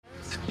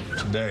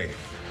today.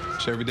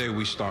 So every day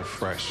we start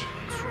fresh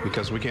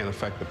because we can't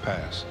affect the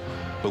past,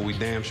 but we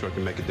damn sure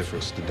can make a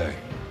difference today.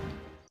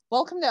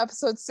 Welcome to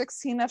episode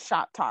 16 of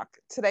Shop Talk.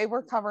 Today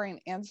we're covering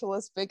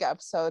Angela's big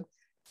episode,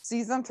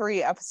 season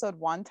 3, episode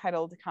 1,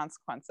 titled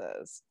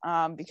Consequences,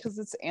 because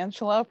it's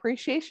Angela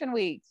Appreciation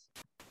Week.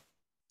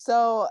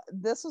 So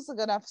this was a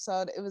good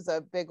episode. It was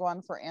a big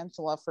one for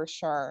Angela for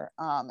sure.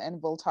 And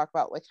we'll talk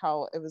about like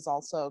how it was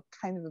also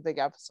kind of a big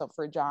episode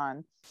for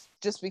John,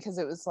 just because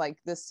it was like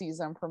this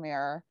season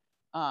premiere.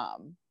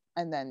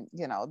 And then,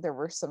 you know, there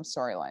were some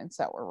storylines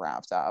that were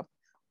wrapped up.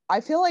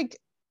 I feel like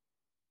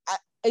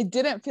it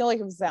didn't feel like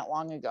it was that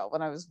long ago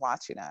when I was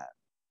watching it.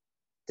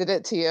 Did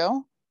it to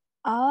you?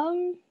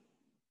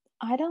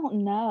 I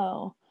don't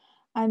know.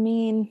 I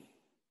mean,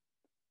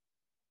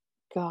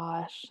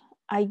 gosh,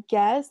 I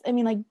guess,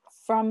 like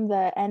from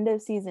the end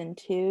of season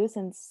 2,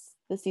 since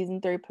the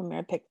season 3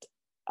 premiere picked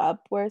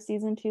up where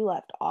season 2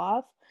 left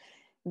off,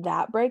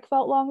 that break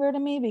felt longer to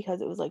me because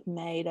it was like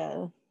May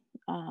to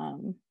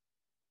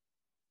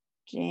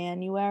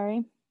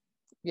January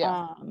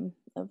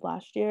of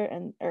last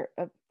year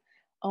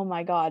oh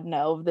my god,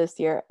 no, this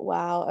year.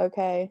 Wow,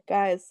 okay.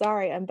 Guys,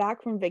 sorry, I'm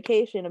back from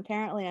vacation.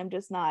 Apparently I'm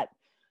just not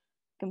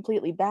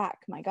completely back.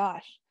 My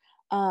gosh.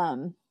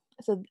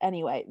 So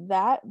anyway,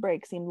 that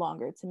break seemed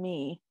longer to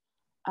me.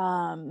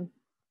 But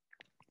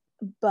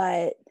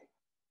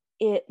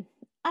I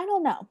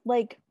don't know.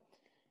 Like,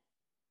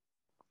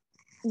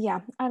 yeah,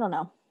 I don't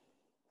know.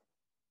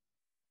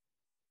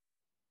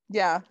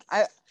 Yeah,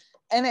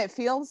 and it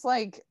feels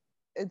like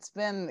it's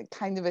been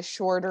kind of a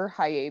shorter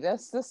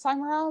hiatus this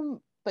time around,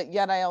 but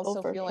yet I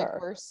also feel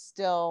like we're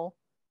still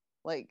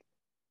like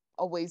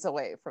a ways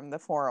away from the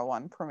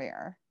 401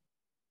 premiere.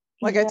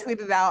 Like I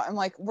tweeted out, I'm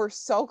like, we're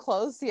so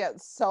close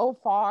yet so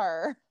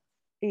far.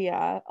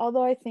 Yeah,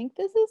 although I think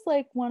this is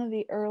like one of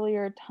the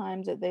earlier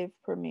times that they've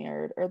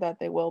premiered, or that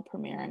they will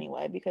premiere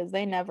anyway, because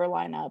they never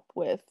line up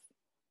with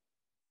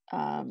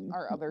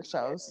our other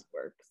shows.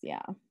 Works,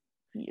 yeah.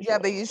 Usually. Yeah,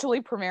 they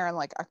usually premiere in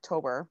like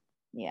October.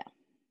 Yeah.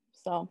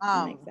 So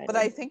but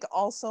I think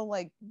also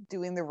like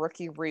doing the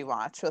Rookie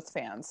rewatch with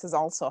fans has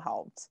also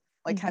helped,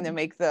 like kind of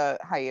make the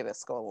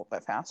hiatus go a little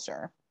bit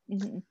faster.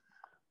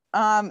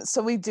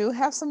 So we do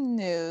have some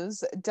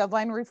news.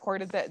 Deadline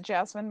reported that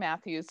Jasmine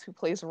Matthews, who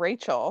played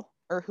Rachel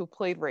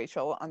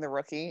on The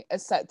Rookie,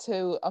 is set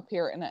to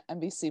appear in an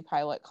NBC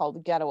pilot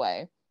called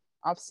Getaway,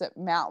 opposite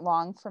Matt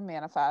Long from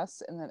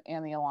Manifest and then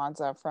Annie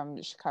Alonso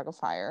from Chicago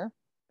Fire,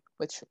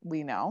 which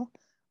we know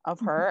of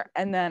her,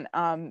 and then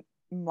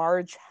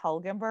Marge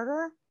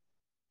Helgenberger.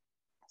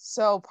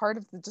 So part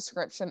of the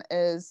description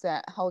is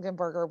that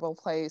Helgenberger will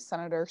play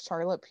Senator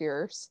Charlotte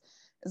Pierce,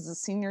 is a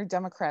senior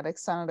Democratic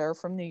senator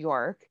from New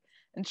York,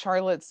 and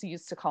Charlotte's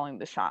used to calling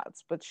the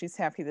shots, but she's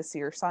happy to see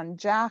her son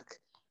Jack,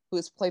 who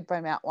is played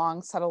by Matt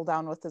Long, settle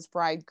down with his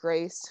bride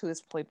Grace, who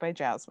is played by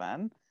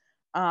Jasmine.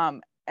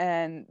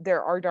 And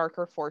there are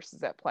darker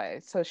forces at play,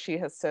 so she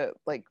has to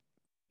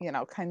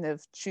kind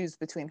of choose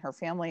between her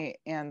family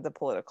and the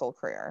political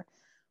career.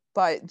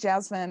 But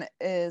Jasmine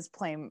is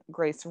playing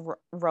Grace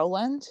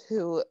Rowland,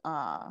 who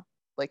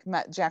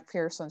met Jack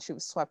Pierce when she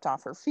was swept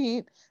off her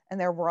feet, and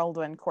their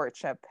whirlwind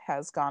courtship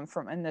has gone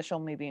from initial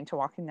meeting to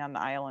walking down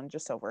the aisle in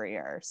just over a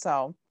year.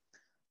 So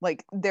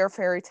like their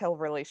fairy tale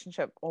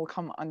relationship will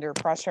come under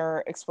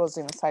pressure,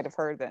 exposing a side of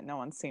her that no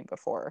one's seen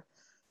before.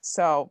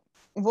 So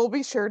we'll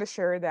be sure to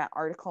share that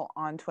article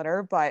on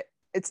Twitter, but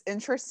it's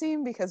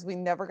interesting because we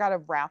never got a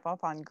wrap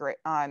up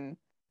on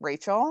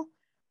Rachel.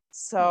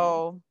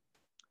 So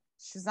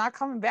she's not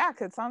coming back.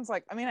 It sounds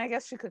like, I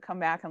guess she could come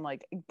back and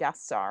like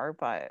guest star,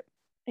 but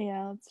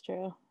yeah, that's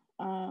true.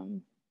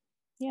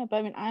 Yeah,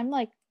 but I'm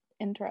like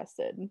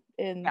interested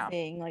in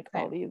seeing like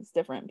all these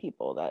different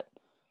people that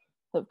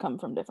have come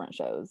from different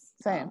shows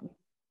come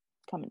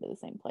into the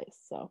same place.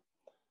 So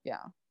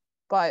yeah,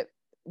 but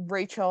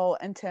Rachel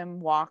and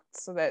Tim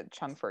walked so that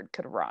Chenford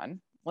could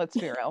run. Let's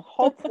be real.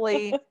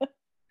 Hopefully,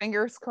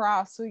 fingers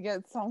crossed, we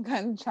get some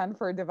kind of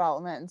Chenford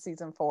development in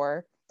season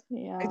 4.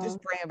 Yeah, I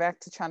just bring it back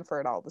to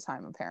Chenford all the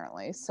time,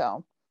 apparently.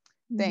 So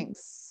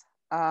thanks,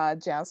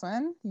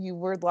 Jasmine. You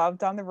were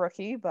loved on The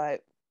Rookie,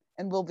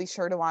 and we'll be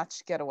sure to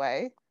watch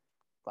Getaway.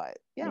 But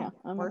yeah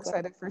we're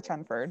excited for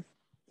Chenford.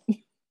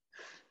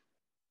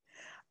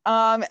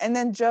 And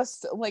then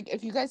just like,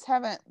 if you guys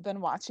haven't been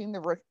watching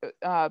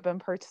been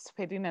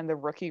participating in the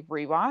Rookie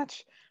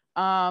rewatch,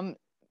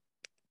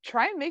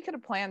 try and make it a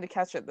plan to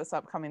catch it this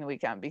upcoming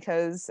weekend,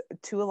 because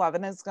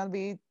 211 is going to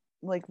be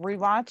like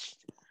rewatched.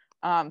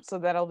 So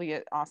that'll be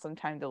an awesome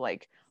time to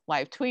like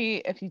live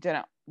tweet if you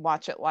didn't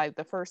watch it live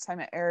the first time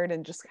it aired,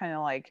 and just kind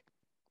of like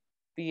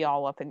be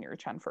all up in your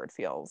Chenford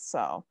feels.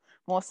 So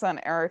Melissa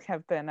and Eric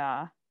have been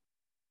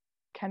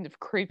kind of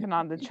creeping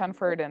on the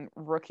Chenford and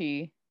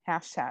Rookie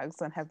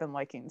hashtags and have been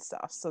liking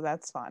stuff, so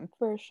that's fun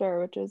for sure,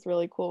 which is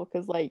really cool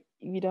because like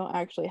you don't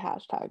actually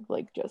hashtag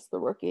like just The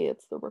Rookie,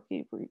 it's The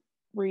Rookie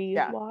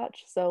rewatch.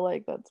 So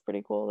like that's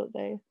pretty cool that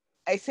they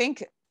I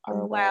think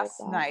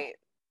last night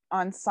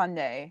on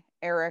Sunday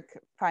Eric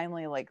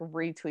finally like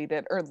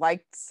retweeted or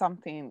liked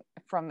something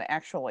from the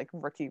actual like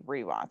Rookie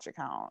Rewatch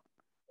account.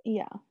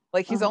 Yeah.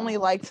 Like he's only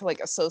liked like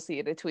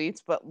associated tweets,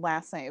 but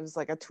last night it was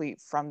like a tweet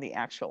from the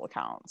actual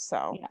account.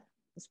 So yeah,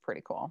 it's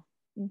pretty cool.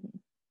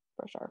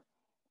 For sure.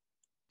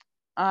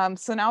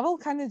 So now we'll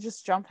kind of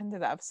just jump into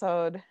the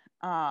episode.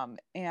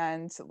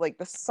 And like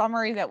the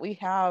summary that we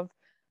have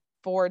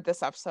for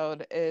this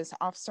episode is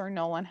Officer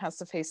Nolan has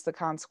to face the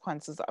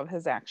consequences of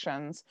his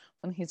actions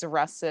when he's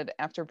arrested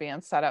after being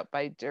set up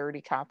by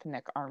dirty cop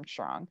Nick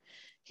Armstrong.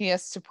 He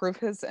has to prove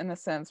his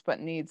innocence, but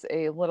needs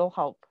a little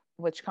help,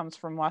 which comes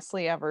from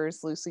Wesley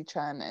Evers, Lucy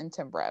Chen, and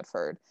Tim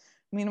Bradford.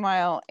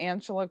 Meanwhile,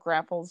 Angela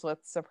grapples with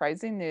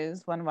surprising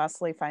news when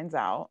Wesley finds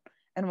out.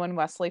 And when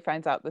Wesley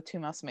finds out, the two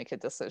must make a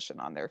decision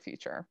on their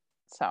future.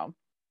 So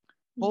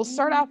we'll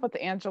start off with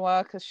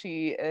Angela because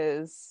she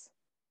is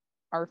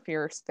our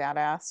fierce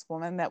badass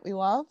woman that we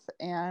love.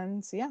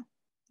 And yeah.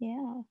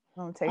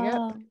 Want to take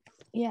it?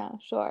 Yeah,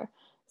 sure.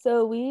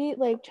 So we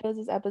like chose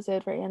this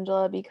episode for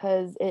Angela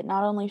because it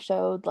not only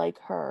showed like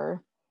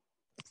her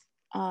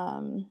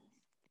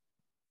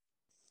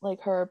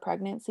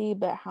pregnancy,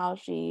 but how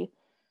she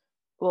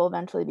will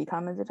eventually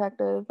become a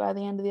detective by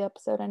the end of the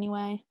episode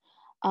anyway.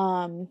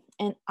 And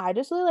I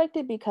just really liked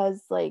it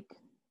because like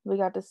we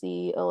got to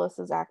see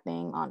Alyssa's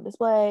acting on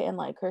display, and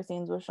like her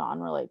scenes with Sean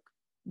were like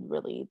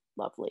really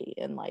lovely,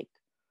 and like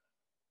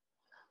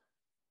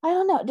I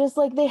don't know, just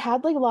like they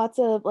had like lots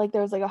of like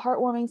there was like a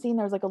heartwarming scene,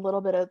 there was like a little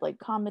bit of like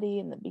comedy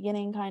in the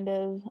beginning kind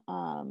of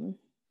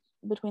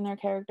between their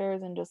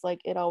characters, and just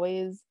like it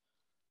always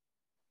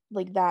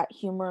like that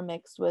humor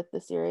mixed with the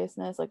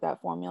seriousness, like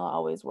that formula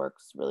always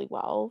works really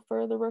well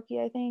for the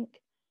Rookie, I think.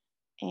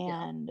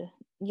 And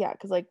yeah,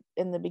 because like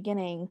in the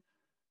beginning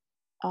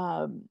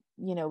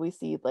you know, we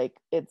see like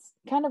it's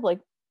kind of like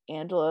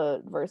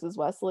Angela versus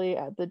Wesley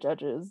at the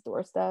judge's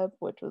doorstep,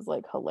 which was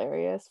like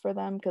hilarious for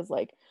them because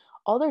like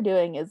all they're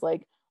doing is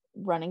like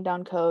running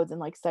down codes and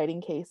like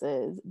citing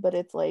cases, but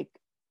it's like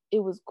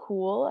it was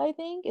cool, I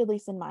think, at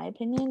least in my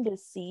opinion, to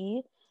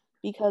see,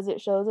 because it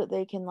shows that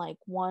they can like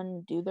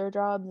one, do their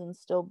jobs and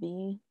still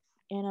be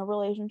in a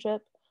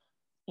relationship,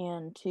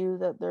 and two,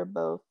 that they're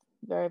both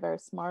very, very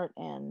smart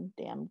and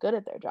damn good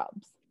at their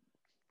jobs.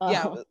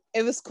 Yeah,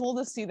 it was cool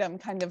to see them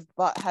kind of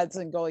butt heads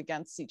and go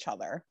against each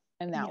other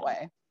in that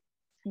way.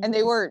 And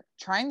they were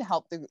trying to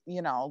help the,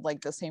 you know, like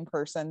the same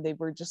person. They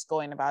were just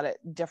going about it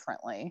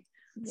differently.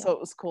 So it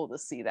was cool to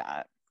see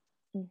that.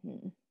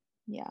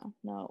 Yeah,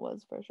 no, it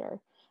was for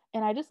sure.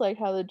 And I just liked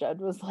how the judge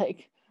was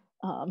like,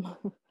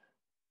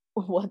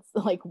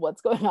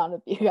 what's going on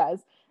with you guys?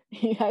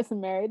 You guys are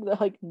married? They're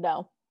like,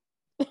 no.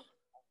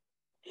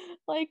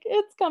 Like,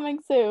 it's coming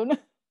soon.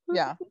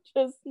 Yeah.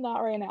 Just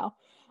not right now.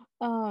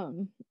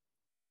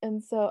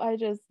 And so I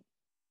just,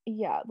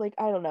 yeah, like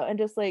I don't know, and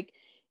just like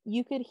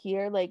you could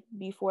hear like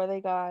before they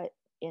got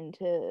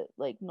into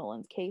like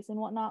Nolan's case and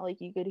whatnot, like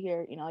you could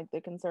hear, you know, like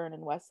the concern,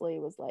 and Wesley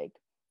was like,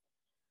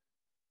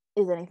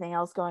 is anything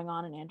else going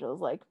on? And Angela's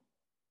like,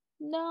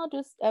 no,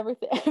 just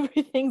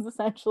everything's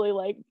essentially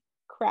like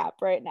crap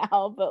right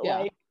now, but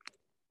like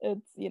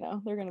it's, you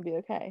know, they're gonna be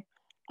okay.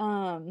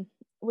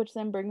 Which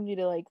then brings you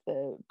to like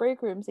the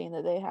break room scene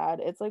that they had.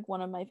 It's like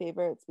one of my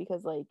favorites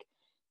because like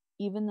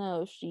even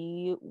though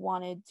she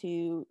wanted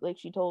to, like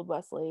she told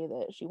Wesley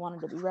that she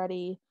wanted to be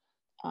ready,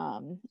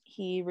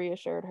 he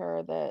reassured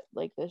her that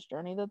like this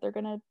journey that they're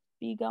gonna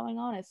be going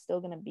on is still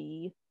gonna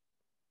be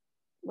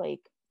like,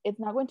 it's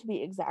not going to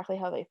be exactly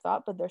how they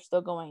thought, but they're still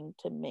going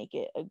to make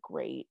it a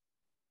great,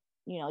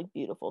 you know, like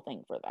beautiful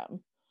thing for them.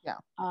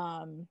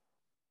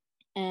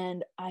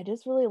 And I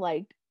just really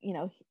liked, you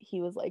know,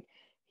 he was like,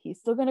 he's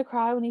still gonna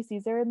cry when he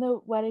sees her in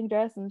the wedding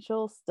dress, and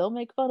she'll still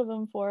make fun of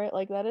him for it.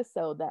 Like that is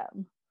so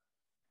them.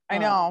 I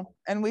know,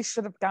 and we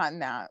should have gotten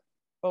that,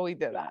 but we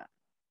didn't.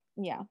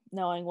 Yeah,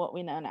 knowing what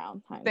we know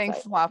now. Hindsight.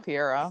 Thanks,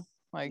 LaPiera.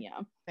 Like,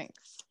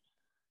 thanks.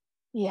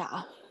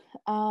 Yeah.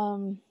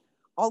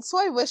 Also,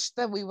 I wish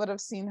that we would have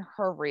seen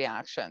her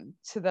reaction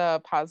to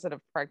the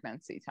positive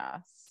pregnancy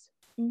test.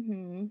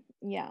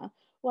 Yeah.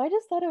 Well, I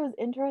just thought it was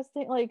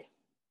interesting. Like,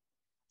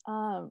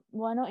 well,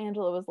 I know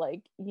Angela was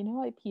like, you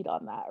know, I peed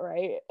on that,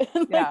 right?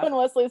 Like when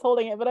Wesley's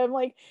holding it, but I'm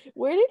like,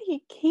 where did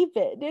he keep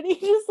it? Did he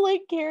just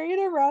like carry it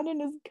around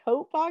in his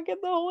coat pocket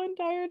the whole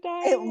entire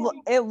time?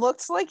 It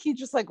looks like he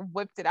just like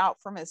whipped it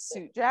out from his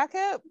suit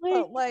jacket,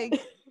 but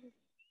like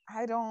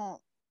I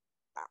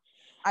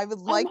would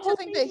like to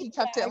think that he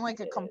kept it in like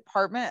a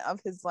compartment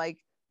of his like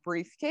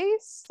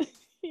briefcase.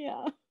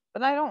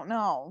 But I don't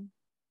know.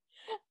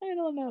 I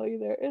don't know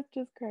either. It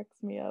just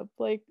cracks me up.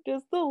 Like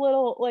just the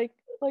little like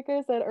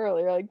I said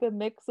earlier, like the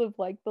mix of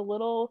like the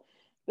little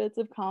bits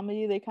of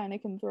comedy they kind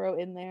of can throw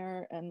in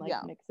there, and like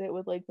mix it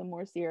with like the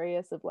more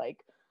serious of like,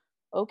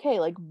 okay,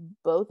 like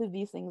both of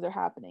these things are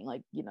happening.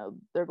 Like, you know,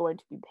 they're going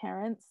to be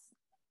parents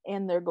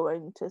and they're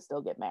going to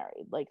still get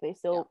married. Like they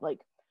still like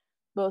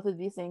both of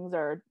these things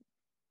are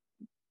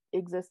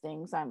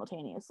existing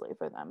simultaneously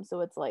for them.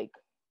 So it's like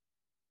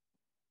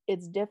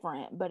it's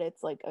different, but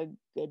it's like a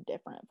good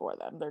different for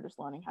them. They're just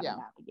learning how to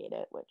navigate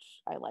it,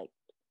 which I liked.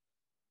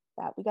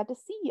 that we got to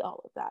see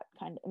all of that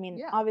kind of, I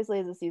mean, obviously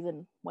as the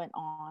season went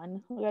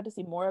on, we got to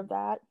see more of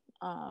that.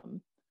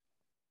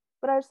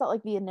 But I just felt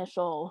like the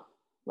initial,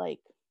 like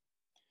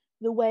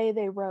the way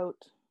they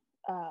wrote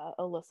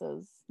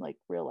Alyssa's like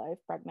real life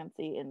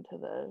pregnancy into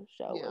the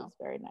show was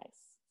very nice.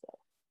 So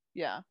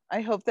yeah,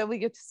 I hope that we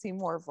get to see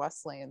more of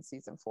Wesley in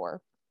season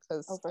 4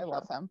 because I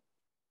love him.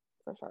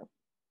 For sure.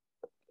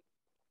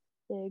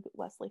 Big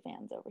Wesley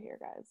fans over here,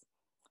 guys.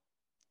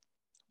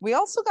 We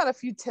also got a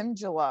few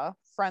Timgilla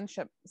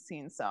friendship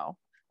scenes though.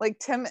 Like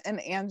Tim and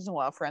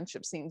Angela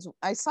friendship scenes.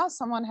 I saw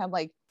someone had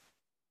like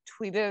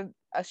tweeted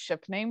a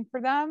ship name for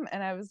them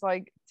and I was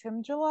like,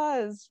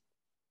 Timgilla is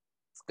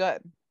it's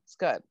good. It's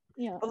good.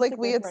 Yeah. But like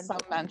we had some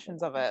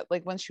mentions of it.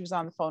 Like when she was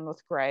on the phone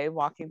with Gray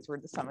walking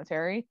through the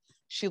cemetery,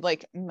 she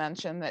like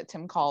mentioned that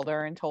Tim called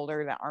her and told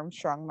her that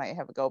Armstrong might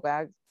have a go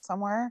bag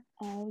somewhere.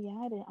 Oh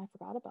yeah, I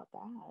forgot about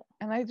that.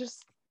 And I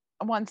just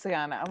once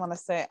again I want to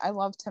say I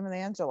love Tim and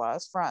Angela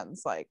as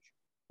friends. Like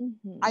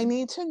I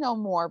need to know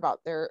more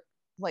about their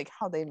like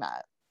how they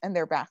met and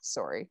their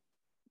backstory.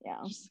 Yeah.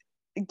 Just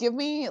give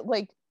me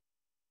like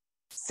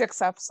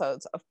 6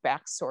 episodes of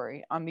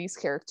backstory on these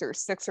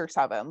characters, 6 or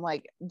 7,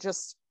 like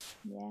just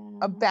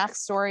a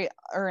backstory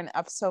or an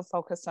episode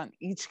focused on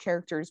each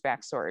character's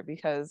backstory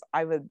because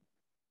I would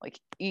like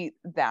eat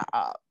that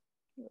up.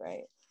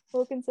 Right.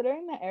 Well,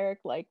 considering that Eric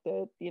liked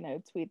the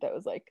tweet that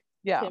was like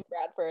Tim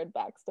Bradford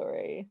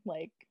backstory,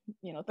 like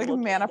like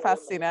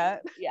manifesting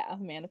it. Yeah,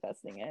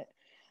 manifesting it.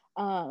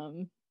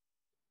 Well,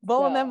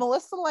 and then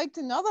Melissa liked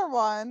another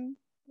one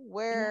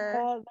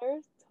where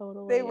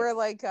they were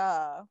like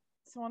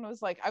someone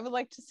was like, I would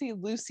like to see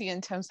Lucy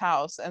in Tim's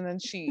house. And then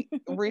she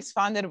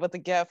responded with a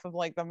gif of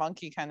like the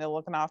monkey kind of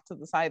looking off to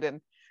the side. And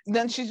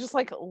then she just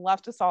like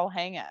left us all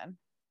hanging.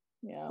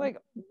 Yeah. Like,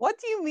 what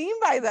do you mean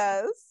by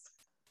this?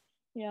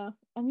 Yeah.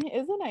 I mean,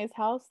 it's a nice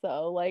house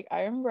though. Like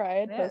I remember I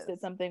had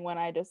posted something when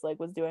I just like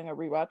was doing a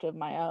rewatch of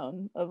my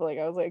own of like,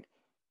 I was like,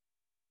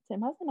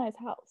 Tim has a nice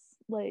house.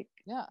 Like,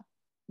 yeah.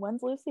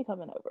 When's Lucy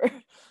coming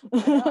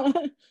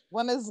over?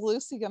 When is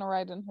Lucy gonna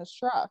ride in his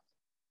truck?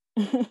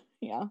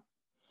 Yeah.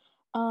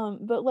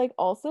 But like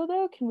also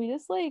though, can we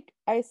just like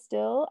I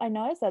know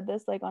I said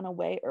this like on a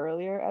way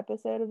earlier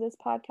episode of this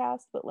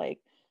podcast, but like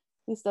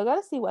we still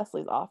gotta see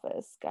Wesley's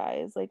office,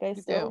 guys. Like I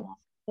still want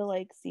to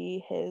like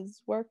see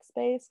his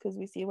workspace because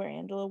we see where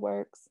Angela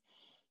works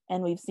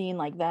and we've seen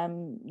like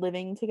them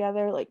living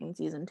together like in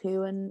season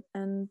 2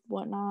 and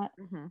whatnot.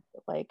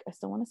 But, like I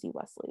still want to see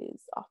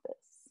Wesley's office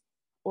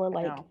or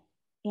like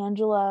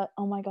Angela.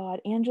 Oh my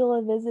god,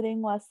 Angela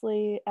visiting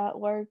Wesley at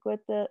work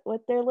with their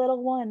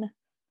little one.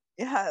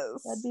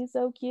 Yes, that'd be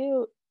so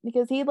cute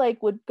because he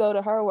like would go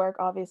to her work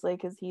obviously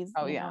because he's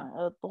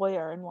a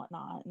lawyer and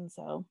whatnot, and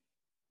so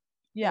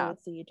they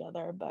would see each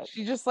other. But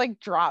she just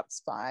like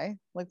drops by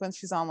like when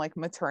she's on like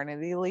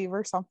maternity leave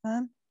or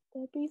something.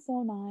 That'd be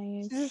so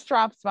nice. She just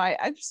drops by.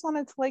 I just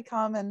wanted to like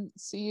come and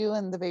see you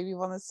and the baby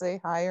want to say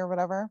hi or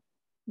whatever.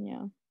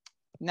 Yeah.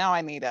 Now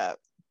I need it.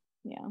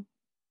 Yeah,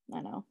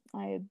 I know.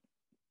 I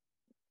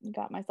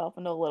got myself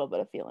into a little bit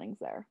of feelings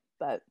there,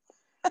 but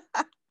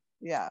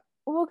yeah.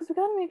 Well, because we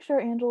gotta make sure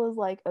Angela's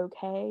like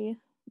okay,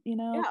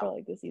 for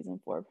like the season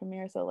 4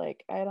 premiere. So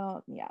like I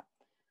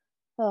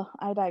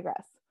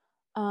digress.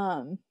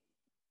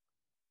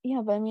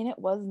 Yeah, but I mean it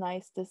was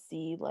nice to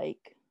see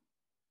like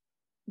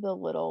the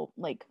little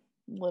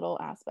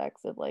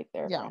aspects of like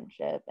their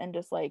friendship and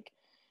just like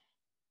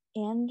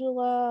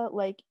Angela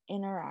like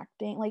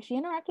interacting, like she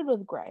interacted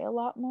with Gray a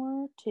lot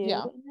more too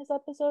in this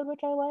episode,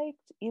 which I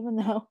liked, even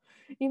though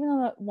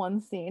that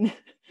one scene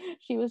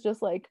she was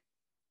just like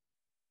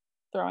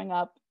throwing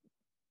up,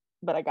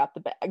 but I got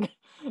the bag.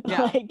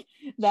 Like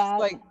that,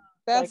 like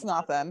that's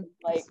like, nothing.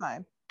 Like it's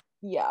fine.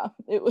 Yeah,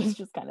 it was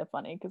just kind of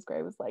funny because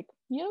Gray was like,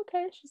 "You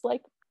okay?" She's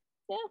like,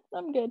 "Yeah,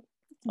 I'm good.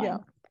 It's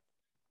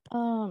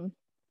fine."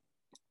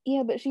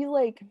 Yeah, but she's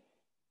like,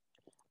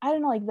 I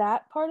don't know, like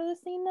that part of the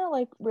scene though,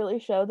 like really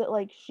showed that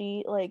like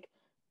she like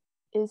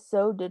is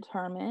so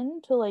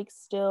determined to like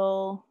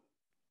still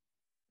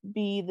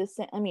be the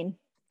same. I mean,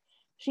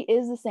 she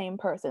is the same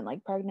person,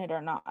 like pregnant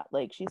or not.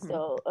 Like she's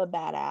still a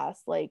badass.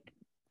 Like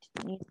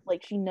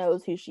she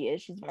knows who she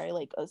is. She's very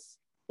like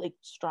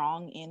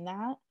strong in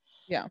that.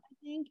 Yeah, I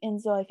think, and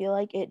so I feel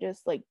like it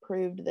just like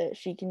proved that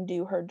she can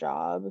do her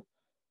job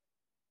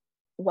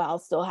while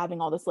still having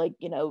all this like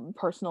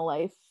personal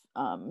life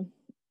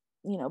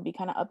be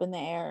kind of up in the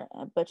air,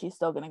 but she's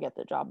still gonna get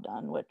the job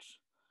done, which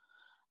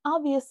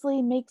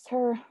obviously makes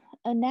her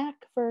a knack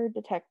for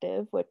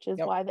detective, which is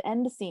why the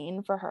end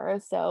scene for her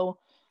is so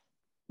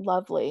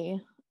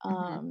lovely.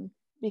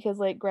 Because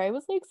like Gray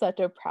was like such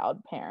a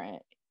proud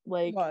parent,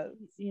 like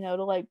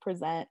to like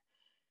present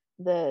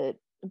the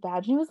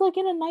badge. He was like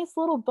in a nice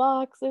little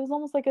box. It was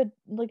almost like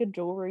a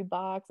jewelry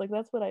box. Like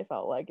that's what I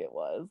felt like it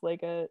was,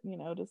 like a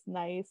just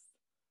nice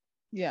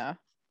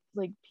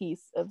like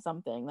piece of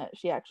something that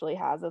she actually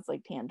has that's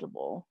like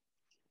tangible.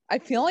 I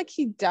feel like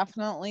he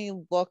definitely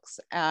looks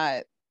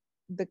at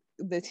the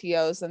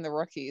TOs and the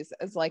rookies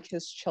as like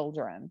his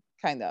children,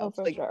 kind of. Oh,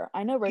 for like, sure.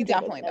 I know Richard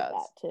definitely does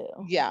that too.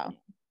 Yeah.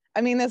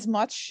 I mean, as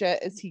much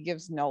shit as he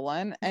gives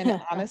Nolan, and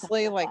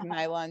honestly, like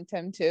Nyla and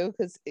Tim too,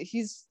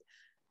 because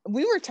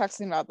we were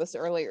texting about this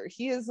earlier.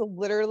 He is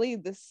literally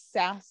the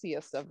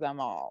sassiest of them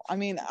all. I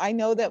mean, I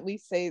know that we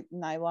say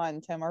Nyla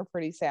and Tim are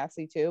pretty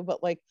sassy too,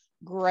 but like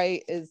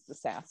Gray is the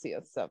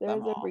sassiest of them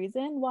all. There's a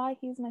reason why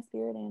he's my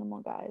spirit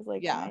animal, guys.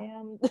 Like, yeah. I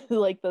am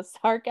like, the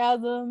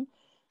sarcasm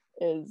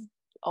is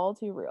all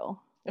too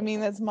real. I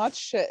mean, as much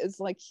shit as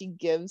like he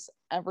gives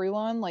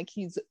everyone, like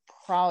he's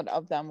proud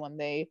of them when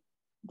they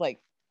like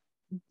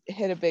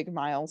hit a big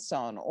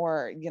milestone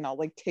or, you know,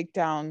 like take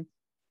down,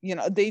 you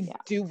know, they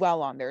do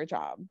well on their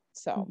job.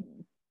 So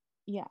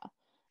yeah.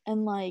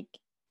 And like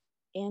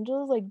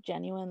Angela's like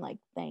genuine like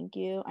thank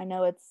you. I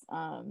know it's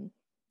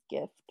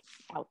gift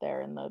out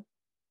there in the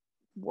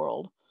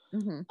world.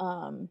 It's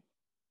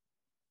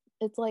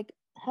like,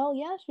 hell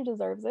yeah, she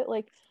deserves it.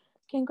 Like,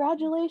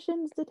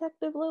 congratulations,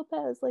 Detective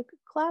Lopez. Like,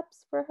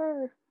 claps for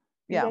her.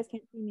 You guys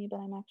can't see me, but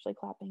I'm actually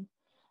clapping.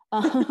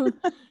 I'm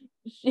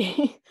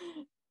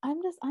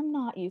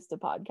not used to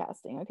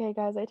podcasting. Okay,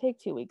 guys, I take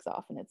 2 weeks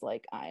off and it's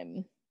like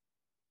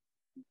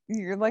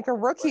you're like a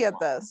rookie at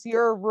this.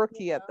 You're a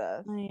rookie at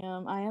this.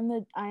 I am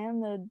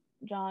the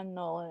John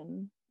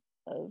Nolan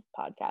of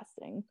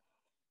podcasting.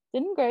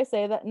 Didn't Gray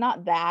say that?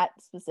 Not that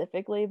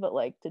specifically, but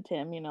like to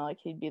Tim, you know, like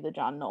he'd be the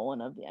John Nolan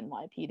of the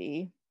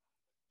NYPD.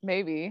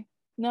 Maybe.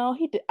 No,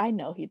 he did. I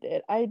know he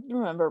did. I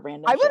remember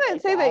random. I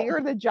wouldn't say that you're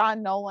the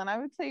John Nolan. I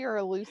would say you're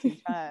a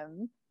Lucy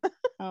Chen.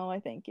 Oh, I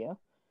thank you.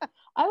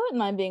 I wouldn't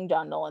mind being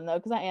John Nolan though,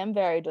 because I am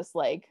very just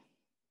like,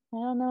 I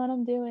don't know what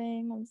I'm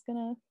doing. I'm just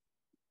gonna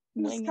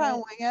just kind of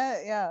wing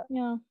it. Yeah.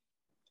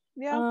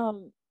 Yeah.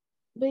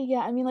 But yeah,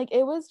 I mean, like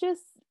it was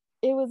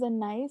a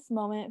nice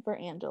moment for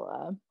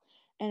Angela,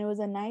 and it was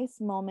a nice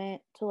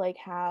moment to like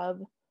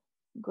have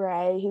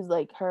Gray, who's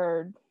like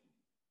her,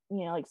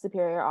 you know, like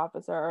superior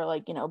officer or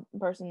like, you know,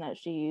 person that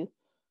she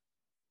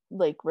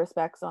like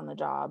respects on the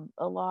job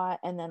a lot,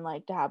 and then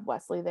like to have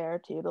Wesley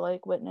there too to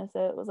like witness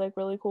it was like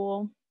really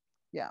cool.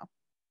 Yeah.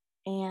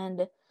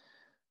 And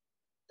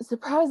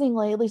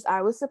surprisingly, at least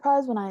I was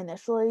surprised when I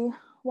initially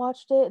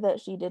watched it that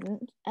she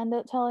didn't end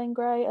up telling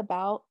Gray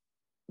about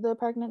the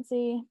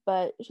pregnancy,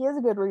 but she has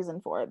a good reason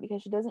for it,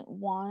 because she doesn't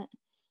want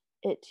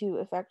it to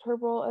affect her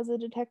role as a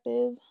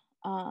detective,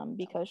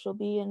 because she'll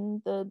be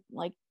in the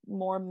like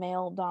more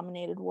male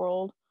dominated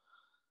world,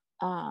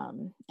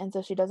 and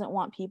so she doesn't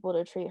want people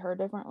to treat her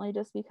differently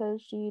just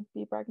because she'd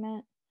be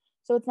pregnant.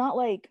 So it's not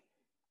like,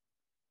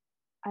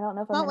 I don't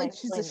know if it's not like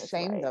she's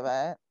ashamed of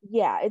it.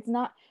 Yeah, it's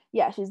not.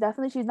 Yeah, she's not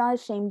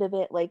ashamed of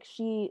it. Like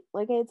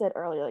like I had said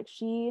earlier, like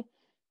she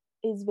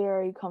is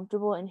very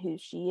comfortable in who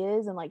she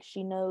is, and like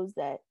she knows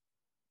that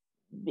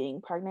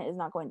being pregnant is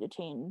not going to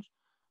change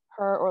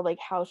her or like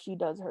how she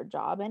does her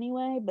job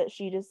anyway, but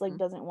she just like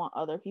doesn't want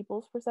other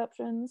people's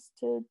perceptions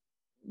to,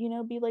 you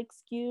know, be like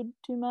skewed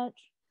too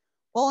much.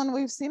 Well, and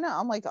we've seen it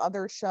on like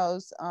other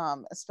shows,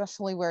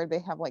 especially where they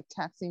have like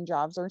taxing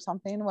jobs or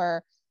something,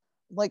 where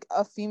like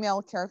a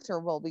female character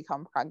will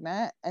become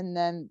pregnant and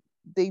then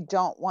they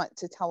don't want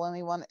to tell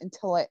anyone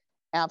until it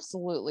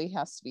absolutely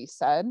has to be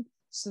said,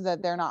 so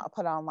that they're not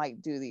put on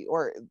like duty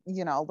or,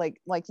 you know,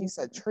 like you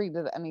said,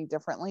 treated any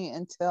differently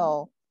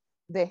until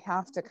they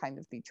have to kind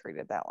of be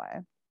treated that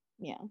way.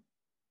 Yeah.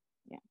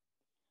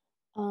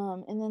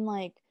 And then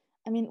like,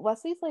 I mean,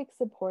 Wesley's like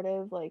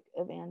supportive like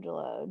of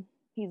Angela.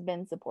 He's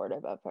been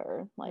supportive of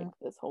her like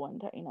this whole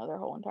entire, you know, their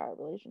whole entire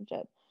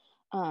relationship.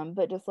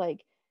 But just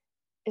like,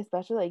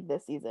 especially like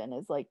this season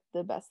is like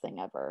the best thing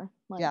ever.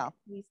 Like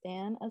we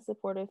stand a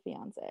supportive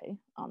fiance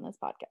on this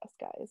podcast,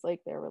 guys.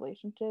 Like their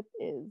relationship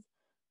is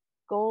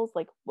goals,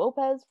 like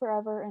Lopez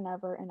forever and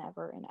ever and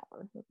ever and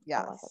ever.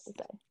 That's all I have to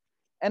say.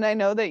 And I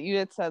know that you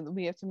had said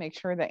we have to make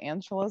sure that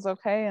Angela's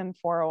okay in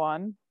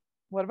 401.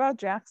 What about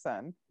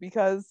Jackson?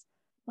 Because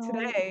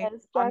today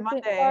on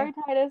Monday, sorry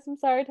Titus, I'm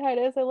sorry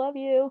Titus, I love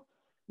you.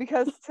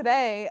 Because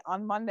today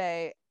on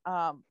Monday,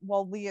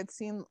 well, we had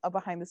seen a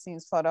behind the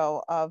scenes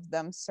photo of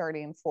them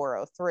starting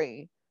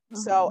 403.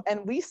 So,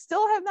 and we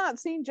still have not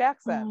seen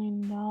Jackson. I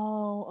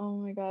know. Oh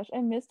my gosh. I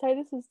miss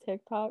Titus's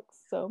TikTok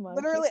so much.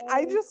 Literally,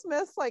 I just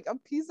miss like a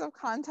piece of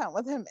content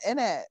with him in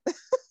it.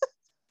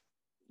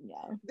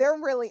 Yeah. They're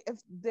really, if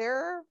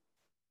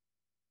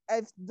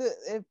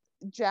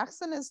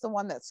Jackson is the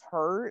one that's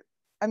hurt,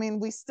 I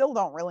mean, we still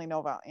don't really know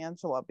about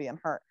Angela being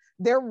hurt.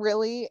 They're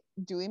really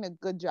doing a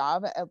good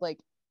job at like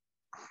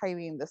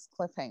hiding this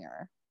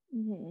cliffhanger.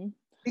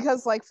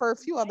 Because like for a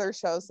few other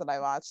shows that I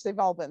watched, they've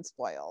all been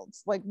spoiled.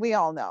 Like we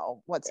all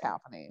know what's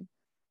happening.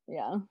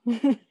 Yeah.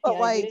 But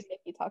like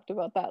Nikki talked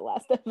about that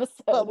last episode.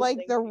 But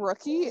like the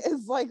rookie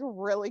is like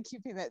really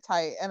keeping it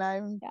tight, and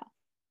I'm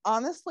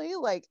honestly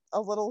like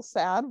a little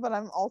sad, but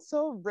I'm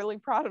also really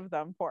proud of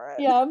them for it.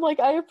 Yeah, I'm like,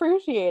 I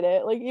appreciate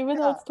it. Like even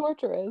though it's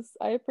torturous,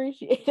 I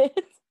appreciate it.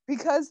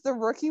 Because the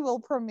rookie will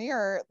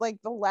premiere like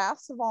the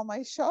last of all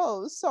my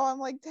shows, so I'm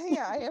like, dang,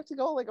 I have to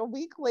go like a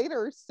week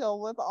later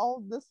still with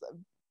all this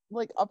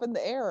like up in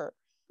the air.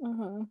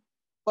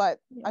 But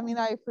I mean,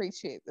 I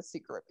appreciate the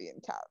secret being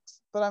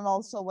kept, but I'm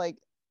also like,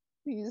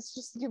 please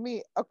just give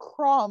me a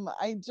crumb.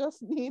 I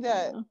just need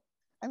it.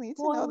 I need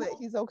to know that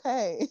he's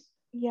okay.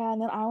 Yeah,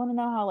 and then I want to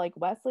know how like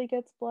Wesley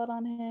gets blood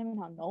on him and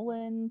how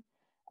Nolan.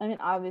 I mean,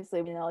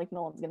 obviously we know like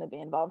Nolan's gonna be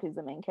involved. He's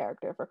the main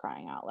character, for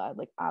crying out loud,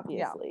 like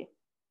obviously.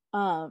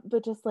 Yeah.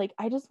 But just like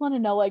I just want to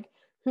know like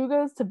who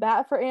goes to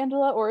bat for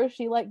Angela, or is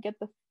she like get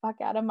the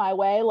fuck out of my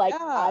way? Like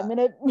I'm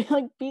gonna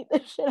like beat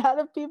the shit out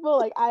of people.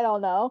 Like I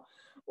don't know.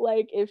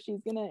 Like if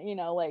she's gonna, you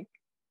know, like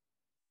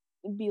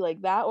be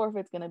like that, or if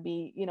it's gonna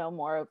be, you know,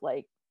 more of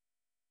like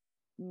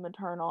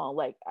maternal,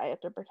 like I have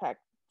to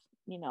protect,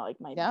 you know, like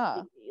my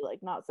baby.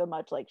 Like not so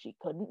much like she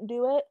couldn't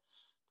do it,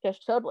 because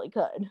she totally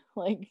could.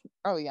 Like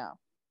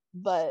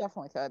but she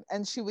definitely could,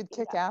 and she would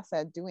kick ass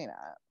at doing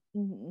it.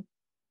 Mm-hmm.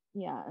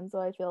 Yeah, and so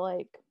I feel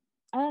like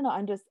I don't know.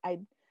 I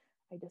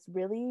just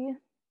really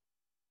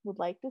would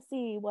like to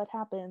see what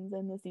happens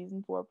in the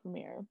season 4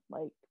 premiere.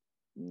 Like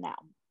now,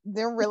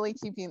 they're really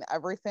keeping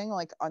everything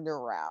like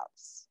under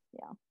wraps.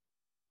 Yeah.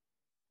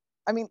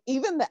 I mean,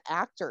 even the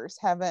actors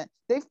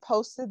they've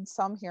posted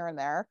some here and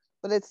there,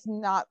 but it's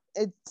not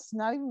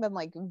even been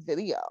like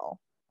video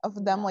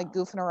of them like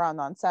goofing around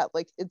on set.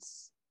 Like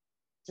it's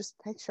just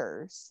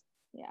pictures.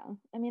 Yeah.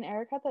 I mean,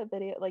 Eric had that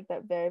video, like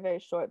that very, very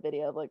short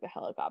video of like the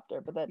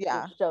helicopter, but that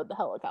just showed the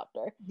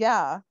helicopter.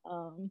 Yeah.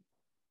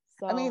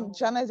 So I mean,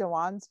 Jenna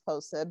Dewan's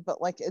posted,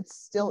 but like it's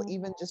still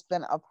even just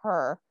been of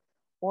her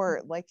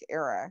or like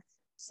Eric.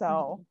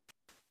 So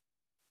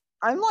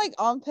I'm like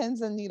on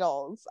pins and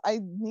needles. I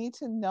need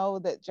to know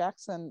that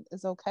Jackson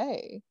is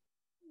okay.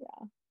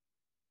 Yeah.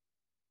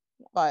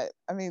 But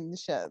I mean,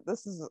 shit,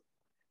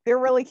 they're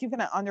really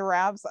keeping it under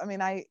wraps. I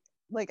mean,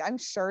 I'm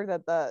sure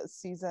that the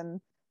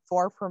season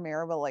 4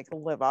 premiere will like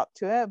live up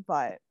to it,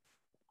 but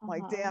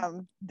like,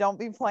 damn, don't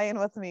be playing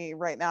with me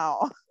right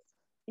now.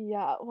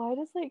 Yeah, well, I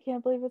just like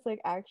can't believe it's like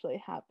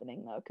actually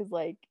happening though, because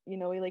like, you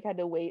know, we like had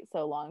to wait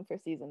so long for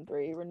season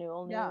 3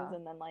 renewal news,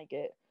 and then like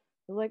it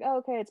was like, oh,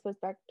 okay, it's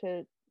pushed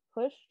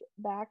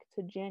back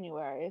to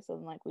January. So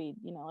then like we,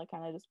 you know, like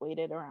kind of just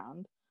waited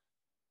around,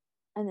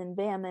 and then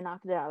bam, they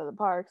knocked it out of the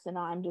park. So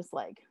now I'm just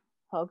like,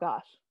 oh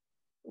gosh,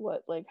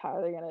 what, like how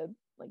are they gonna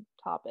like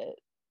top it?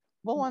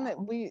 Well,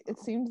 it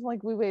seemed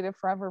like we waited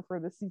forever for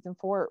the season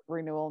 4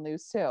 renewal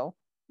news too.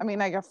 I mean,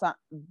 I guess not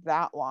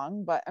that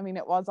long, but I mean,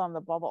 it was on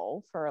the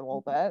bubble for a little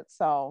bit.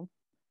 So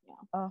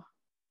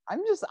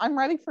I'm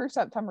ready for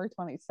September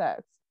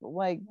 26th.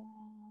 Like,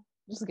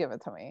 just give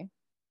it to me.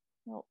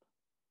 Nope.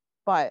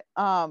 But,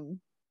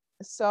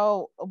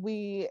 so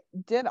we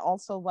did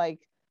also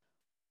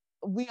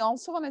we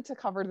also wanted to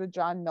cover the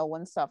John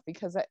Nolan stuff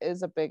because it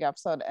is a big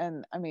episode.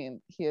 And I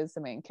mean, he is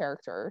the main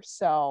character.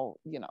 So,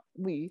 you know,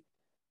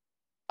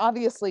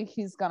 obviously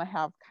he's going to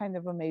have kind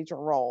of a major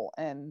role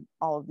in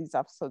all of these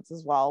episodes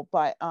as well,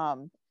 but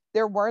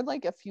there were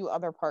like a few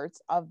other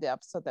parts of the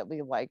episode that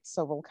we liked,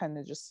 so we'll kind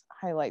of just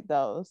highlight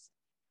those.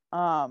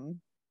 And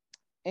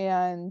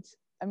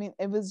I mean,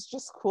 it was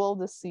just cool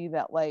to see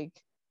that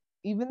like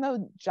even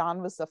though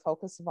John was the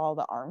focus of all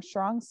the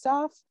Armstrong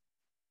stuff,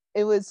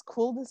 it was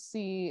cool to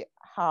see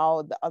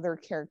how the other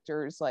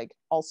characters like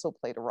also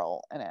played a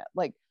role in it.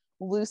 Like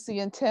Lucy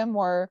and Tim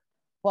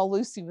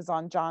Lucy was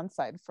on John's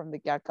side from the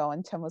get-go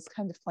and Tim was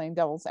kind of playing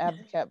devil's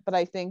advocate, but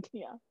I think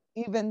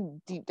even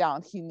deep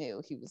down he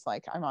knew, he was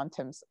like, I'm on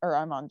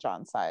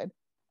John's side.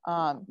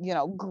 You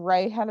know,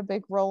 Gray had a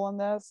big role in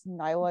this,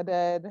 Nyla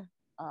did,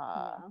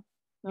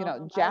 you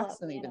know,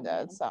 Jackson even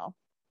did. So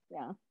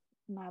yeah,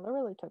 Nyla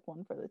really took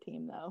one for the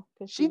team though,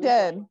 because she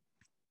did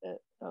like,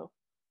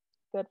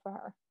 good for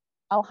her.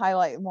 I'll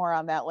highlight more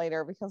on that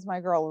later because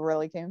my girl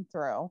really came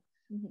through.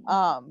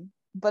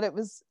 But it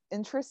was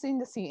interesting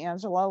to see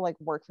Angela like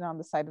working on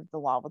the side of the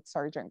law with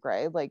Sergeant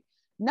Gray. Like,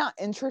 not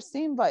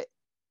interesting, but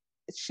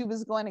she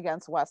was going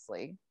against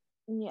Wesley,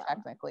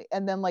 technically,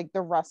 and then like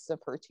the rest of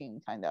her team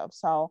kind of.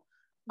 So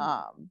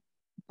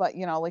but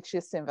you know, like she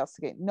has to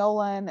investigate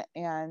Nolan,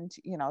 and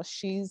you know,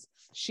 she's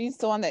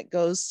the one that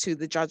goes to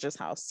the judge's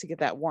house to get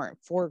that warrant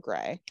for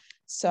Gray.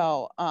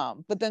 So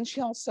but then she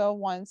also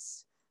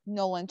wants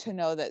Nolan to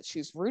know that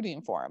she's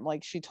rooting for him.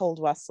 Like she told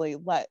Wesley,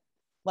 let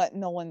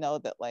Nolan know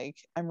that like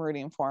I'm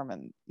rooting for him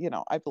and you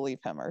know I believe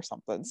him or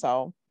something.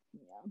 So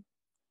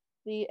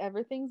the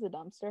everything's a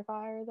dumpster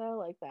fire though,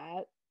 like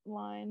that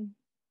line,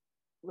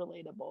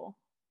 relatable.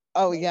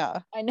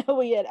 Like, I know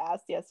we had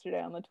asked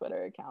yesterday on the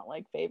Twitter account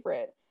like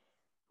favorite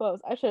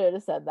quotes. I should have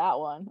just said that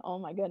one. Oh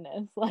my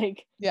goodness,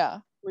 like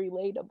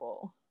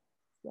relatable.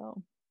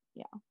 So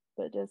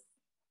but just,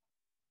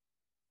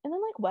 and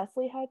then like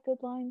Wesley had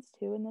good lines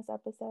too in this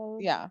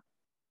episode.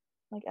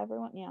 Like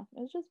everyone, it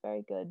was just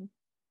very good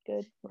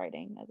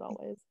writing as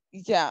always.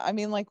 I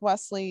mean, like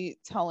Wesley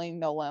telling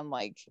Nolan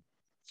like,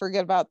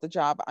 forget about the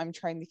job, I'm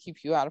trying to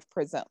keep you out of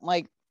prison,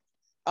 like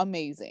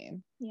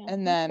amazing.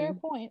 And then fair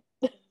point.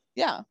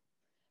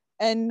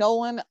 And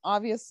Nolan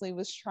obviously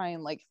was trying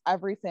like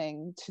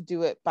everything to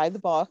do it by the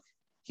book.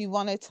 He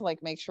wanted to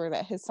like make sure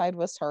that his side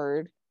was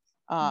heard.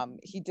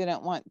 He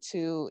didn't want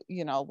to,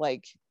 you know,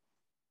 like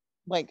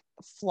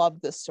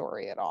flub the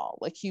story at all.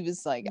 Like he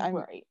was like,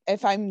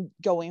 if I'm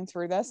going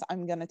through this,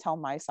 I'm gonna tell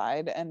my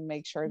side and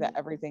make sure that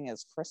everything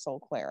is crystal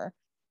clear.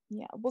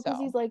 Yeah, well, because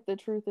he's like, the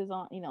truth is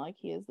on, like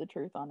he is the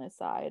truth on his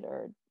side,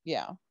 or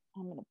yeah,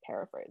 I'm gonna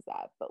paraphrase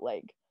that, but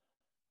like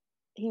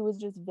he was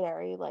just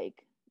very like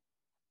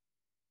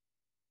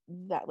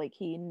that, like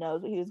he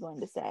knows what he was going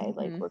to say,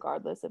 like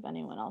regardless of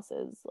anyone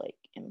else's like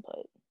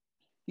input.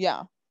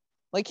 Yeah,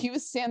 like he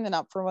was standing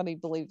up for what he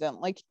believed in,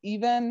 like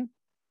even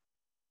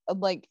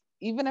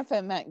if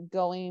it meant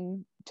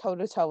going toe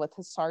to toe with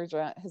his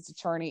sergeant, his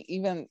attorney,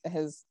 even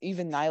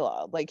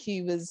Nyla, like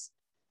he was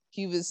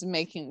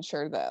making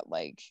sure that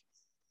like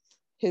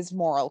his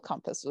moral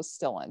compass was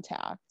still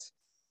intact.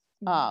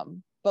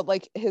 But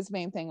like his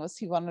main thing was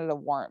he wanted a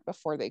warrant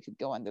before they could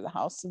go into the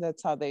house, so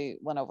that's how they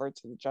went over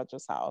to the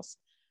judge's house.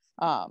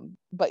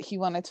 But he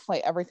wanted to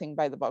play everything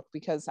by the book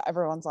because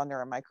everyone's under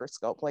a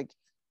microscope. Like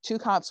 2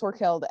 cops were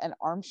killed and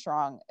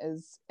Armstrong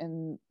is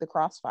in the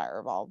crossfire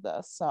of all of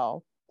this.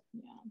 So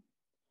yeah,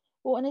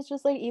 well, and it's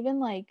just like, even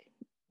like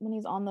when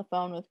he's on the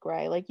phone with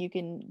Gray, like you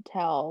can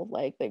tell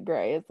like that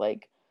Gray is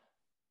like,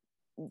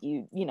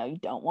 you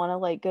don't want to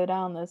like go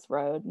down this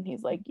road, and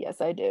he's like, yes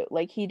I do.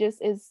 Like he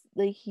just is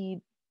like,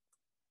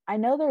 I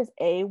know there's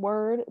a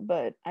word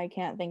but I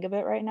can't think of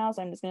it right now,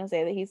 so I'm just gonna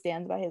say that he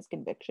stands by his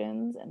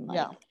convictions, and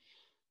like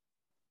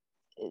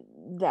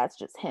that's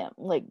just him.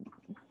 Like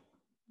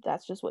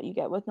that's just what you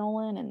get with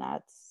Nolan, and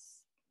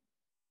that's,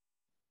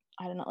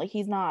 I don't know, like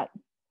he's not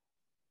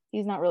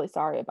really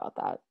sorry about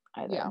that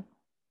either. Yeah.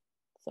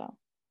 So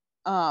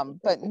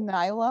but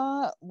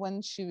Nyla,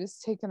 when she was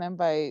taken in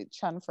by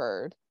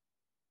Chenford,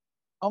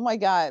 oh my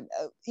god,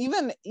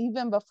 even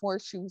before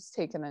she was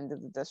taken into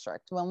the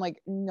district, when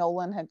like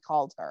Nolan had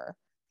called her,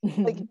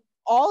 like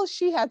all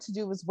she had to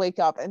do was wake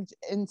up and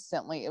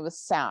instantly it was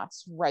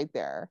sass right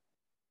there.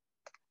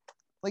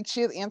 Like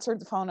she had answered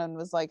the phone and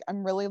was like,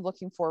 I'm really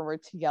looking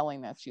forward to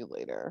yelling at you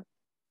later.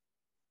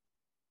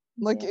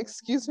 Like,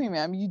 excuse me,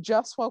 ma'am, you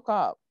just woke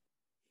up.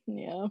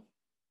 Yeah.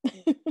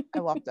 I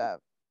loved it.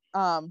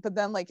 But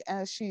then like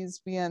as she's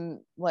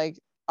being like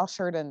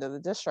ushered into the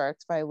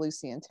district by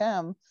Lucy and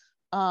Tim,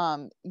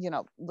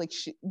 like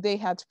they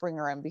had to bring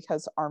her in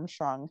because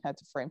Armstrong had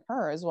to frame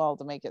her as well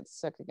to make it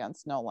stick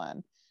against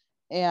Nolan.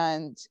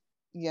 And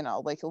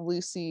like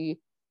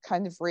Lucy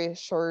kind of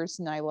reassures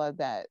Nyla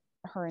that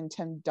her and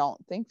Tim don't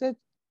think that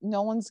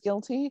Nolan's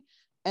guilty,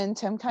 and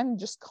Tim kind of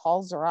just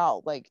calls her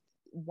out, like,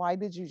 why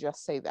did you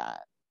just say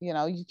that?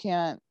 You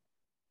can't,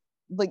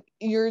 like,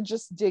 you're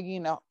just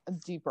digging a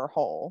deeper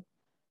hole.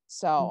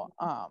 So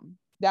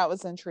that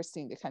was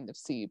interesting to kind of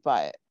see.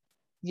 But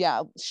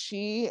yeah,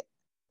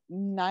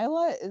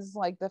 Nyla is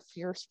like the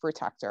fierce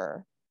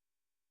protector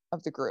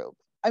of the group.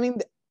 I mean,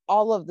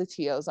 all of the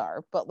TOs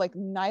are, but like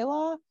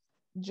Nyla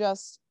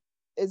just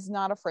is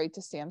not afraid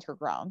to stand her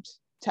ground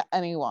to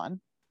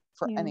anyone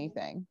for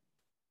anything.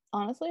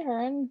 Honestly,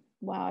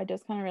 I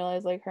just kind of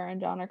realized like her and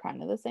John are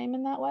kind of the same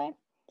in that way.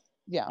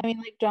 Yeah. I mean,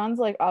 like John's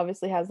like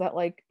obviously has that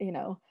like,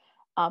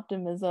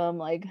 optimism,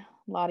 like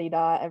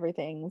la-di-da,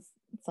 everything's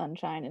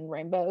sunshine and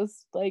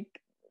rainbows, like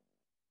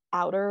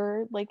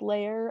outer like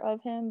layer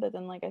of him. But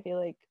then like I feel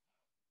like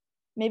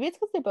maybe it's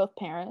because they're both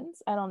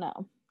parents. I don't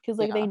know. Because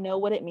like they know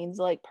what it means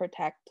to like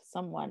protect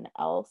someone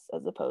else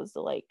as opposed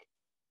to like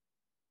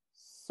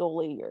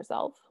solely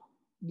yourself.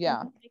 Yeah.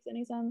 If that makes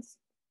any sense.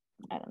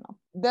 I don't know.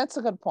 That's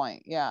a good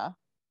point. Yeah.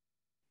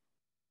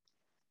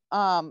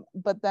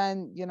 But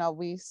then,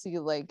 we see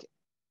like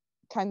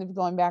kind of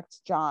going back to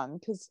John,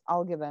 because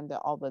I'll get into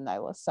all the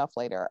Nyla stuff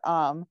later.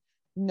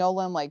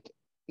 Nolan, like,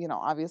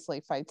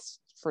 obviously fights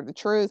for the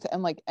truth,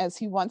 and like as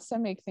he wants to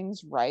make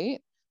things right,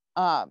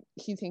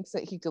 he thinks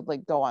that he could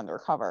like go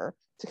undercover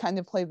to kind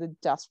of play the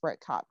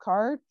desperate cop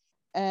card.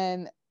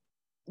 And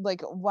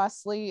like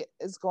Wesley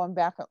is going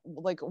back,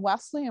 like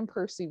Wesley and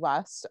Percy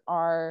West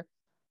are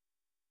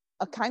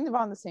kind of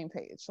on the same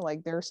page.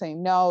 Like they're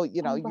saying, no,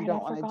 you don't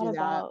want to do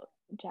that.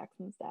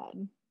 Jackson's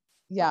dad.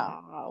 Yeah.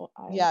 Wow.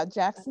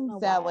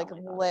 Jackson's dad like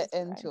lit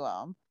into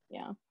him.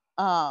 Yeah.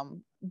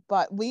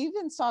 But we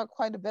even saw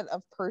quite a bit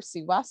of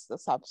Percy West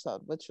this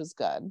episode, which was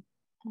good.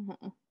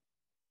 Mm-hmm.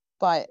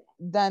 But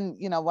then,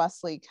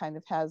 Wesley kind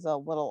of has a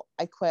little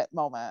I quit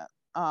moment.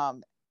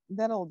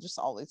 That'll just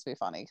always be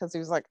funny because he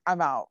was like,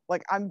 I'm out.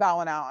 Like, I'm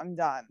bowing out. I'm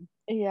done.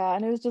 Yeah.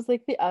 And it was just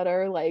like the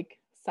utter like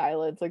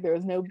silence. Like there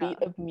was no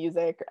beat of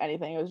music or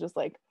anything. It was just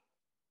like,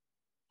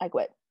 I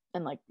quit.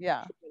 And like,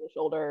 the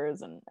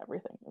shoulders and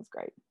everything. It was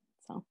great.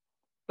 So,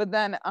 but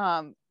then,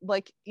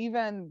 like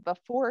even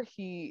before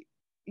he,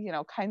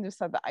 kind of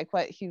said that I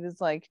quit, he was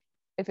like,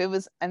 if it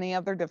was any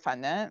other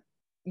defendant,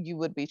 you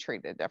would be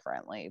treated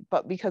differently.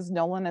 But because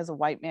Nolan is a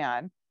white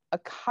man, a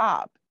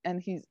cop,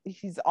 and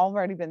he's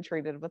already been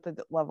treated with a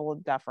level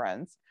of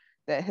deference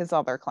that his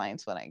other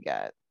clients wouldn't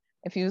get.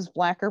 If he was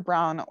black or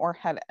brown or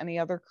had any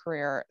other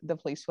career, the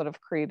police would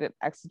have created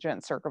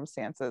exigent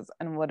circumstances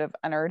and would have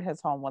entered his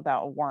home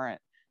without a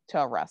warrant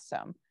to arrest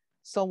him.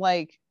 So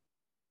like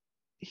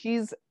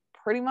he's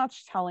pretty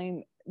much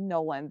telling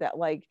Nolan that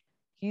like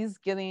he's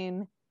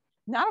getting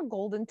not a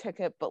golden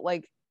ticket, but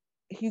like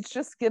he's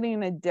just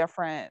getting a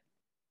different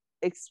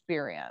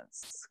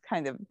experience,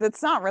 kind of.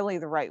 That's not really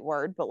the right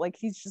word, but like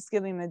he's just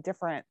getting a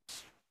different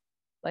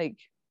like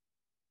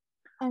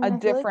a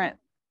different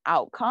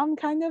outcome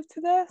kind of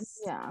to this.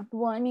 Yeah.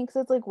 Well, I mean,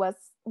 because it's like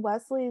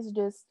Wesley's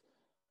just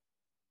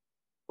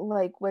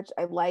like, which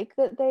I like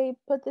that they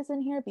put this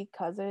in here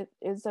because it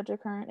is such a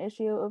current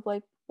issue of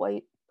like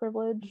white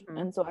privilege. Mm-hmm.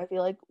 And so I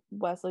feel like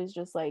Wesley's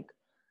just like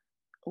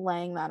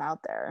laying that out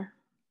there.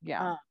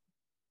 Yeah.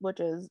 Which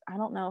is, I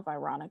don't know if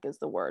ironic is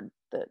the word,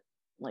 that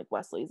like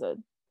Wesley's a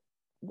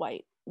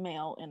white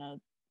male in a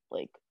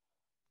like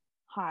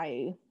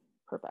high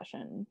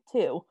profession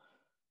too.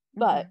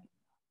 But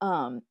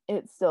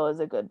it still is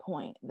a good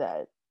point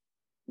that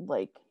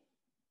like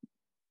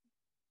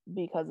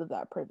because of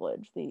that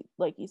privilege, the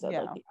like you said,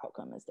 like the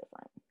outcome is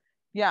different.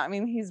 Yeah, I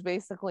mean, he's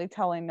basically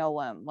telling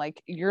Nolan,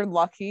 like, you're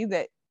lucky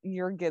that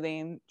you're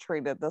getting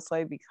treated this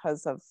way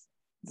because of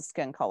the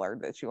skin color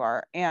that you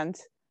are and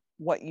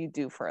what you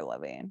do for a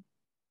living.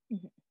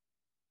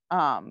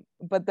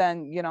 But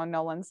then, you know,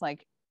 Nolan's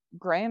like,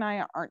 Gray and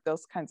I aren't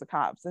those kinds of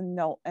cops.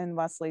 And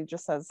Wesley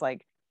just says,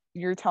 like,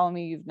 you're telling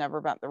me you've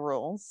never bent the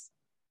rules,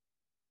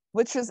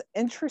 which is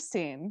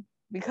interesting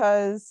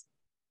because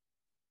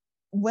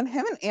when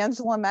him and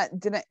Angela met,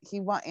 didn't he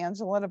want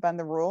Angela to bend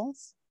the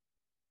rules?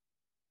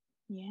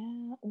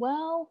 Yeah,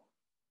 well,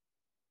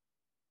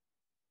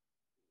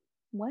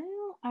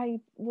 I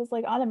was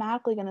like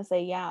automatically gonna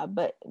say yeah,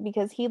 but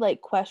because he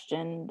like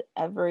questioned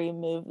every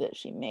move that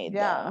she made.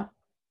 Yeah. Though.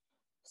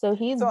 So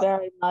he's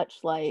very much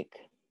like,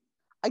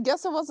 I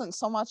guess it wasn't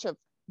so much of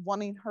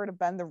wanting her to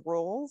bend the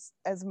rules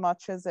as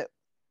much as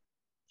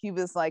he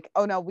was like,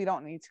 oh no, we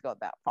don't need to go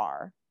that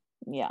far.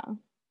 Yeah.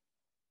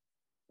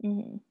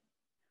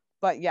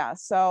 But yeah,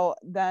 so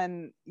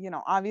then, you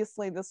know,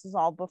 obviously this was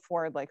all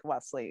before like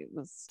Wesley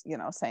was, you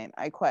know, saying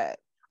I quit.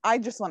 I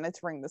just wanted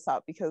to bring this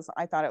up because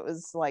I thought it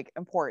was like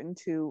important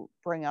to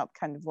bring up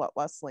kind of what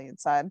Wesley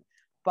had said.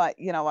 But,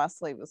 you know,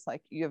 Wesley was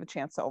like, you have a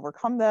chance to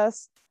overcome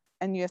this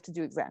and you have to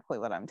do exactly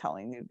what I'm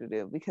telling you to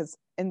do, because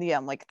in the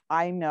end, like,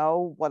 I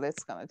know what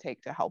it's going to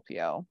take to help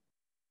you.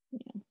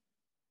 Yeah.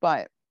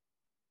 But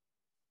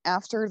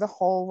after the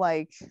whole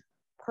like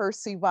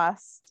Percy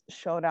West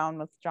showdown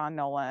with John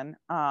Nolan,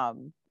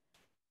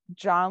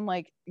 John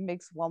like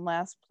makes one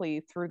last plea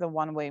through the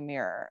one-way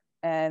mirror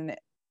and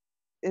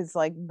is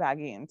like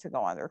begging to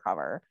go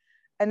undercover.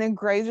 And then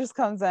Gray just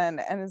comes in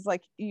and is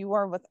like, you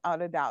are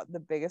without a doubt the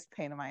biggest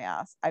pain in my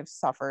ass I've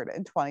suffered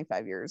in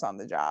 25 years on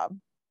the job.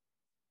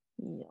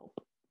 Nope.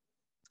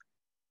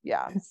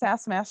 Yeah.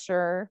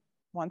 Sassmaster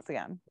once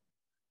again.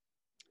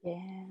 Yeah.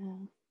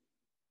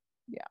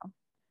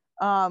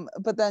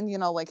 But then, you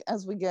know, like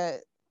as we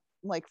get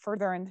like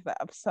further into the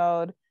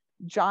episode,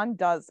 John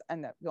does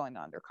end up going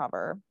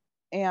undercover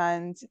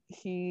and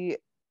he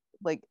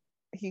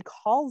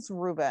calls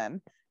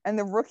Ruben, and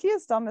the Rookie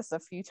has done this a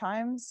few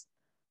times,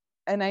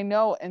 and I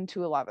know in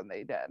 211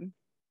 they did,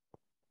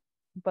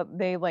 but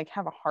they like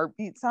have a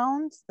heartbeat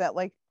sound that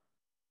like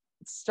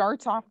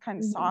starts off kind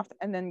of soft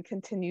and then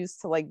continues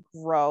to like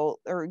grow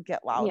or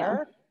get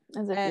louder,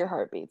 as if your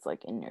heartbeat's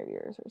like in your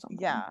ears or something.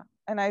 Yeah,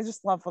 and I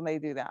just love when they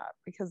do that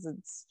because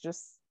it's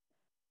just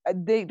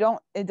it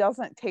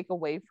doesn't take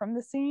away from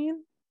the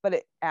scene, but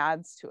it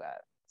adds to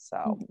it.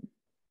 So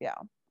yeah.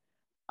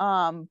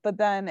 But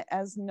then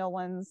as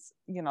Nolan's,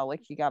 you know, like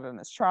he got in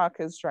his truck,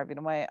 is driving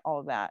away, all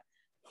of that,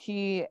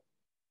 he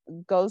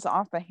goes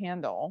off the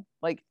handle.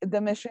 Like the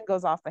mission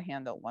goes off the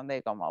handle when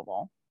they go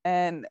mobile.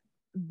 And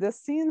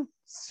this scene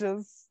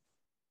just,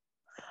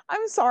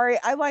 I'm sorry,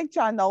 I like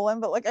John Nolan,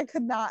 but like I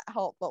could not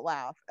help but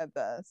laugh at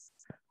this.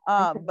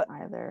 I couldn't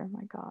either.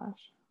 My gosh.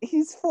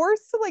 He's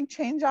forced to like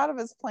change out of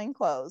his plain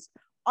clothes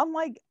on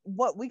like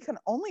what we can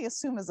only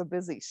assume is a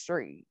busy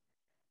street.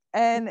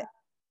 And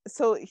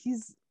so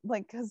he's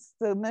like, because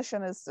the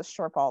mission is to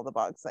strip all the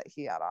bugs that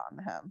he had on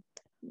him.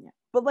 Yeah.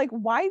 But like,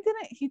 why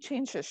didn't he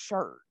change his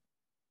shirt?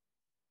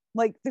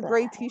 Like the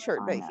gray t-shirt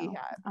that he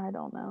had. I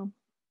don't know.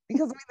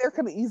 Because I mean, there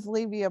could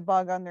easily be a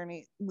bug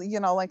underneath, you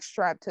know, like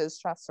strapped to his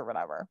chest or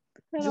whatever.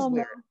 Which is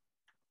weird.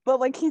 But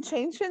like he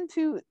changed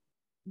into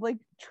like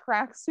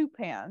tracksuit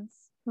pants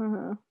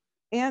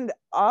and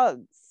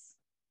Uggs.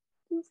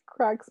 This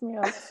cracks me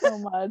up so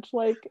much.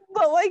 Like,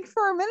 but like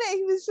for a minute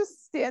he was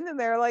just standing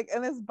there like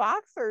in his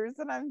boxers,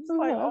 and I'm just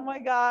like, oh my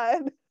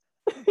god.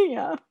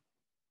 Yeah.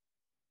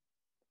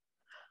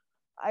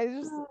 I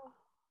just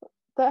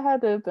that had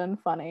to have been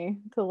funny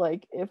to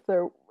like if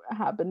there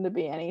happened to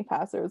be any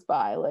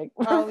passersby like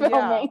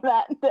filming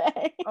that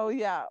day. Oh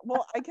yeah.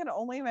 Well, I can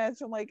only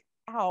imagine like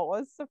how it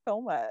was to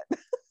film it.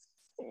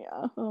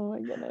 Yeah. Oh my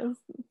goodness.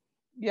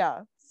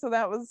 Yeah. So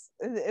that was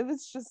it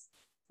was just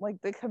like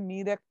the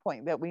comedic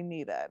point that we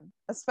needed,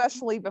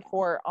 especially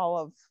before all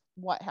of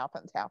what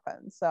happened.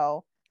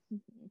 So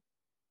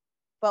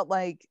but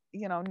like,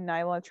 you know,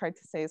 Nyla tried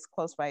to stay as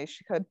close by as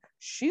she could.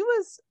 She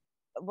was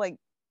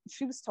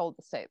told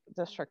to stay at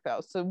the district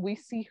though, so we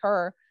see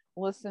her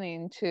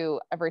listening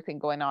to everything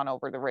going on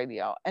over the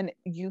radio, and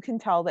you can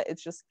tell that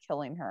it's just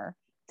killing her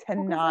to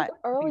not like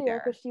earlier,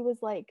 because she was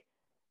like,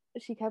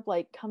 she kept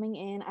like coming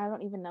in, I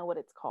don't even know what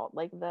it's called,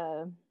 like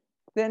the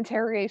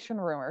interrogation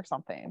room or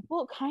something.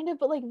 Well, kind of,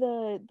 but like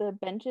the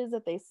benches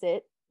that they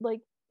sit like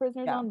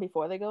prisoner zone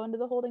before they go into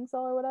the holding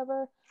cell or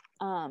whatever.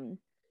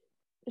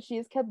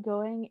 She's kept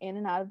going in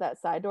and out of that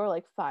side door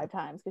like 5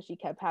 times because she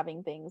kept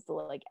having things to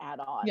like add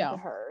on to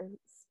her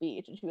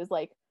speech, and she was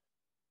like,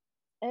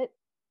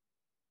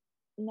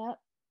 no,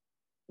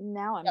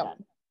 now I'm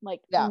done.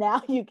 Like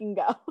now you can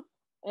go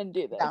and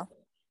do this.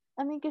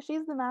 I mean, because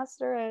she's the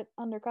master at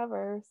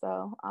undercover,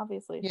 so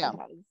obviously she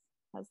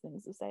has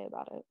things to say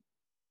about it.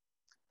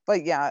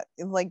 But yeah,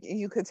 like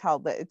you could tell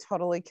that it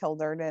totally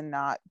killed her to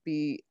not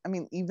be, I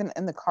mean, even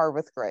in the car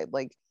with Gray,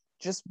 like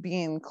just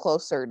being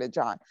closer to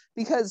John,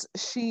 because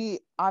she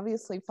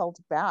obviously felt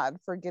bad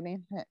for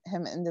getting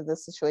him into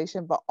this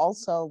situation, but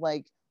also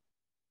like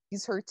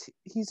he's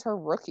her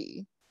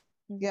rookie,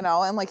 you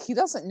know, and like he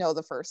doesn't know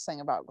the first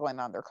thing about going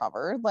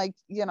undercover, like,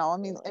 you know, I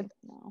mean,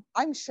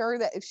 I'm sure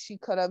that if she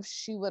could have,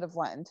 she would have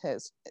let in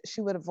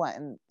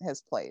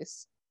his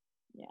place.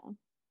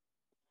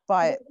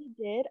 But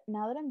he did,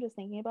 now that I'm just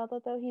thinking about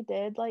that though, he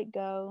did like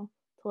go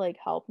to like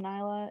help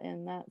Nyla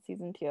in that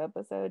season 2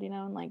 episode, you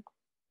know, and like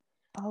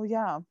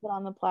put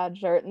on the plaid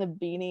shirt and the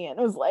beanie and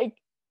was like,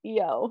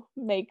 yo,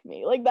 make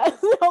me. Like that's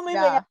the only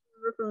thing I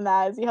remember from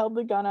that, is he held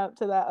the gun up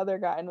to that other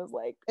guy and was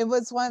like, it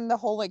was when the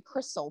whole like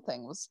crystal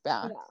thing was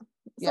back.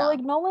 So like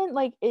Nolan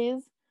like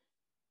is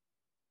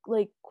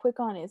like quick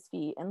on his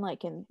feet and like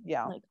can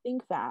like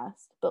think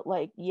fast, but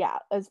like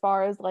as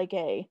far as like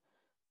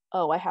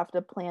I have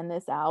to plan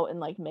this out and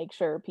like make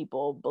sure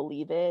people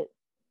believe it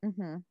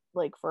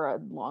like for a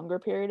longer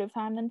period of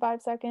time than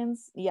 5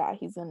 seconds,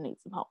 he's gonna need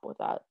some help with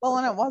that. Well,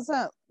 and it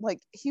wasn't like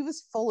he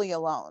was fully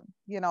alone,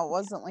 you know, it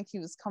wasn't like he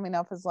was coming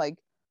up as like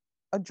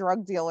a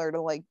drug dealer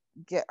to like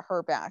get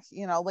her back,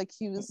 you know, like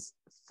he was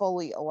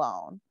fully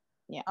alone.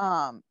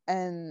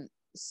 And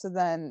so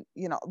then,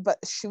 you know, but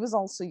she was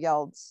also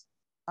yelled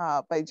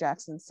by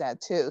Jackson's dad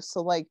too,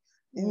 so like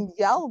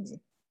yelled,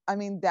 I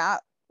mean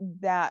that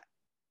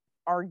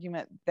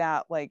argument,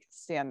 that like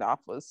standoff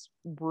was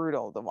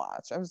brutal to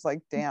watch. I was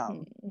like,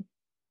 damn.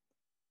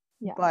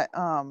 But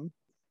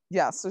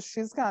so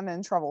she's gotten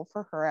in trouble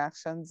for her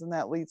actions, and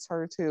that leads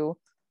her to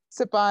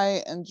sit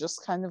by and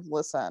just kind of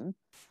listen.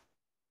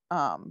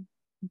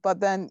 But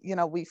then, you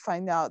know, we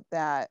find out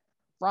that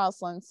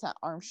Rosalind set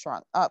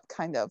Armstrong up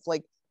kind of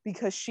like,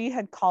 because she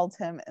had called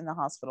him in the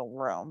hospital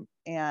room,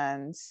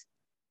 and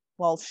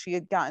well, she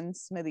had gotten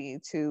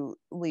Smitty to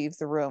leave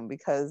the room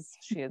because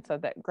she had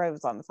said that Gray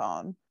was on the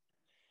phone.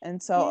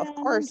 And so of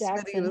course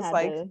Smitty was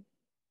like,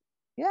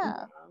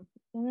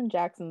 and then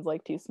Jackson's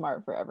like too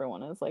smart for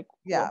everyone. It's like,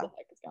 what the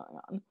heck is going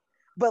on?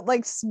 But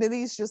like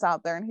Smitty's just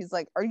out there and he's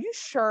like, are you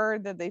sure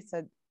that they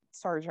said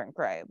Sergeant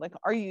Gray? Like,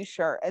 are you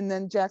sure? And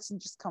then Jackson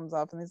just comes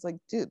up and he's like,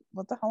 dude,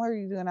 what the hell are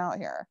you doing out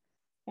here?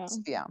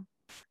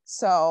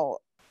 So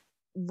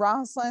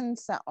Rosalind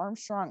set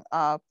Armstrong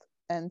up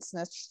and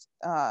snitched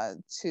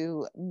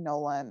to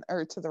Nolan,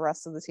 or to the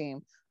rest of the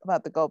team,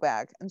 about the go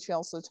bag, and she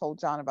also told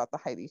John about the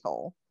hidey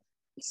hole.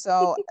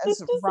 So as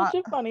such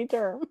a funny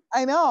term.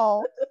 I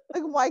know,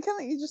 like, why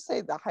can't you just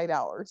say the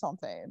hideout or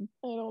something?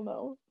 I don't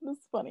know,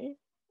 it's funny.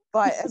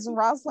 But as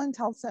Rosalind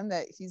tells him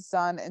that he's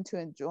done and to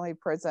enjoy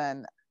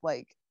prison,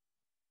 like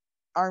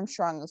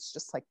Armstrong was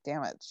just like,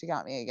 damn it, she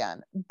got me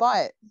again.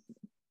 But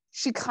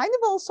she kind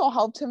of also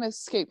helped him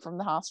escape from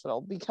the hospital,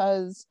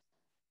 because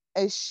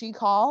as she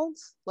called,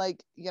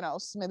 like, you know,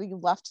 Smitty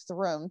left the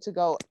room to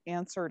go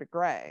answer to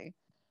Gray.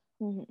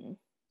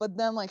 But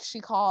then like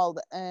she called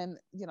and,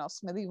 you know,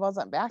 Smitty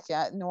wasn't back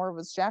yet, nor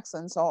was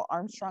Jackson. So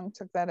Armstrong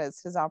took that as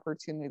his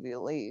opportunity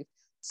to leave.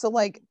 So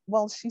like,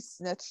 well, she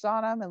snitched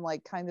on him and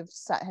like kind of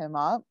set him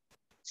up,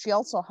 she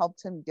also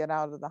helped him get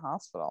out of the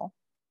hospital.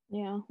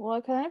 Yeah, well,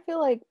 I kind of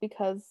feel like,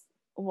 because,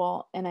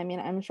 well, and I mean,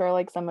 I'm sure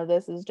like some of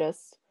this is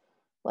just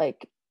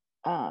like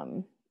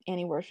Annie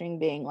Wersching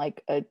being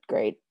like a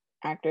great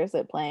actress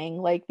at playing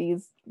like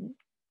these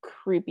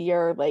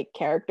creepier like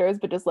characters,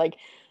 but just like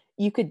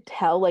you could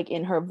tell like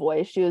in her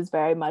voice she was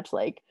very much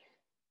like,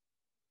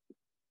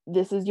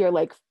 this is your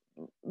like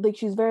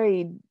she's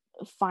very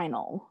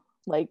final,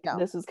 like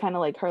this is kind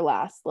of like her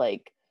last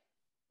like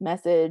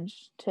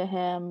message to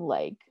him,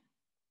 like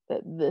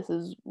that this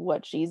is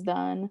what she's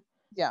done,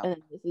 and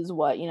this is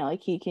what, you know,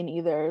 like he can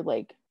either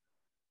like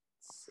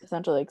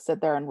essentially like sit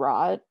there and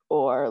rot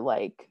or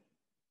like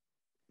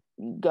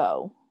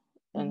go,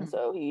 and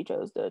so he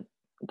chose to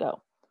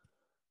go.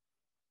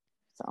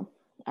 So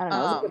I don't know,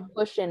 it was like a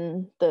push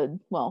in the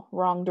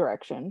wrong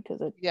direction, because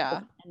it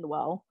didn't end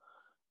well,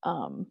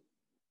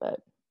 but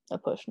a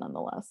push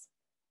nonetheless.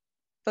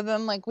 But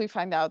then like we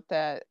find out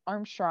that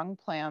Armstrong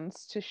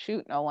plans to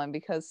shoot Nolan,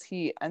 because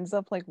he ends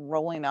up like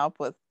rolling up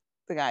with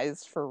the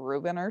guys for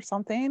Ruben or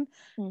something,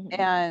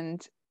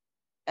 and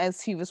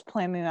as he was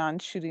planning on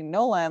shooting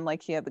Nolan,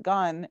 like he had the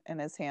gun in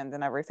his hand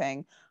and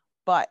everything,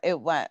 but it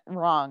went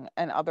wrong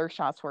and other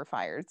shots were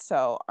fired,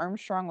 so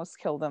Armstrong was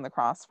killed in the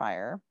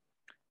crossfire,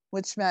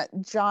 which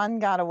meant John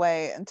got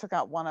away and took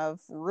out one of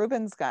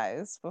Ruben's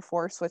guys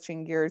before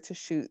switching gear to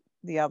shoot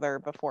the other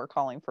before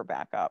calling for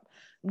backup.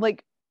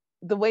 Like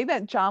the way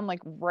that John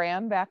like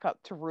ran back up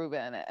to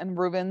Ruben, and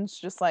Ruben's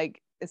just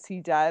like, is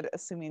he dead?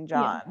 Assuming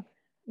John.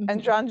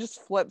 And John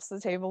just flips the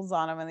tables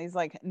on him and he's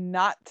like,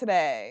 not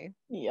today.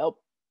 Yep.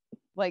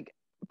 Like,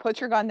 put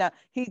your gun down.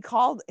 He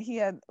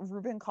had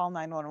Ruben call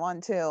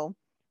 911 too.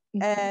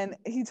 And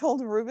he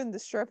told Ruben to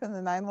strip, and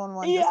the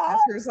 911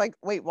 dispatcher is like,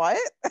 wait, what?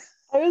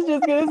 I was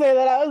just going to say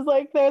that. I was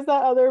like, there's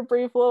that other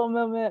brief little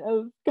moment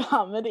of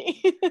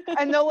comedy.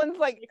 And Nolan's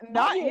like,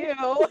 not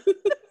you.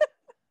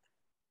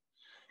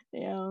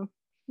 Yeah.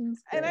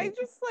 And I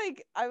just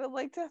like, I would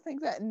like to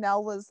think that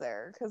Nell was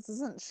there, because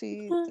isn't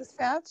she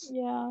dispatched?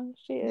 Yeah,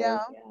 she is.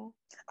 Yeah.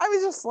 I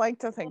would just like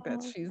to think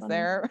that she's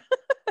there.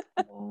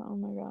 Yeah, oh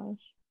my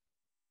gosh.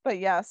 But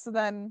yeah, so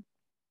then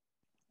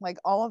like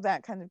all of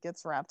that kind of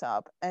gets wrapped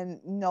up, and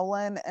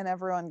Nolan and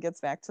everyone gets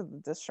back to the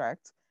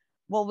district.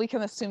 Well, we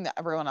can assume that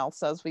everyone else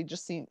does. We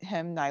just see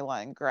him,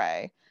 Nyla, and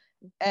Gray.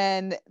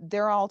 And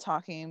they're all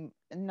talking.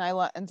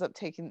 Nyla ends up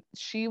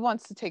she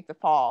wants to take the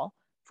fall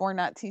for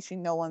not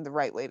teaching Nolan the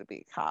right way to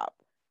be a cop.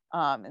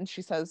 And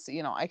she says,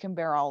 I can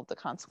bear all of the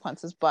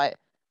consequences, but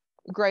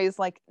Gray's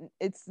like,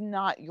 it's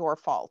not your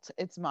fault.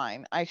 It's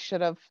mine. I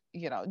should have,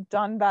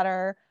 done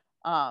better.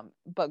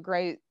 But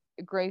Gray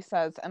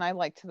says, and I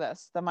liked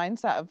this, the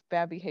mindset of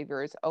bad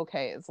behavior is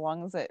okay as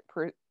long as it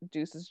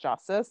produces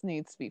justice,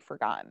 needs to be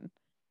forgotten.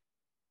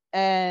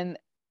 And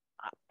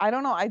I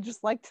don't know, I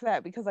just liked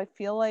that, because I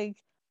feel like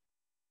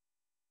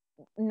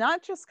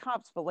not just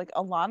cops, but like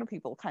a lot of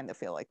people kind of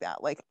feel like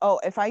that. Like, oh,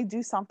 if I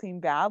do something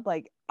bad,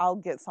 like I'll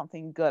get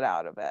something good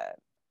out of it.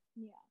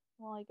 Yeah.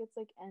 Well, like it's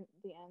like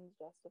the ends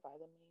justify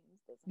the means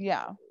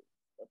doesn't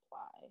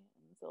apply.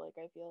 And so like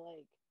I feel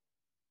like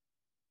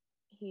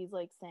he's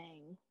like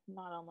saying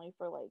not only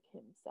for like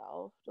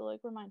himself to like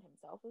remind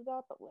himself of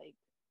that, but like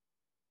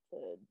to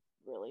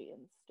really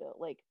instill,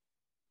 like,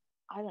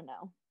 I don't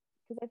know,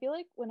 because I feel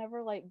like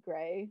whenever like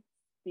Gray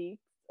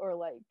speaks or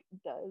like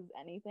does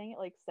anything, it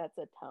like sets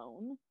a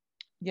tone.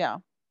 Yeah.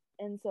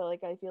 And so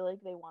like I feel like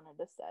they wanted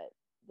to set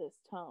this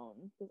tone,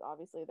 because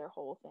obviously their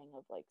whole thing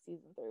of like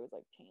season 3 was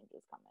like change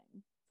is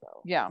coming.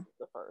 So yeah,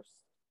 the first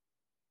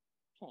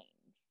change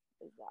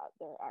is that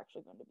they're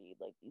actually going to be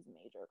like these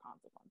major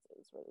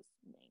consequences for this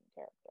main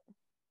character.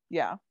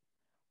 Yeah.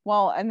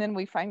 Well, and then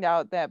we find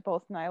out that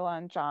both Nyla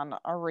and John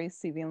are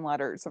receiving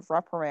letters of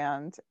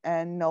reprimand,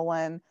 and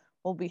Nolan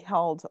will be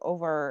held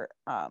over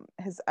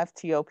his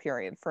FTO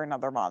period for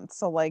another month.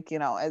 So like,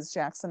 as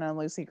Jackson and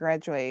Lucy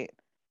graduate,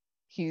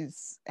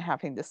 he's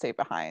having to stay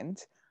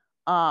behind.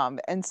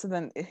 And so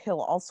then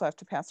he'll also have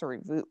to pass a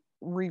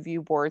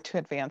review board to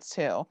advance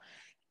too.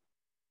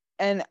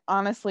 And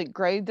honestly,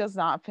 Gray does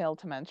not fail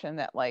to mention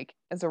that, like,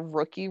 as a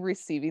rookie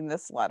receiving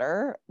this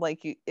letter,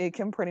 like, it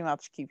can pretty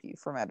much keep you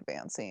from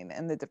advancing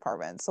in the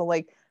department. So,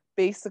 like,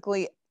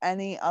 basically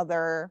any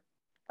other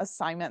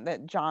assignment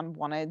that John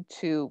wanted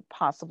to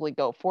possibly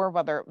go for,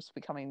 whether it was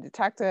becoming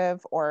detective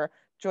or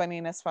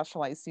joining a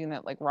specialized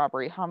unit like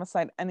robbery,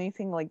 homicide,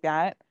 anything like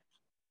that,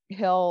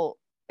 he'll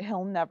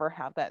never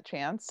have that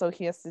chance. So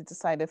he has to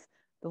decide if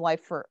the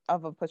life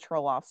of a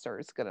patrol officer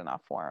is good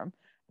enough for him.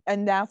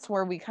 And that's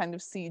where we kind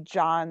of see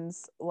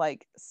John's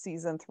like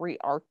season 3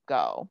 arc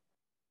go,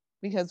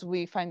 because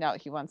we find out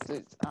he wants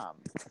to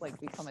like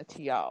become a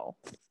TO.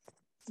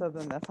 So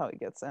then that's how he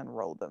gets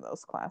enrolled in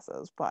those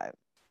classes. But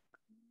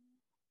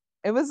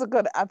it was a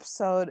good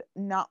episode,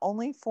 not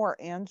only for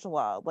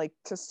Angela, like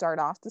to start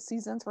off the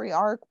season 3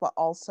 arc, but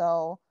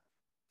also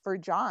for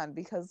John,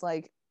 because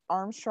like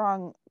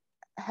Armstrong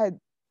had,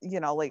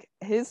 like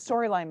his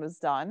storyline was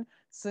done.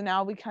 So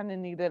now we kind of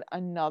needed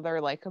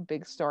another, like a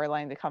big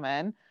storyline to come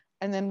in.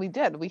 And then we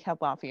had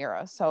La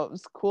Fiera. So it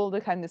was cool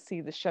to kind of see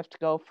the shift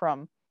go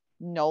from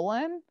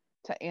Nolan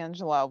to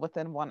Angela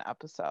within one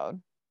episode.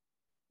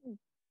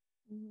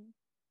 Mm-hmm.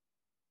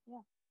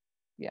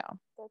 Yeah.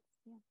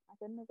 I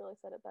couldn't have really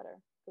said it better,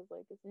 because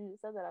like as soon as you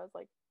said that, I was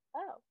like,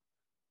 oh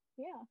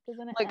yeah, because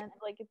then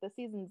like if the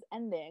season's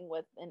ending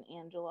with an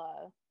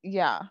Angela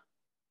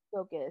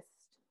focused,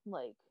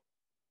 like,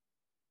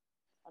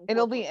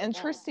 it'll be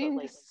interesting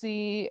to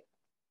see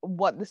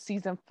what the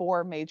season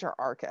 4 major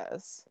arc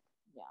is.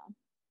 Yeah.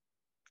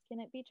 Can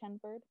it be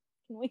Chenford?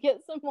 Can we get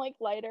some like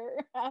lighter?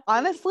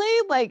 Honestly,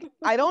 like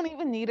I don't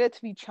even need it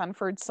to be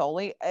Chenford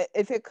solely.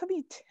 If it could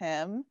be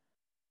Tim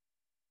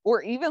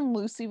or even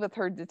Lucy with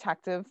her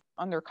detective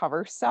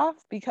undercover stuff,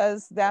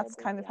 because that's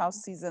kind of how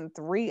season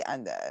 3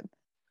 ended.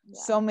 Yeah.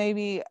 So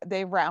maybe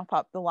they wrap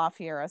up the La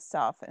Fiera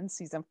stuff in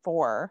season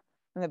 4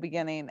 in the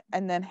beginning,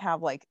 and then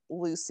have like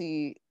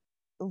Lucy's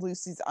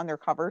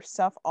undercover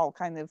stuff all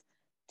kind of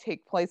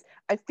take place.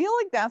 I feel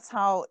like that's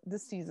how the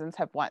seasons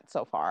have went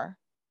so far.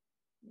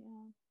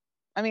 Yeah.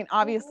 I mean,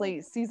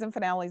 obviously season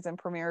finales and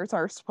premieres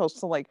are supposed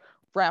to like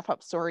wrap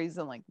up stories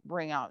and like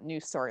bring out new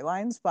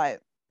storylines,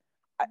 but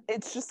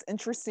it's just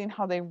interesting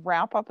how they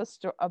wrap up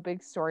a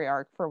big story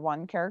arc for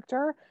one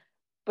character,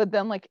 but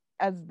then like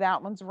as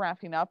that one's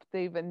wrapping up,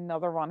 they've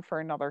another one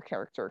for another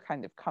character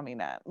kind of coming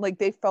in. Like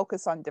they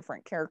focus on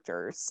different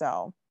characters.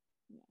 So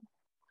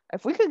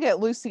if we could get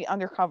Lucy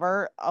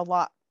undercover a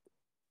lot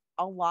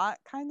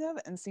kind of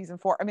in season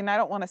 4. I mean, I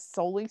don't want to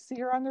solely see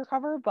her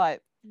undercover,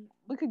 but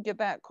we could get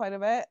that quite a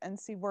bit and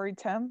see Worried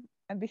Tim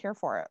and be here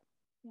for it.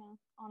 Yeah,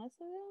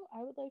 honestly though,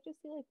 I would like to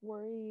see like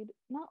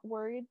not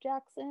worried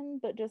Jackson,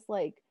 but just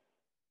like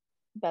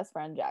best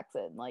friend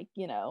Jackson, like,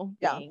 you know,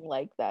 being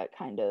like that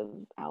kind of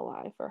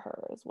ally for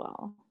her as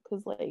well.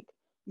 Cause like,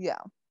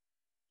 yeah,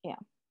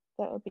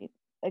 that would be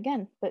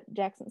again, but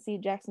Jackson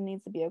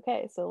needs to be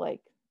okay. So like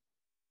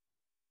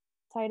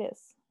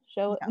Titus,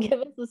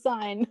 give us a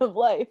sign of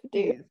life,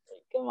 dude. Like,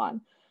 come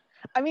on.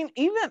 I mean,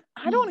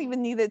 I don't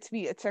even need it to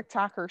be a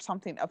TikTok or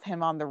something of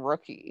him on the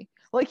Rookie.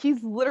 Like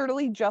he's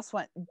literally just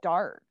went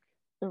dark.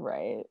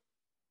 Right.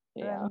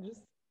 Yeah.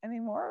 Just any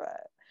more of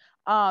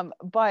it.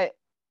 But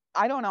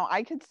I don't know.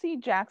 I could see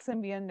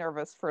Jackson being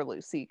nervous for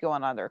Lucy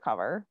going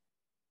undercover.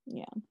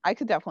 Yeah. I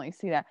could definitely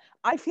see that.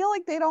 I feel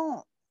like they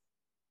don't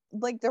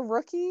like the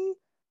Rookie.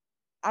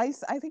 I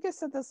think I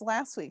said this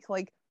last week.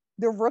 Like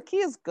the Rookie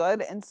is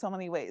good in so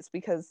many ways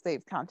because they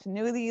have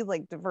continuity,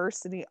 like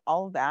diversity,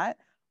 all of that.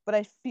 But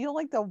I feel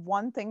like the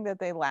one thing that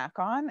they lack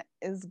on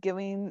is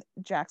giving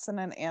Jackson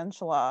and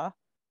Angela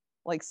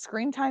like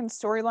screen time,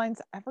 storylines,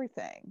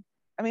 everything.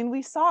 I mean,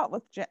 we saw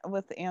it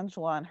with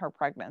Angela and her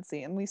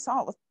pregnancy, and we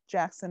saw it with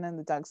Jackson and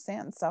the Doug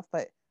Stanton stuff,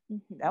 but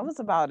that was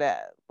about it.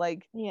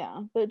 Like,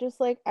 yeah, but just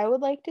like I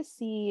would like to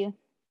see,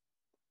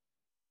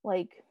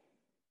 like,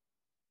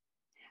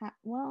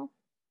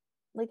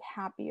 like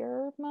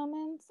happier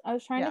moments. I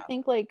was trying to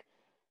think like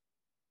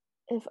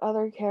if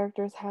other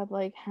characters had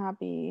like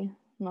happy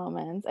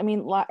moments. I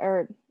mean,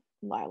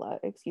 Lila,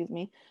 excuse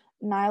me,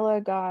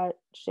 Nyla got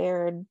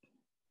shared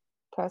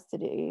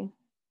custody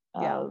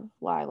of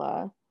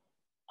Lila.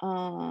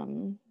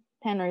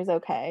 Henry's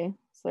okay,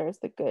 so there's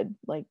the good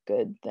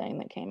thing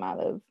that came out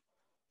of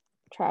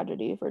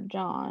tragedy for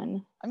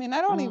John. I mean,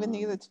 I don't even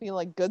need it to be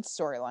like good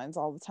storylines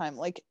all the time.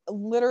 Like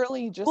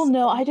literally just well,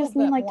 no, I just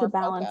mean like to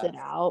balance it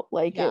out.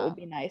 Like it would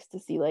be nice to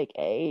see like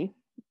a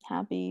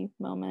happy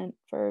moment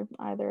for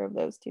either of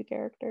those two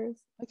characters.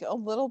 Like a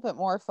little bit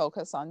more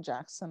focus on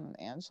Jackson and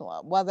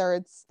Angela, whether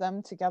it's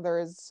them together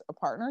as a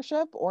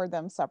partnership or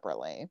them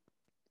separately.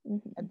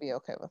 I'd be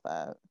okay with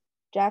that.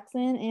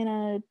 Jackson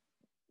in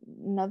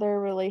another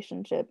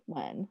relationship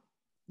when?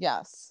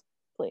 Yes.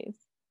 Please.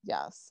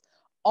 Yes.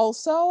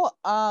 Also,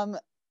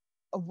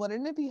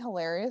 wouldn't it be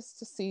hilarious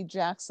to see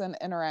Jackson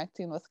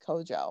interacting with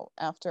Kojo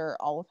after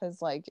all of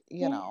his like,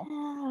 you know.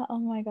 Oh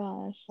my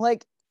gosh.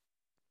 Like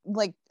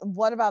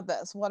what about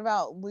this? What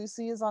about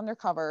Lucy is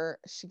undercover,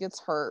 she gets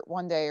hurt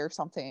one day or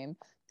something.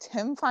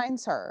 Tim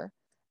finds her,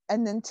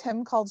 and then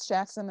Tim calls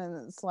Jackson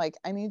and it's like,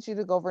 I need you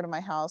to go over to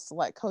my house,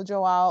 let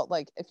Kojo out,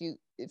 like if you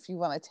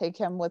want to take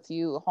him with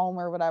you home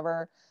or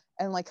whatever,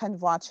 and like kind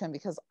of watch him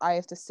because I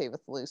have to stay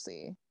with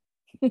Lucy.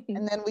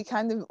 And then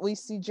we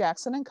see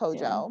Jackson and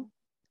Kojo.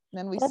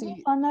 Then we That'd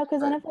be fun though,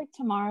 because then if like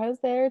Tamara's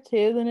there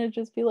too, then it'd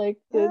just be like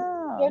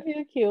that'd be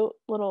a cute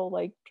little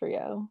like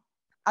trio.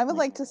 I would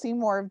like to see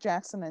more of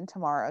Jackson and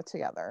Tamara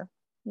together.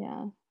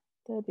 Yeah,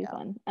 that'd be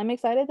fun. I'm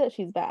excited that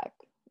she's back.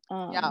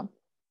 Yeah.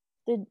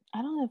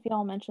 I don't know if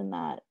y'all mentioned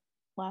that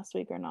last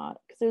week or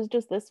not, because it was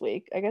just this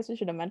week. I guess we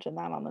should have mentioned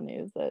that on the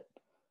news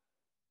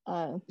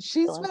that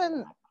she's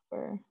been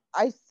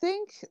I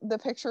think the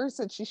pictures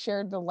that she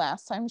shared the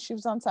last time she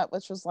was on set,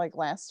 which was like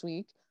last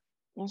week,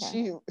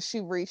 she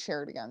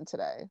reshared again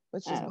today,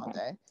 which is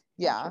Monday.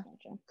 Yeah,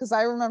 because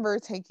I remember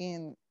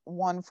taking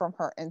one from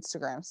her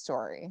Instagram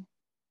story.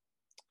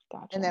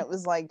 Gotcha. And it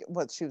was like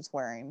what she was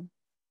wearing.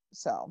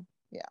 So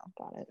yeah,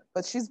 got it.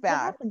 But she's back.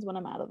 What happens when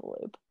I'm out of the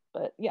loop?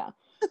 But yeah,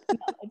 no,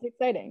 it's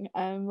exciting.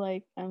 I'm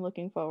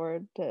looking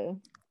forward to.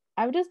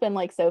 I've just been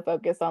like so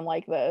focused on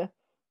like the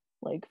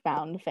like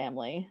found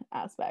family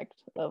aspect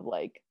of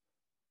like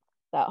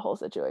that whole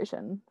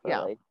situation.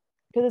 Like,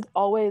 because it's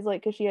always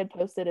like, because she had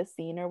posted a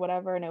scene or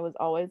whatever, and it was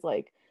always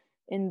like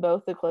in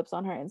both the clips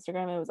on her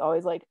Instagram, it was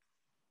always like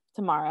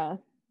Tamara,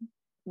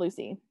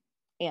 Lucy,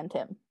 and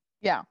Tim.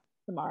 Yeah.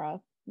 Tamara,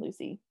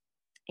 Lucy,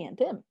 and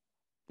Tim.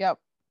 Yep.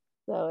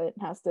 So it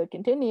has to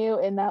continue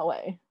in that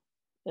way.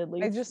 At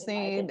least I just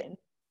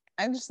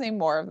need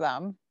more of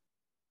them.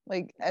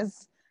 Like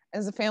as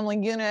a family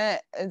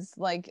unit, as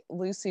like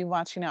Lucy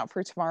watching out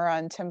for Tamara,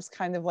 and Tim's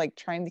kind of like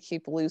trying to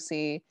keep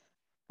Lucy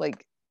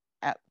like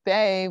at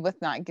bay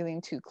with not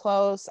getting too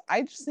close.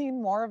 I just need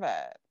more of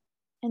it.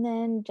 And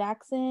then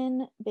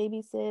Jackson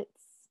babysits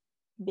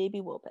baby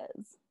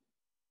Lopez.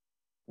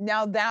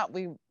 Now that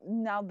we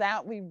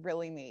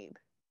really need.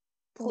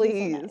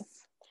 Please. So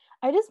nice.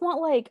 I just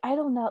want like, I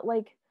don't know,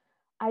 like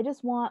I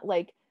just want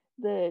like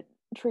the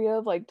trio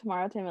of like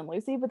Tamara, Tim, and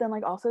Lucy, but then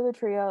like also the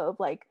trio of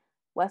like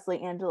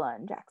Wesley, Angela,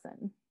 and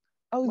Jackson.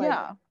 Oh like,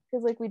 yeah.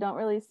 Because like we don't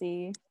really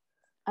see,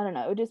 I don't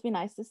know, it would just be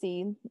nice to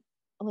see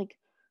like,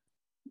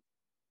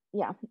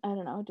 yeah, I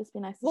don't know, it'd just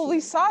be nice to see. We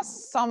saw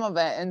some of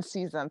it in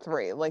season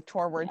 3, like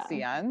towards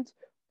the end.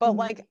 But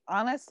like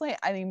honestly,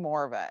 I need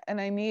more of it.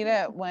 And I need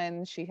it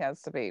when she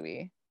has the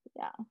baby.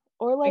 Yeah.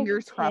 Or like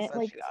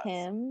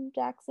Tim,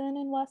 Jackson,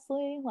 and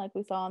Wesley, like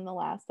we saw in the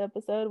last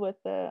episode with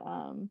the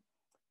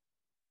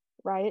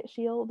riot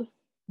shield.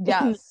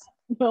 Yes.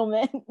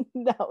 moment.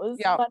 That was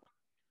fun.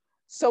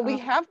 So we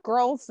have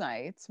girls'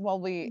 nights. Well,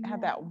 we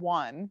had that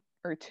one.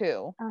 or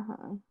two.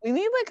 Uh-huh. We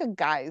need like a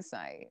guys'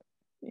 night.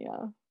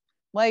 Yeah.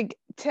 Like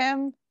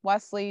Tim,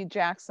 Wesley,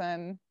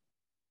 Jackson,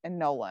 and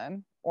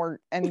Nolan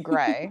and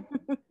Gray.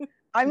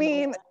 I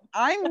mean,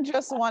 I'm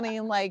just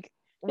wanting like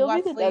He'll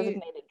Wesley. be the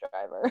designated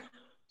driver.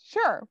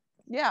 Sure.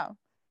 Yeah.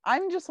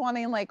 I'm just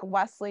wanting like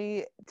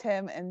Wesley,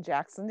 Tim, and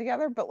Jackson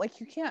together, but like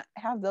you can't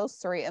have those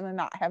three and then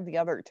not have the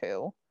other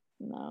two.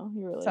 No,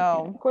 you really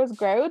can't. Of course,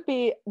 Gray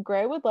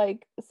would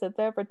like sit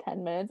there for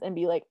 10 minutes and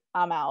be like,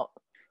 I'm out.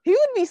 He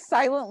would be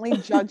silently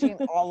judging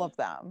all of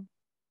them.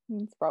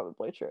 It's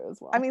probably true as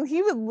well. I mean,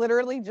 he would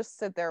literally just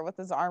sit there with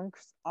his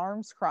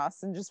arms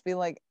crossed and just be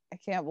like, I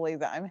can't believe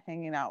that I'm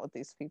hanging out with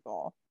these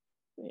people.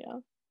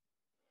 Yeah.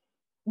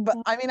 But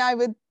I mean, I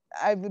would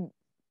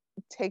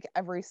take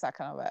every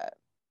second of it.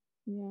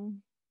 Yeah.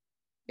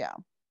 Yeah.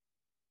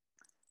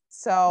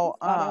 So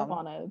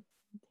on a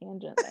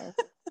tangent there.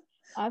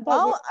 I thought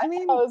well, I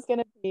mean, I was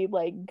gonna be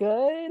like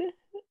good,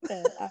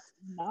 and I'm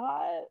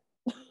not.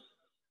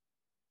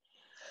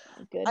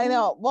 I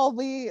know. Well,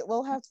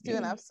 we'll have to do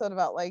an episode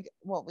about like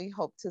what we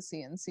hope to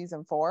see in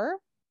season 4.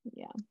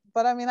 Yeah.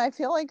 But I mean, I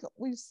feel like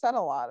we've said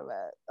a lot of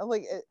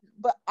it.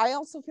 But I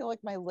also feel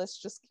like my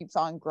list just keeps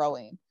on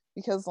growing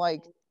because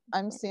like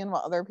I'm seeing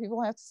what other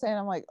people have to say and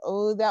I'm like,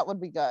 oh, that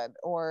would be good.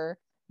 Or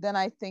then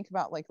I think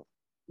about like,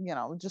 you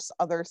know, just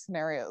other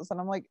scenarios and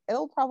I'm like,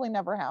 it'll probably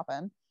never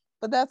happen.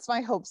 But that's my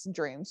hopes and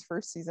dreams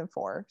for season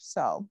 4.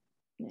 So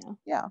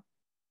yeah.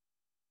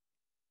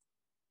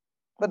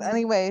 But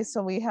anyway,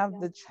 so we have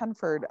the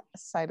Chenford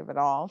side of it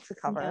all to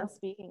cover. Yeah,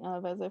 speaking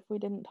of, as if we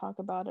didn't talk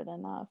about it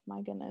enough.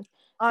 My goodness.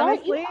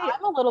 Honestly, sorry,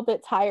 I'm a little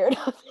bit tired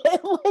of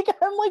it. Like,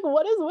 I'm like,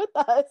 what is with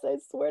us? I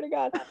swear to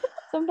God.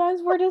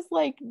 Sometimes we're just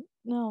like,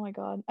 oh my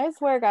God. I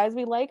swear, guys,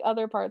 we like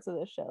other parts of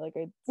this show. Like,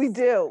 we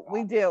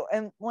do.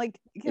 And like,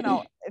 you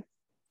know,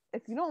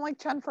 if you don't like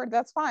Chenford,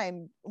 that's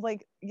fine.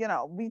 Like, you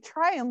know, we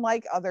try and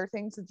like other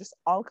things. It just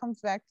all comes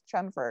back to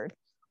Chenford.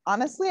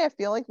 Honestly, I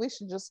feel like we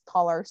should just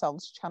call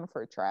ourselves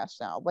Chenford Trash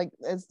now, like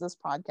is this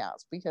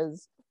podcast,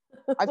 because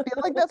I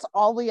feel like that's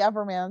all we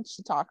ever managed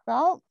to talk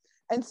about.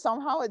 And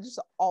somehow it just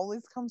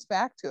always comes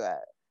back to it.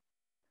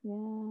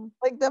 Yeah.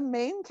 Like the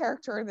main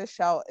character of the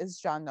show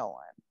is John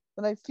Nolan.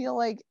 But I feel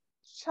like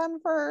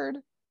Chenford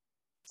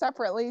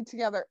separately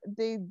together,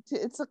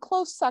 it's a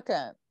close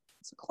second.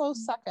 It's a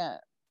close second.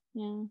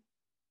 Yeah.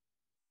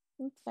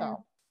 That's fair.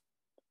 So,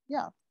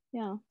 yeah.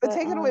 Yeah. But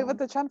take it away with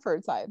the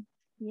Chenford side.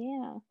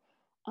 Yeah.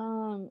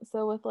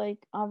 So with like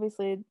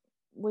obviously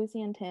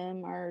Lucy and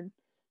Tim are,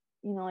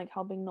 you know, like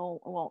helping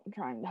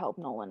trying to help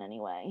Nolan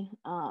anyway.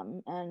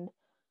 And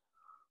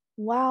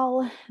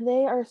while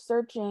they are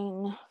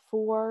searching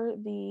for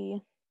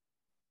the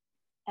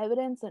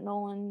evidence that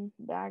Nolan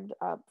bagged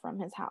up from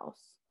his house,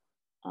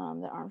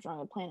 that Armstrong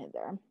had planted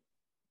there,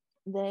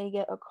 they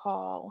get a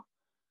call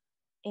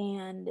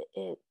and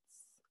it's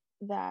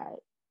that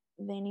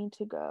they need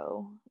to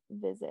go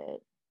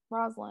visit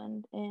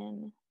Rosalind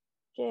in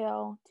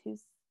jail to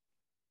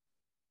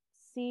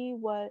see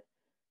what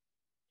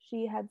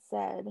she had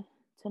said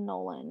to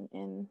Nolan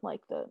in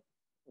like the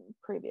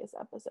previous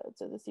episode,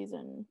 so the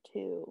season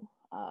 2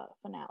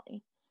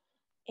 finale.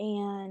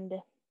 And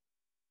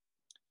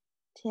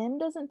Tim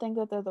doesn't think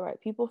that they're the right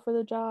people for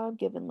the job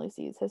given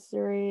Lucy's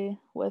history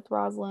with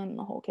Rosalind and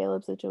the whole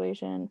Caleb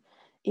situation,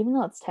 even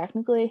though it's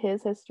technically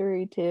his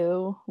history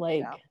too.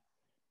 Like,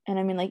 and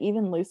I mean, like,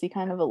 even Lucy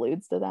kind of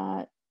alludes to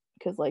that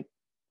because like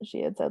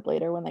she had said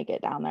later when they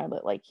get down there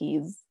that like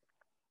he's,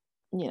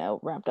 you know,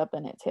 wrapped up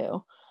in it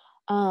too.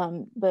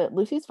 But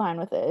Lucy's fine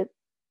with it.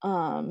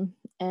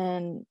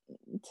 And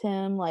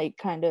Tim like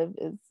kind of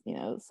is, you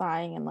know,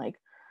 sighing and like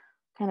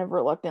kind of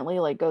reluctantly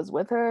like goes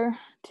with her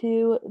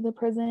to the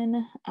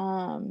prison.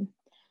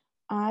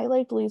 I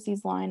liked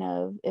Lucy's line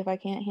of, if I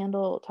can't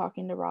handle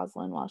talking to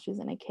Rosalind while she's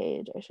in a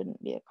cage, I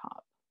shouldn't be a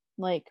cop.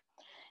 Like,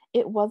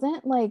 it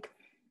wasn't like,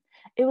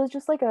 it was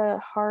just like a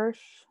harsh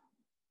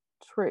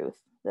truth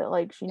that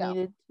like she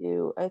needed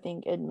to, I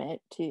think,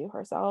 admit to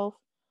herself.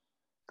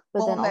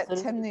 But then also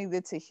that Tim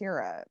needed to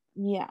hear it.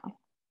 Yeah.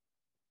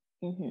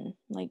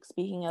 Like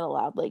speaking it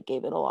aloud like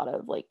gave it a lot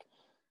of like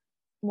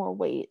more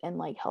weight and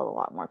like held a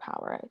lot more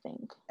power, I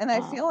think. And I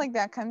feel like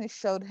that kind of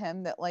showed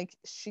him that like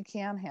she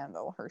can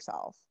handle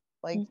herself.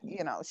 Like,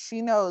 you know,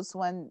 she knows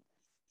when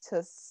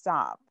to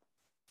stop.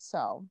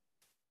 So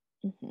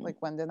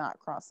like when to not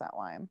cross that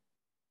line.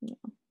 Yeah.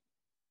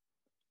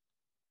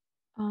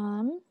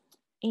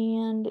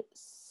 And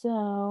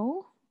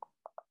so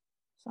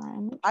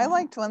sorry, I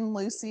liked when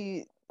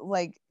Lucy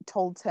like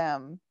told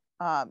Tim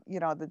you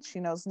know, that she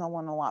knows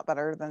Nolan a lot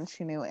better than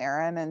she knew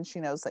Aaron, and she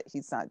knows that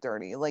he's not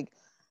dirty. Like,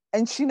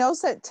 and she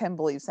knows that Tim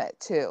believes that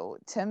too.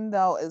 Tim,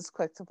 though, is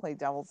quick to play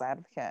devil's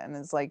advocate and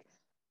is like,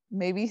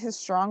 maybe his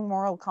strong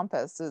moral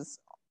compass is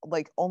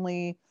like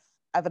only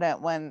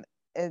evident when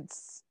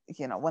it's,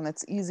 you know, when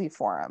it's easy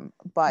for him.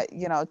 But,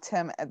 you know,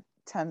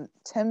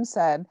 Tim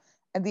said,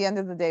 at the end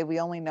of the day, we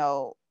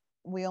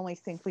only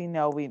think we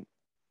know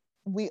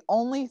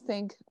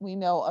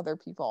other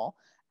people,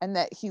 and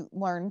that he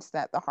learned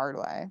that the hard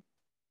way.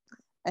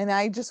 And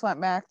I just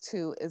went back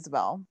to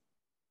Isabel.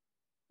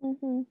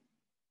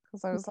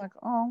 Because I was like,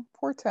 oh,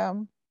 poor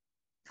Tim.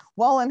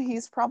 Well, and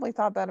he's probably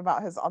thought that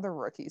about his other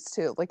rookies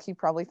too. Like he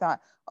probably thought,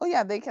 oh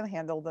yeah, they can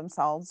handle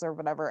themselves or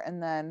whatever.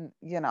 And then,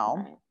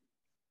 Right.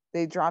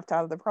 they dropped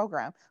out of the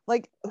program.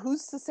 Like,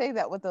 who's to say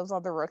that with those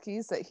other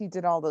rookies that he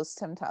did all those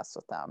Tim tests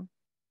with them?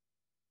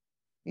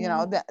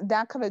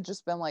 That could have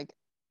just been like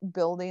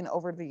building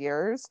over the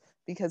years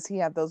because he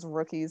had those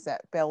rookies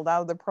that bailed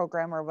out of the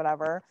program or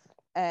whatever.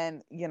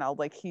 And,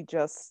 like he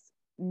just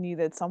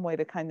needed some way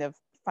to kind of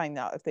find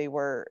out if they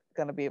were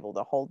going to be able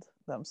to hold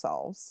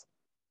themselves.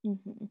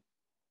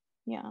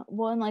 Yeah.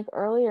 Well, and like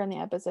earlier in the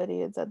episode, he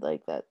had said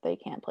like that they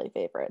can't play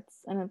favorites.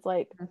 And it's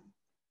like,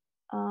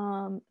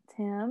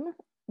 Tim,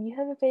 you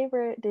have a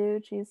favorite,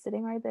 dude. She's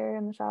sitting right there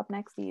in the shop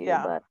next to you.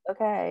 Yeah. But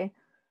okay.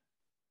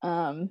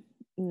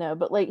 No,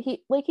 but like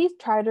he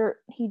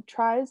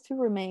tries to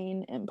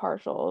remain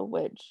impartial,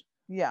 which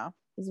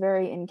is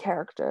very in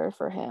character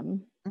for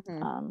him.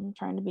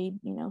 Trying to be,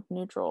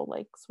 neutral,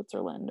 like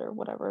Switzerland or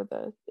whatever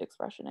the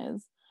expression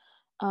is.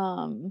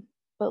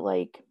 But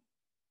like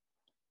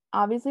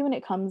obviously when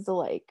it comes to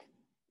like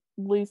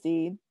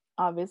Lucy,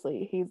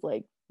 obviously he's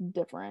like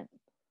different.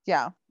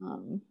 Yeah.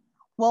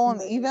 Well,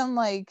 and even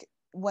like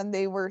when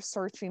they were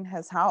searching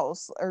his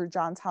house or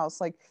John's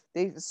house, like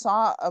they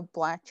saw a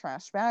black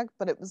trash bag,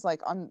 but it was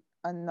like on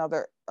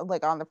another,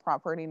 like on the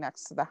property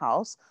next to the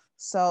house.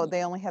 So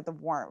they only had the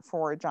warrant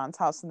for John's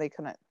house and they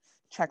couldn't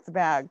check the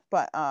bag.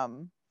 But,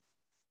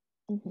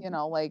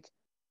 like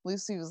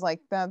Lucy was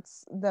like,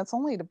 that's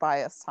only to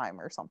buy us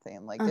time or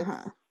something. Like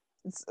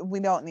we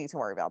don't need to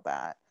worry about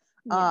that.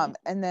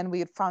 And then we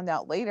had found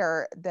out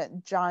later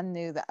that John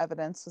knew the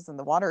evidence was in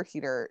the water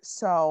heater.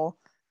 So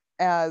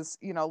as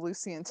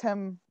Lucy and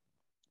Tim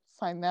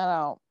find that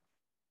out,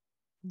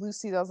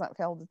 Lucy doesn't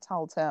fail to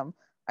tell Tim,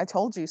 I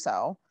told you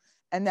so.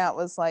 And that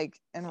was like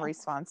in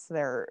response to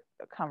their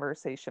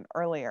conversation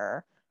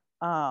earlier.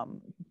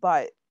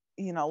 But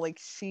like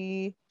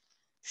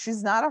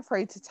she's not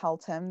afraid to tell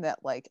Tim that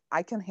like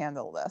I can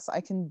handle this, I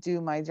can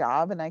do my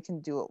job and I can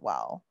do it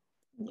well.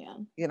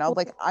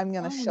 Like I'm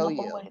gonna show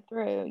you the way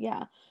through.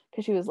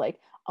 Because she was like,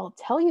 I'll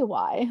tell you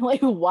why. Like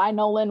why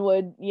Nolan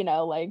would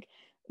like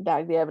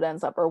bag the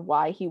evidence up, or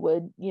why he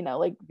would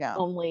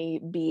only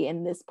be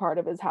in this part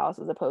of his house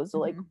as opposed to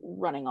like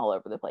running all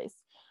over the place.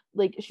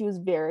 Like she was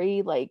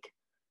very like,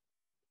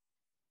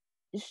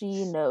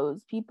 she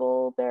knows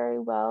people very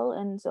well,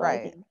 and so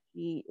I think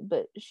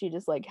she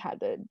just like had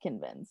to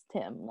convince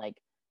Tim, like,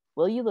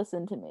 will you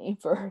listen to me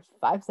for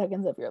 5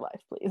 seconds of your life,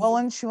 please? Well,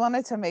 and she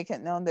wanted to make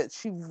it known that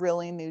she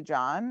really knew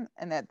John,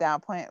 and at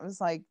that point it was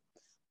like,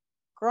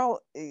 girl,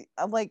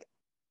 like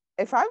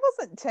if I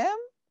wasn't Tim,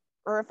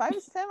 or if I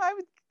was Tim, I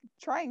would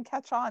try and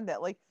catch on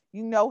that like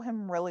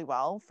him really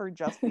well for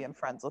just being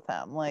friends with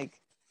him.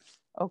 Like,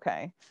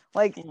 okay,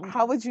 like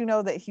how would you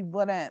know that he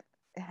wouldn't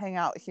hang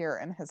out here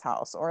in his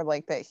house, or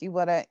like that he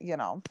wouldn't,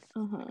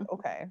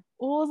 okay.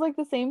 Well, it was like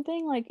the same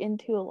thing like in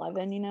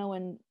 211,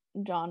 when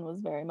John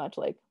was very much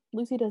like,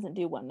 Lucy doesn't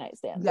do one night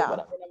stands or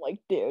whatever. And I'm like,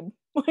 dude,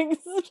 like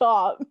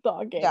stop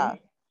talking. Yeah,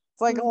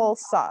 it's like a little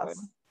sus.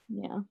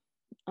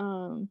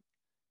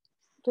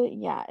 But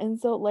yeah, and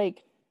so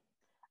like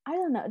I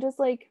don't know, just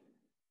like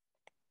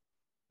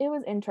it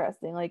was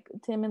interesting. Like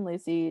Tim and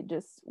Lucy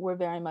just were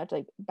very much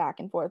like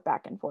back and forth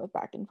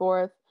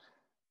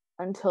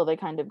until they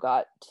kind of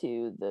got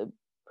to the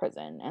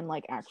prison and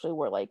like actually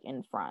were like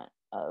in front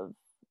of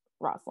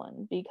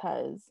Rosalind,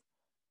 because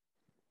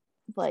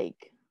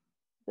like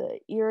the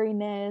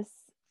eeriness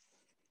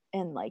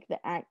and like the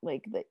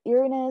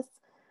eeriness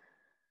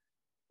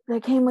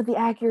that came with the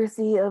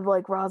accuracy of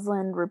like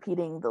Rosalind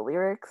repeating the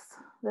lyrics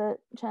that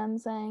Chen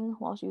sang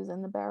while she was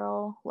in the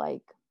barrel,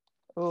 like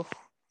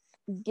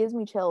gives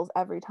me chills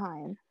every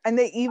time. And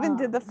they even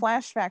did the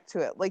flashback to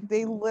it. Like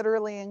they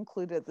literally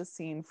included the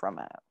scene from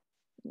it.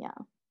 Yeah.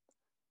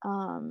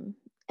 And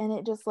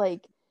it just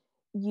like,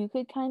 you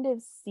could kind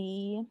of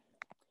see,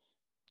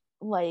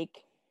 like,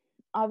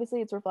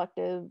 obviously it's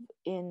reflective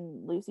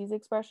in Lucy's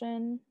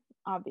expression,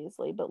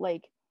 obviously, but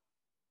like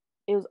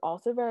it was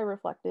also very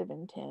reflective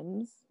in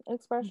Tim's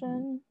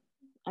expression.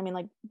 I mean,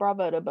 like,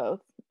 bravo to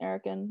both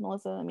Eric and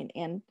Melissa. I mean,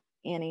 and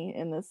Annie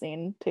in this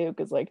scene too,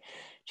 because like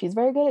she's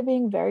very good at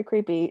being very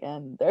creepy,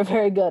 and they're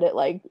very good at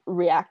like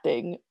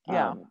reacting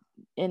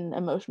in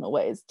emotional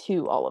ways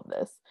to all of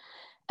this.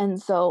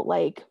 And so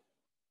like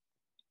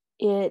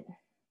I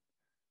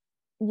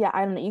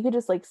don't know, you could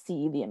just like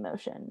see the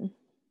emotion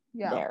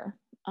there.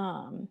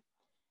 And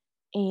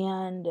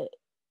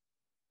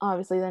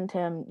obviously then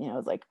Tim,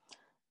 is like,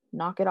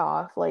 knock it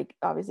off. Like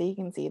obviously you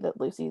can see that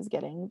Lucy's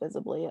getting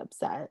visibly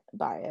upset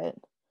by it.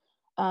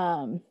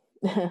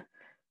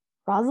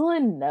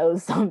 Rosalind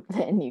knows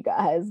something, you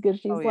guys, because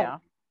she's the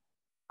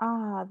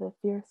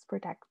fierce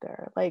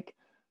protector. Like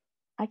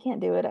I can't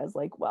do it as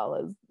like well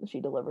as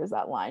she delivers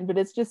that line, but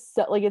it's just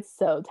so like, it's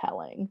so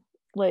telling.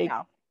 Like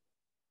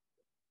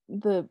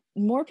the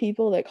more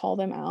people that call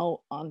them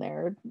out on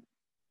their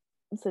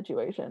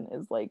situation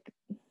is like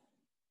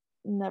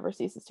never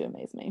ceases to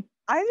amaze me.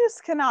 I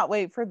just cannot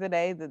wait for the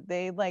day that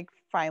they like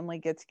finally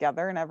get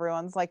together and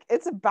everyone's like,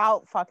 it's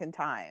about fucking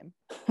time.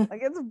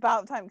 Like it's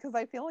about time, because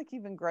I feel like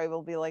even Gray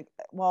will be like,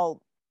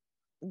 well,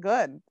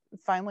 good, it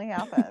finally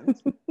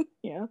happened.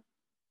 Yeah.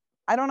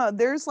 I don't know.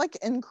 There's like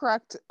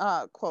incorrect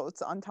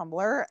quotes on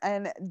Tumblr,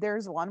 and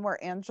there's one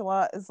where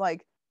Angela is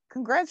like,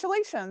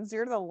 congratulations,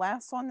 you're the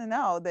last one to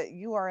know that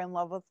you are in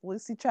love with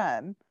Lucy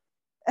Chen.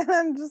 And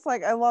I'm just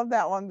like, I love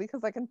that one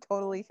because I can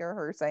totally hear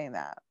her saying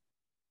that.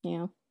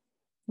 Yeah.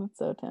 That's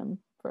so Tim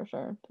for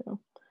sure too.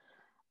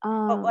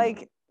 But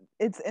like,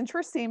 it's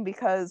interesting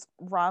because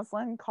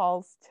Rosalind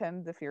calls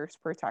Tim the fierce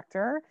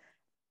protector.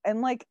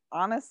 And like,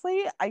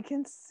 honestly, I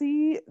can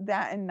see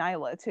that in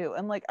Nyla too.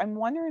 And like, I'm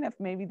wondering if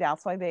maybe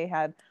that's why they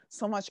had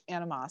so much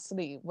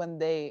animosity when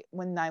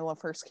Nyla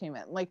first came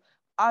in. Like,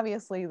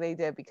 obviously they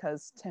did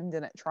because Tim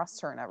didn't trust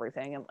her and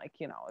everything. And like,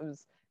 you know, it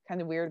was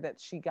kind of weird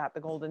that she got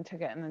the golden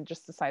ticket and then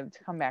just decided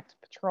to come back to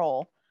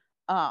patrol.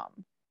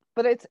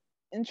 But it's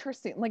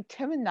interesting. Like,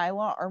 Tim and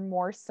Nyla are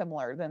more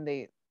similar than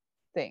they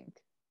think.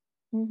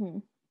 Mm-hmm.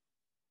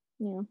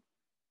 Yeah.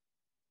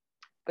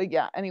 But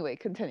yeah, anyway,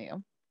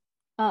 continue.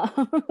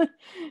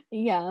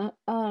 Yeah.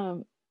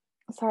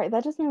 Sorry,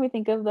 that just made me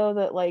think of though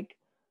that like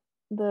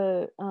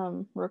the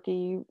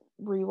rookie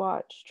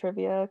rewatch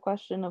trivia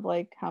question of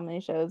like how many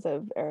shows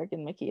have Eric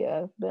and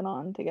Makia been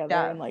on together,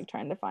 and like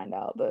trying to find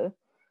out the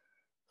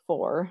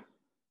 4.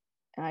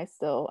 And I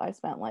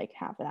spent like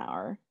half an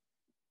hour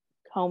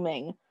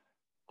combing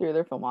through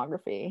their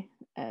filmography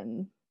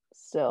and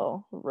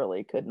still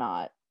really could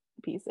not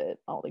piece it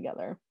all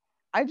together.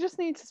 I just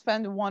need to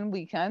spend one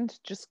weekend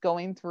just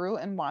going through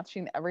and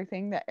watching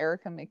everything that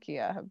Eric and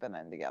Makia have been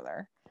in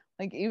together.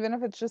 Like, even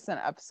if it's just an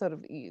episode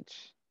of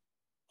each.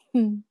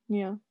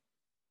 Yeah.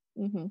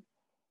 Mm-hmm.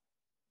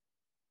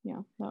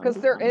 Yeah. Because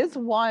there is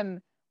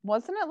one,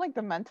 wasn't it like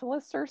The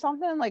Mentalist or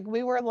something? Like,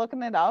 we were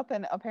looking it up,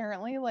 and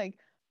apparently, like,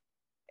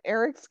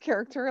 Eric's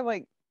character,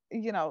 like,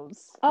 you know,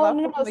 oh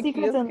no,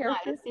 Secrets and Lies.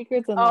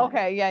 Secrets and Lies.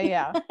 Okay,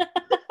 yeah.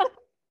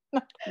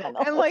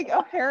 And like,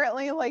 uh-huh.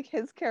 apparently, like,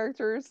 his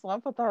character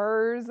slept with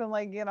hers, and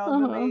like, you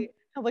know, then they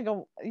had like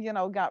a, you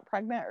know, got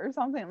pregnant or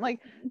something. Like,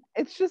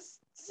 it's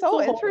just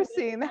so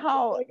interesting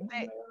how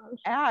they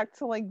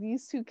act like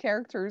these two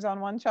characters on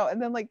one show,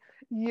 and then like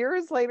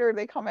years later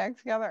they come back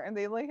together and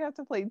they like have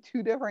to play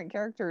 2 different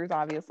characters,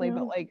 obviously.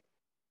 But like,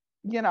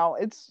 you know,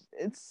 it's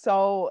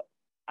so,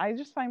 I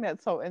just find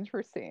that so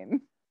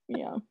interesting.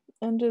 Yeah.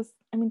 And just,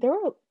 I mean, there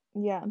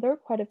were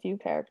quite a few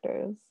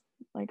characters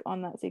like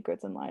on that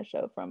Secrets and Lies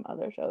show from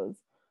other shows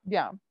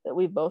that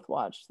we've both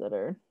watched that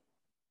are,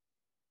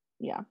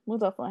 we'll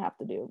definitely have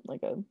to do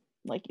like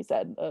you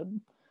said,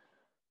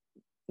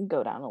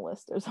 go down a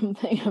list or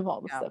something of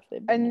all the stuff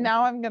they've been in.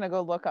 Now I'm gonna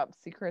go look up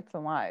Secrets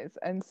and Lies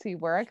and see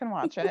where I can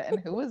watch it and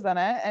who was in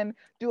it, and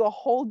do a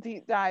whole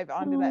deep dive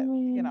onto that,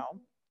 you know,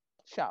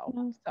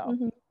 show.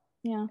 So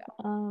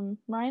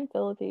Ryan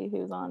Phillippe,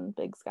 who's on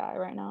Big Sky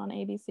right now on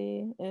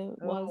ABC,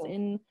 was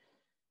in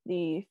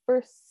the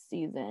first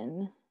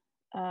season,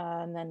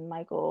 and then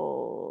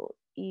Michael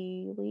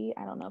E. Lee,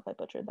 I don't know if I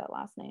butchered that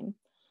last name,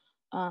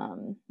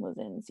 was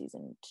in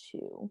season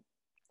 2.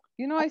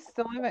 You know, I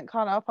still haven't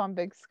caught up on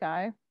Big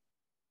Sky.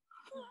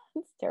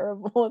 It's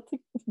terrible.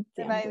 It's a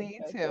damn and I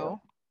need to.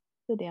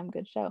 It's a damn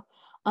good show.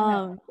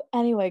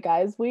 Anyway,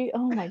 guys,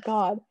 oh my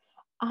god,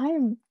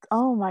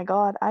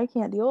 I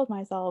can't deal with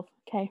myself.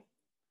 Okay,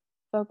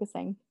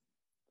 focusing.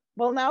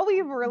 Well, now we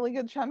have a really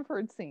good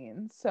Chenford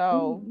scene,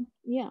 so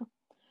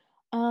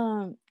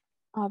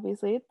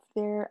obviously it's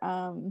their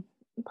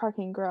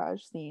parking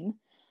garage scene,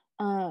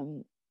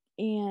 and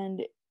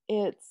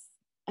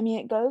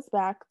it goes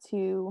back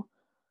to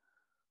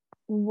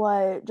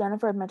what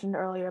Jennifer had mentioned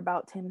earlier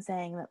about Tim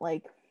saying that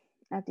like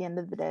at the end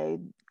of the day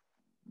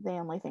they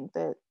only think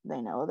that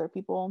they know other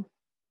people,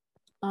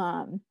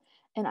 and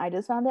I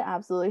just found it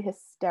absolutely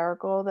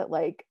hysterical that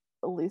like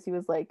Lucy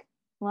was like,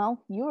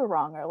 well, you were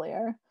wrong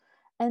earlier,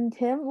 and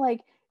Tim,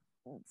 like,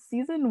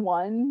 season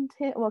 1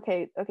 Tim,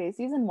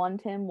 season 1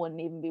 Tim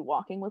wouldn't even be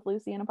walking with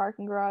Lucy in a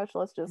parking garage.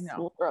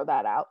 We'll throw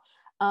that out.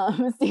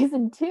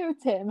 Season 2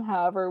 Tim,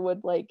 however,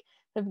 would like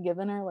have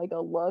given her like a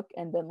look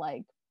and been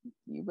like,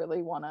 you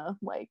really want to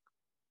like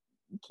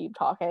keep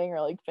talking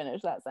or like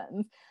finish that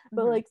sentence.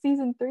 But like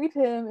season 3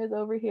 Tim is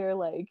over here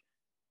like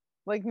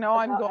no,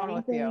 I'm going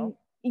with you.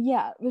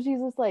 Yeah, but she's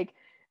just like,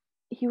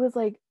 he was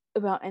like,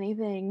 about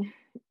anything,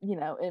 you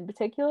know, in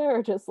particular,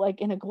 or just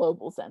like in a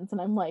global sense? And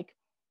I'm like,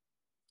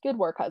 good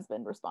work,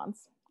 husband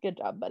response. Good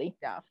job, buddy.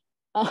 Yeah.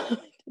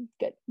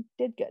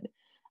 Did good.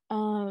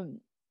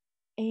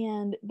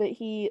 But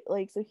he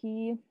like, so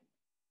he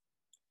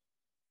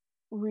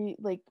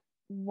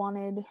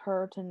wanted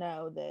her to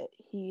know that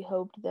he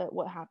hoped that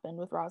what happened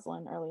with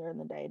Rosalind earlier in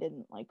the day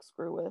didn't like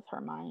screw with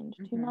her mind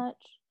too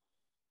much.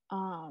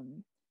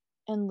 And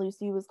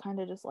Lucy was kind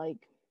of just like,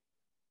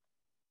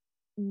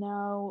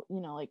 no, you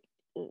know,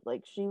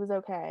 like she was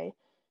okay.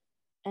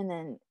 And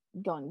then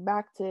going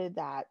back to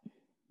that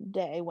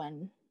day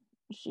when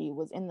she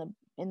was in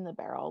the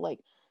barrel, like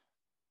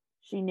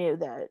she knew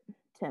that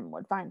Tim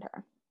would find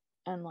her.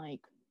 and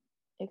like,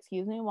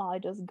 excuse me while I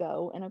just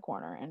go in a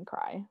corner and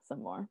cry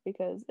some more,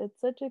 because it's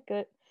such a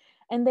good,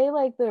 and they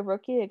like the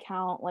Rookie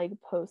account like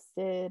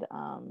posted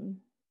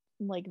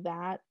like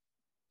that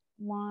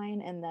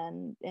line and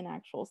then an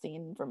actual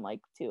scene from like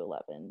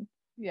 211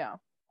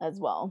 as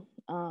well.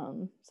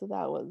 So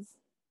that was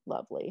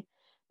lovely.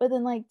 But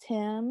then like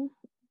Tim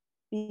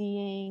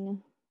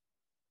being,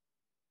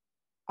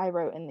 I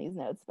wrote in these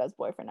notes, best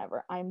boyfriend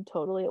ever. I'm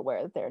totally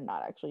aware that they're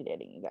not actually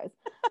dating, you guys.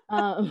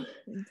 I'm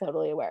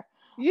totally aware.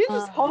 You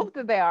just hope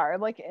that they are.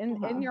 Like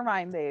in your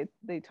mind,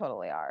 they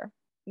totally are.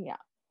 Yeah.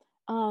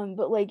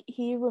 But like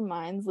he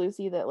reminds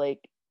Lucy that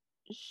like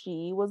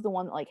she was the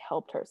one that like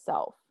helped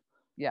herself.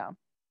 Yeah.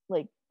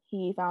 Like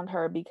he found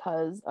her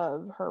because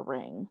of her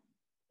ring,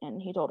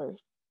 and he told her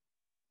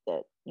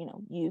that, you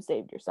know, you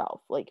saved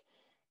yourself. Like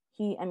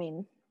I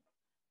mean,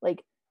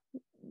 like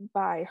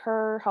by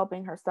her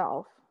helping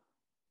herself,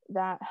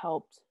 that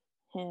helped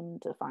him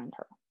to find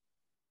her.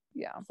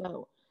 Yeah.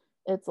 So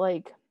it's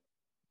like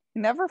he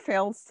never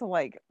fails to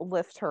like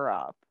lift her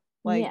up.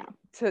 Like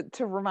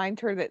to remind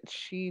her that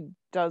she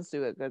does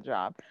do a good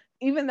job.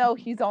 Even though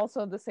he's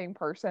also the same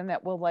person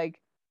that will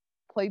like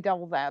play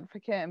devil's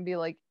advocate and be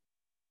like,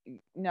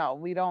 no,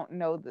 we don't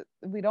know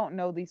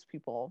these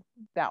people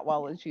that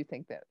well as you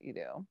think that you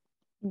do.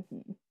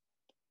 Mm-hmm.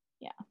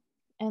 Yeah.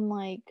 And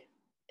like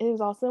it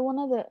was also one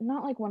of the,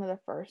 not like one of the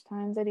first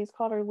times that he's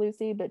called her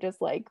Lucy, but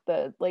just like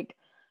the like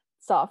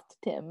soft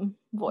Tim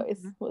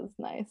voice was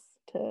nice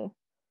to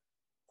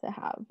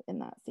have in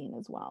that scene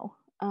as well.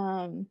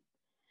 And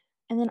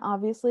then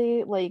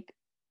obviously like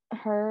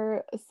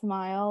her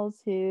smile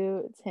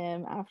to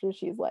Tim after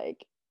she's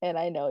like, and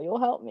I know you'll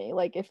help me,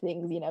 like if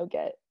things, you know,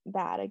 get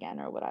bad again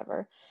or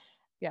whatever.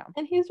 Yeah.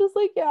 And he's just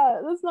like,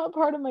 yeah, that's not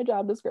part of my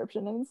job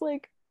description. And it's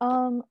like,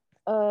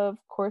 of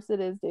course it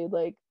is, dude.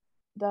 Like,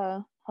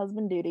 the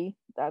husband duty.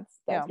 That's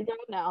your job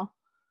now.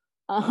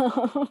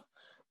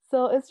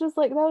 So it's just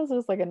like, that was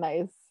just like a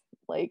nice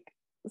like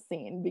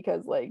scene,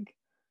 because like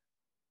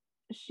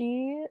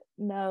she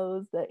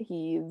knows that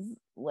he's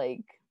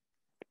like,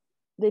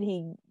 that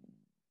he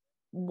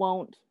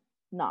won't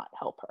not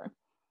help her.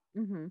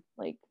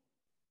 Like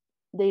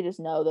they just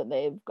know that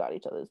they've got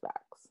each other's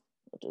backs,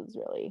 which is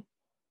really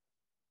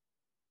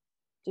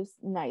just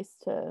nice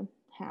to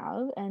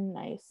have, and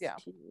nice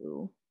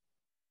to,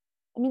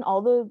 I mean,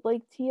 all the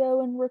like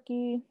Tio and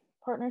Rookie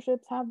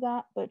partnerships have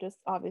that, but just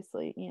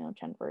obviously, you know,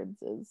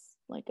 Chenford's is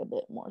like a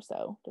bit more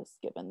so, just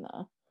given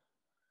the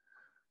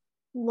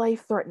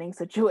life-threatening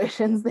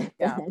situations they've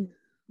been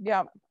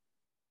in.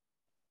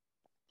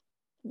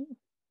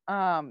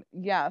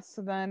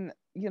 So then,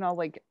 you know,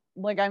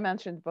 like I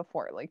mentioned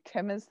before, like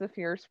Tim is the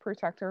fierce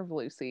protector of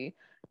Lucy,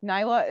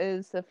 Nyla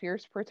is the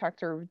fierce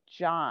protector of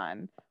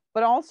John,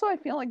 but also I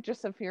feel like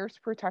just a fierce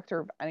protector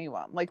of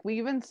anyone. Like we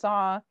even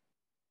saw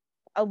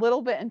a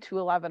little bit in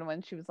 211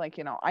 when she was like,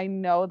 you know, I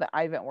know that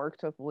I haven't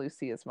worked with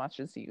Lucy as much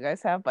as you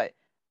guys have, but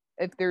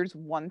if there's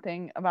one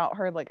thing about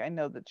her, like I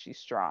know that she's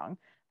strong.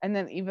 And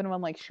then even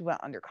when like she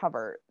went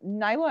undercover,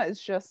 Nyla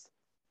is just,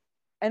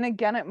 and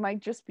again, it might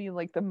just be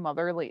like the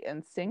motherly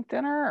instinct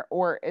in her,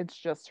 or it's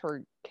just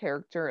her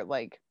character,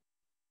 like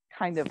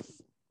kind of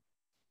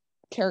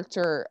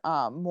character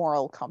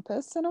moral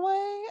compass in a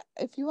way,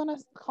 if you want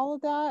to call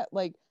it that.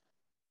 Like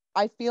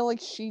I feel like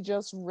she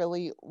just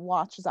really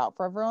watches out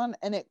for everyone,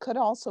 and it could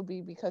also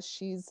be because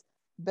she's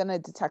been a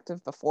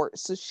detective before,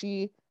 so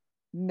she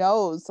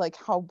knows like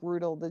how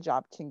brutal the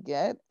job can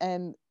get,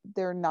 and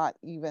they're not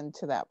even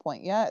to that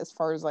point yet as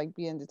far as like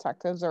being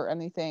detectives or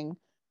anything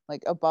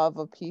like above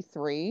a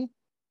P3.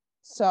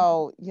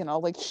 So, you know,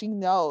 like she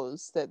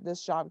knows that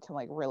this job can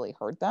like really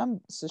hurt them.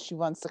 So she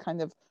wants to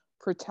kind of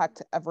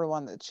protect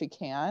everyone that she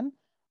can.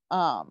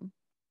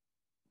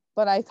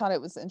 But I thought it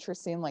was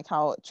interesting, like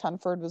how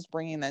Chenford was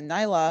bringing in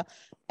Nyla,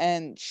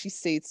 and she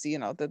states, you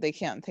know, that they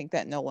can't think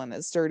that Nolan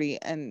is dirty.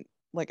 And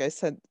like I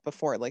said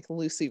before, like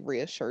Lucy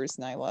reassures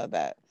Nyla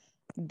that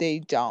they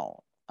don't.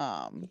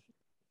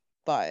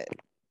 But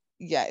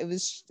yeah, it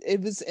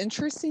was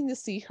interesting to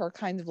see her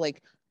kind of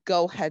like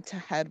go head to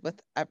head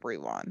with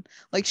everyone.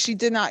 Like she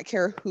did not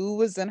care who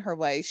was in her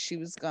way. She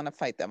was going to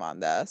fight them on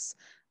this.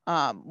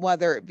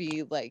 Whether it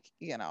be like,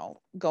 you know,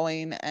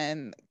 going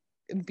and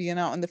being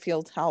out in the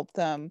field to help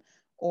them,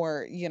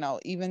 or, you know,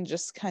 even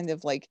just kind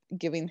of like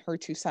giving her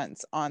 2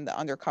 cents on the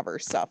undercover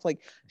stuff. Like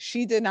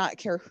she did not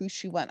care who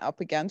she went up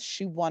against.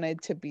 She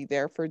wanted to be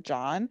there for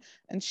John,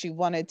 and she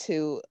wanted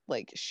to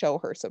like show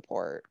her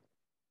support.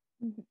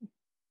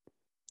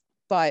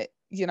 But,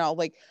 you know,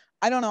 like,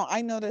 I don't know,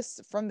 I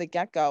noticed from the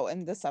get-go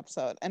in this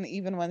episode, and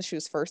even when she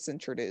was first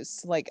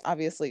introduced, like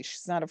obviously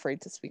she's not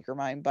afraid to speak her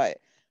mind, but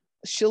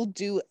she'll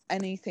do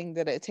anything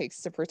that it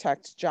takes to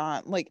protect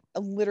John, like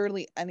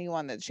literally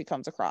anyone that she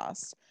comes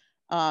across.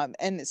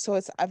 And so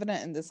it's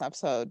evident in this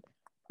episode,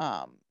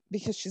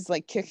 because she's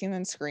like kicking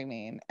and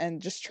screaming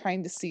and just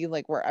trying to see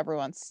like where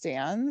everyone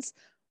stands.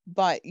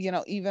 But, you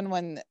know, even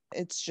when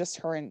it's just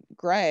her and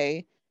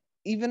Gray,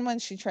 even when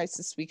she tries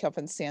to speak up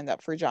and stand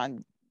up for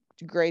John,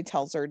 Gray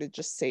tells her to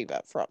just save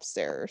it for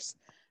upstairs.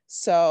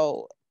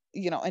 So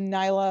and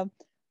Nyla,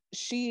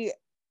 she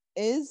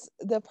is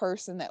the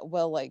person that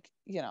will like,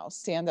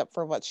 stand up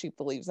for what she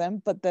believes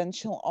in, but then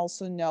she'll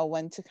also know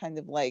when to kind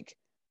of like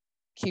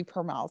keep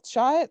her mouth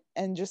shut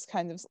and just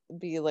kind of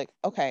be like,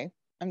 okay,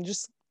 I'm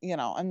just,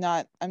 I'm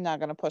not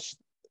going to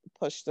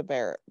poke the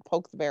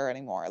bear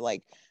anymore.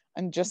 Like,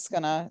 I'm just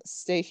going to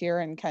stay here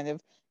and kind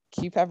of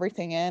keep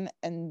everything in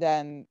and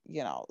then,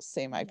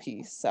 say my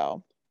piece.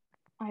 So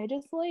I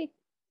just like,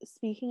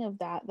 speaking of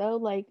that though,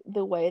 like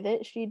the way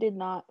that she did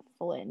not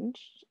flinch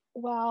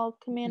while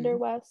Commander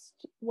West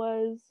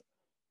was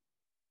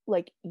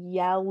like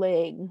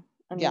yelling.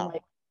 I mean,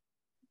 like,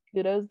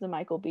 kudos to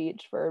Michael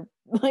Beach for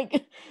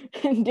like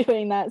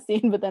doing that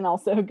scene, but then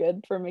also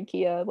good for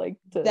Makia, like,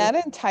 to that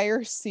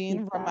entire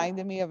scene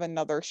reminded me of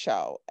another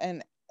show.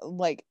 And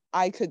like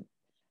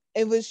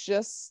it was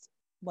just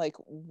like,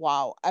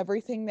 wow,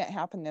 everything that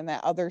happened in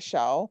that other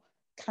show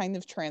kind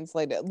of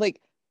translated.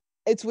 Like,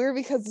 it's weird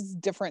because it's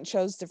different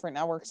shows, different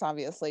networks,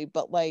 obviously,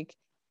 but like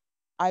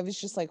I was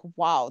just like,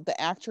 wow, the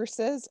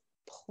actresses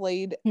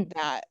played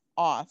that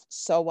off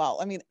so well.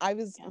 I mean, I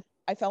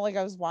felt like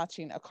I was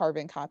watching a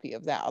carbon copy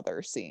of that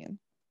other scene.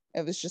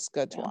 It was just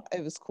good to watch.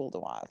 It was cool to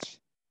watch.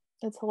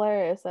 It's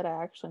hilarious that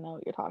I actually know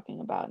what you're talking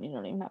about and you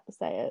don't even have to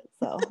say it,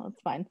 so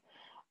that's fine.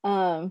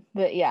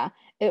 But yeah,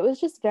 it was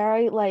just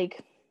very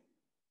like,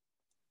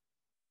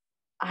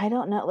 I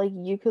don't know, like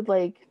you could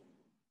like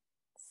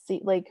see,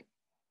 like,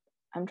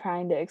 I'm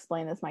trying to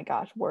explain this, my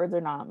gosh, words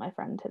are not my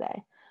friend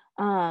today.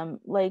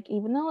 Like,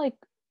 even though like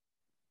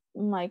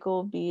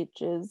Michael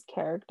Beach's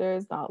character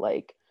is not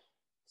like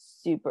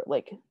super,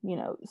 like,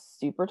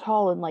 super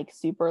tall and like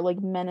super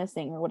like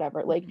menacing or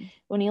whatever, like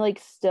when he like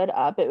stood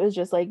up, it was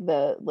just like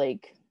the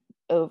like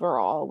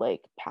overall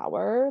like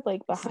power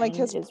like behind like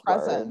his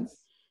presence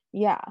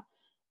words,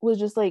 was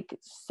just like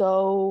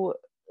so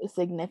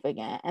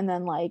significant. And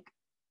then like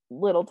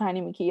little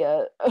tiny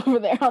Makia over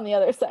there on the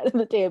other side of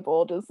the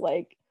table, just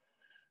like,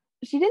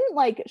 she didn't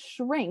like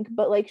shrink,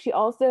 but like she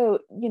also,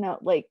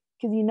 like,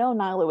 because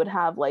Nyla would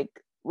have like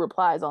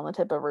replies on the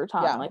tip of her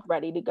tongue, like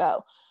ready to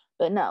go.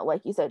 But no,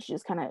 like you said, she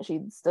just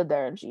she stood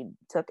there and she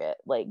took it,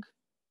 like,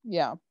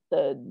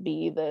 to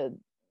be the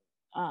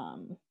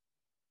kind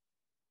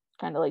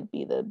of like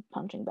be the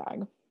punching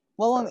bag.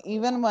 Well, and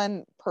even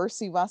when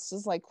Percy West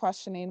is like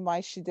questioning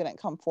why she didn't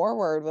come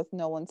forward with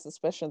Nolan's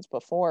suspicions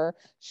before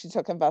she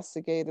took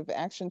investigative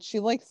action, she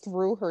like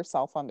threw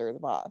herself under the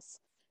bus.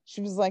 She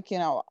was like,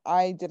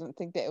 I didn't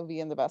think that it would be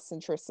in the best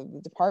interest of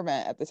the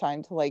department at the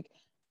time to like,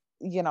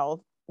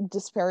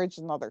 disparage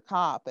another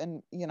cop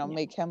and,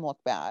 make him look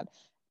bad.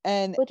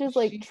 And which is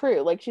like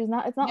true. Like, it's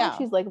not like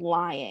she's like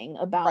lying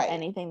about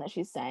anything that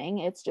she's saying.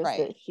 It's just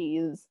that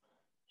she's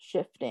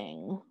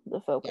shifting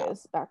the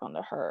focus back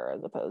onto her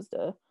as opposed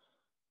to,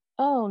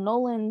 oh,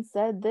 Nolan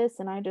said this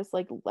and I just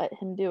like let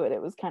him do it.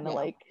 It was kind of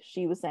like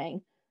she was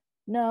saying,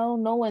 no,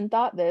 Nolan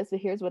thought this, but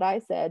here's what I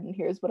said and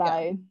here's what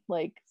I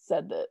like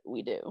said that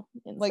we do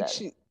instead.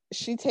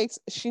 Like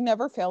she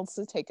never fails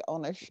to take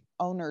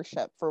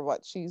ownership for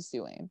what she's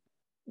doing.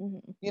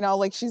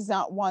 Like she's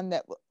not one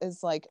that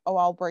is like, oh,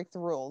 I'll break the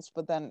rules,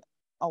 but then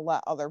I'll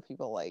let other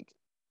people like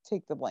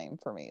take the blame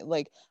for me.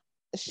 Like,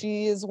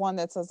 she is one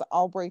that says,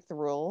 I'll break the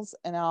rules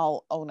and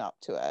I'll own up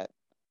to it.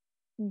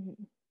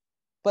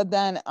 But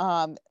then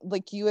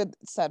like you had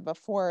said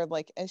before,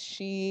 like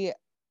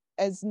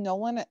as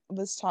Nolan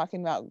was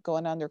talking about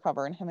going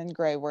undercover and him and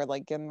Gray were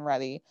like getting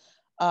ready,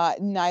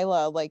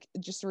 Nyla like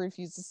just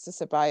refuses to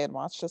sit by and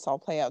watch this all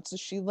play out. So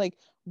she like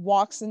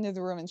walks into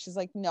the room and she's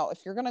like, no, if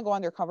you're gonna go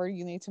undercover,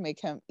 you need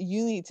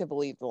to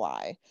believe the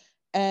lie.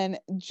 And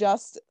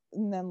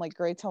then like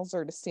Gray tells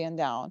her to stand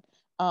down.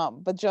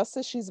 But just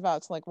as she's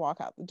about to like walk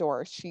out the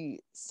door, she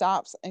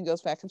stops and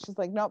goes back and she's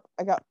like, nope,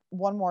 I got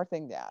one more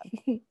thing to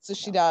add. So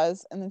she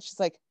does, and then she's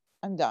like,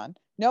 I'm done.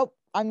 Nope,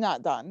 I'm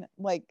not done.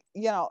 Like,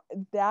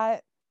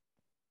 that,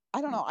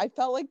 I don't know. I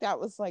felt like that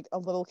was like a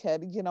little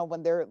kid,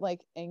 when they're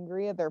like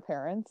angry at their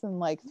parents and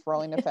like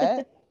throwing a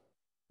fit.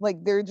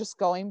 Like, they're just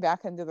going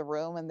back into the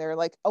room and they're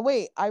like, oh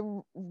wait, I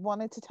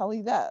wanted to tell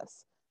you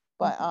this.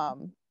 But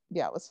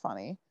yeah, it was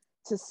funny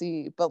to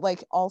see. But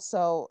like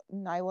also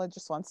Nyla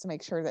just wants to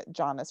make sure that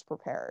John is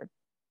prepared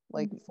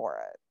like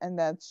for it. And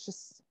that's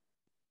just,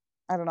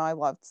 I don't know, I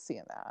loved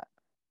seeing that.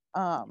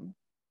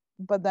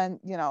 But then,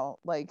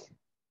 like,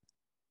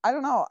 I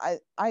don't know,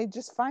 I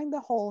just find the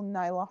whole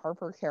Nyla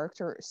Harper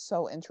character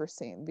so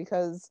interesting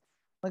because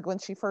like when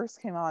she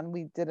first came on,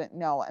 we didn't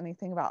know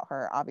anything about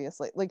her,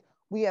 obviously. Like,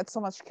 we had so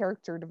much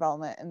character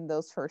development in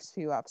those first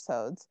few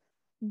episodes.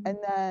 And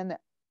then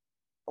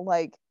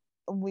like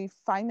we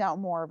find out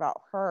more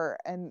about her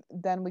and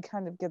then we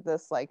kind of get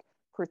this like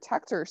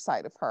protector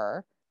side of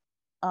her,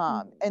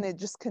 and it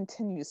just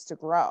continues to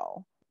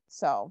grow.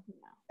 So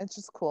it's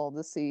just cool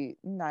to see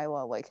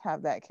Nyla like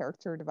have that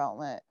character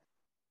development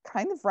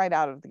kind of right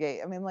out of the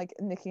gate. I mean, like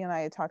Nikki and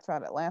I had talked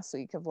about it last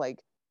week of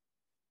like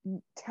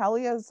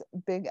Talia's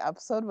big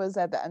episode was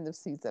at the end of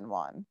season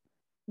 1.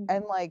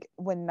 And like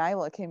when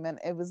Nyla came in,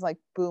 it was like,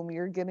 boom,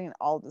 you're getting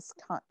all this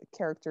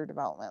character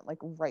development like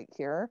right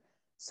here.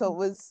 So it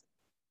was,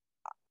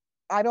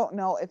 I don't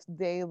know if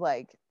they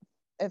like,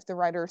 if the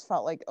writers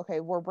felt like, okay,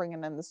 we're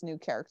bringing in this new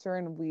character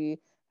and we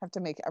have to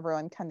make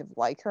everyone kind of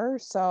like her.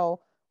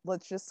 So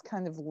let's just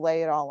kind of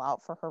lay it all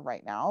out for her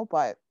right now.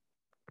 But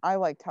I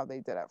liked how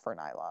they did it for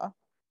Nyla.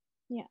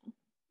 Yeah.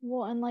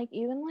 Well, and like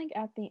even like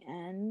at the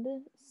end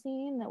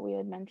scene that we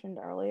had mentioned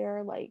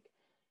earlier, like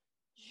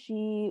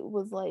she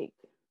was like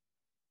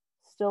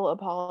still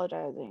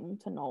apologizing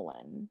to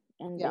Nolan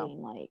and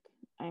being like,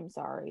 I'm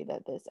sorry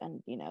that this,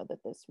 and you know,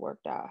 that this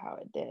worked out how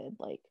it did.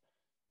 Like,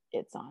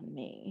 it's on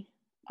me.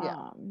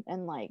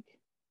 And like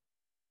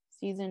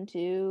season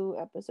 2,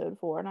 episode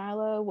 4,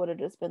 Nyla would have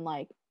just been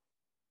like,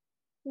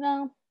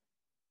 no,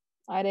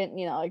 I didn't,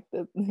 you know, like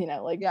the, you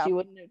know, like she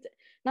wouldn't have,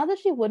 not that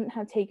she wouldn't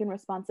have taken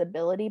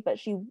responsibility, but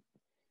she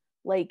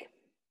like,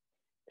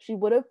 she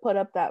would have put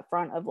up that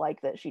front of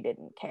like that she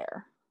didn't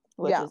care,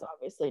 which is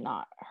obviously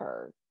not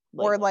her.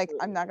 Like, or like,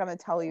 I'm not going to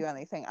tell you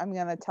anything. I'm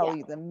going to tell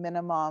you the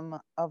minimum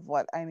of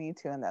what I need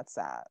to, and that's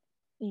that.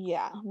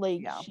 Yeah,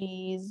 like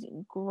she's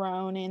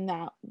grown in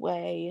that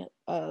way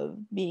of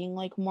being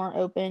like more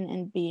open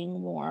and being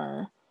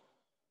more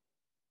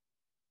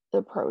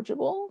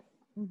approachable,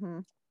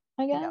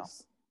 I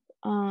guess.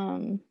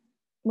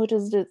 Which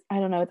is just, I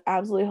don't know, it's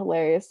absolutely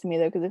hilarious to me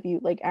though, because if you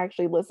like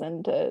actually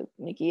listen to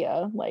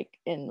Nakia like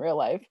in real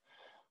life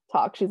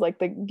talk, she's like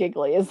the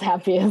giggliest,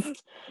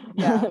 happiest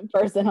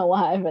person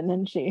alive, and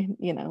then she,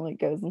 you know, like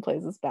goes and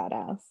plays this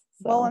badass.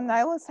 So. Well, and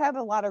Nyla's had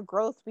a lot of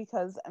growth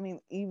because I mean,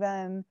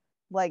 even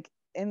like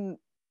in,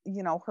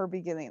 you know, her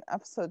beginning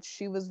episodes,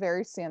 she was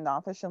very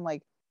standoffish and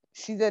like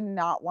she did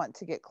not want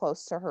to get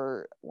close to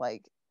her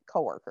like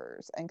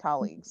coworkers and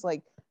colleagues.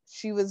 Like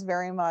she was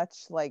very much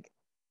like,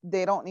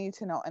 they don't need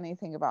to know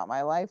anything about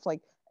my life,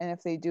 like, and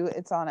if they do,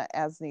 it's on an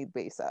as need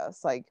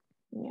basis. Like,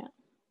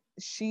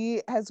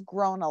 she has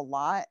grown a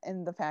lot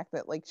in the fact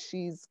that like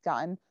she's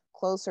gotten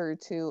closer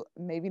to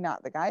maybe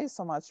not the guys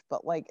so much,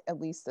 but like at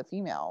least the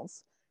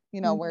females,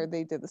 you know, where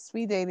they did the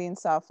speed dating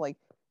stuff. Like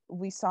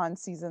we saw in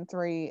season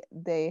 3,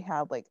 they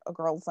had like a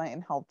girls' night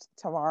and helped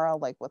Tamara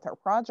like with her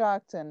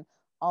project and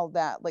all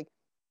that. Like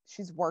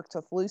she's worked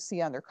with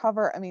Lucy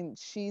undercover. I mean,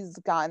 she's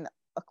gotten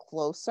a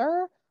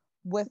closer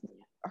with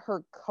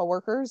her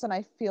coworkers, and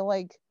I feel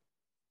like,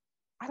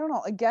 I don't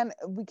know, again,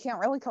 we can't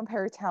really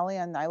compare Talia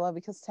and Nyla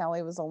because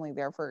Talia was only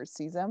there for a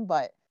season,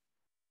 but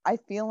I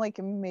feel like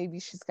maybe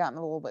she's gotten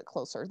a little bit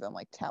closer than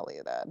like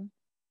Talia did.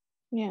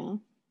 Yeah.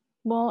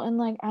 Well, and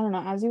like, I don't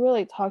know, as you were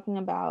like talking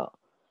about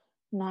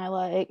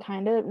Nyla, it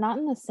kind of, not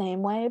in the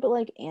same way, but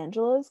like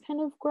Angela's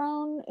kind of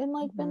grown and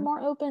like been more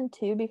open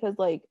too, because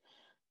like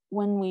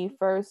when we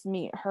first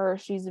meet her,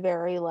 she's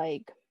very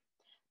like,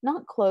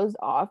 not closed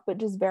off, but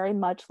just very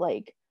much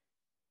like,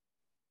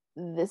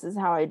 this is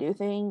how I do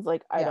things.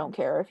 Like, I don't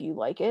care if you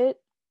like it.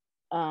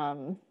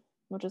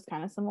 Which is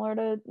kind of similar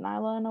to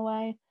Nyla in a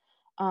way.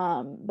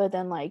 But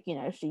then like, you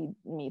know, she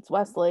meets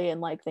Wesley and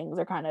like things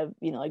are kind of,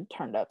 you know, like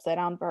turned upside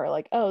down for her.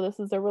 Like, oh,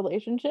 this is a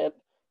relationship.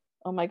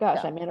 Oh my gosh,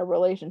 I'm in a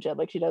relationship.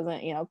 Like she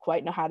doesn't, you know,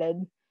 quite know how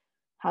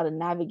to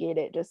navigate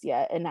it just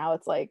yet. And now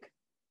it's like,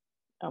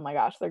 oh my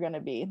gosh, they're gonna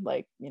be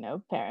like, you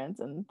know, parents,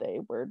 and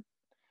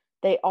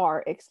they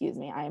are, excuse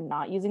me, I am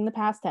not using the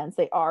past tense.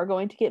 They are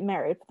going to get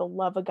married, for the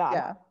love of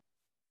God.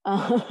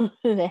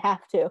 They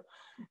have to.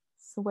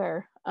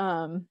 Swear.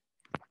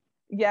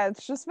 Yeah,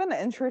 it's just been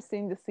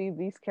interesting to see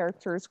these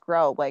characters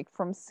grow, like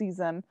from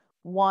season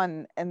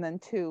 1 and then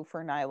 2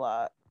 for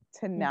Nyla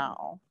to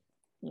now.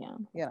 Yeah.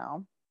 You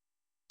know.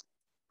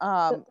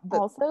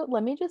 Also,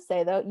 let me just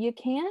say though, you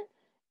can't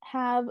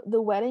have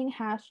the wedding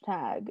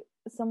hashtag.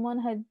 Someone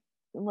had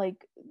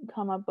like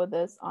come up with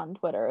this on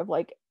Twitter of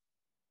like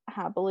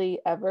happily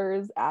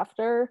evers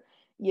after.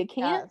 You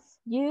can't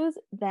use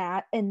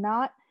that and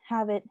not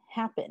have it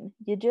happen.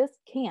 You just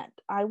can't.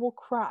 I will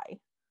cry.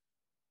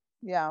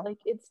 Yeah. Like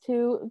it's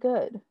too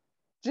good.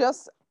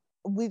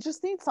 We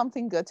just need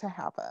something good to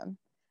happen.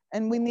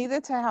 And we need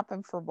it to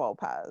happen for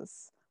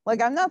Lopez.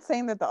 Like, I'm not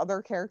saying that the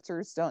other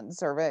characters don't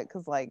deserve it,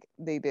 because like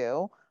they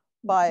do,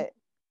 but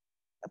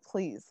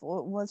please,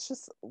 let's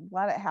just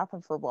let it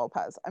happen for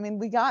Lopez. I mean,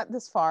 we got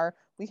this far.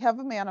 We have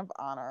a man of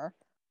honor.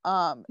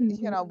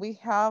 You know, we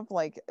have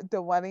like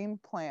the wedding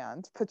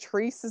planned.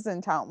 Patrice is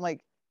in town.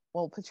 Like,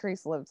 well,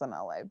 Patrice lives in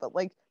LA, but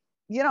like,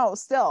 you know,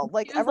 still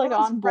like everyone's like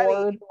on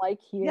board, like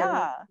here.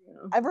 Yeah,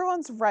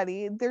 everyone's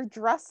ready. They're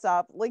dressed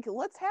up. Like,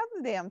 let's have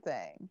the damn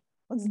thing.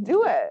 Let's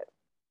do it.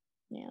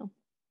 Yeah.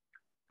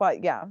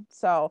 But yeah,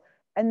 so,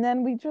 and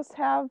then we just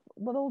have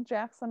little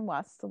Jackson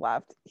West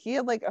left. He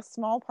had like a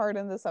small part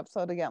in this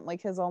episode again,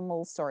 like his own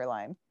little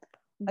storyline.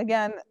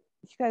 Again,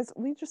 you guys,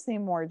 we just need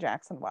more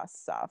Jackson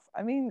West stuff.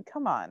 I mean,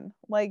 come on.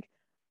 Like,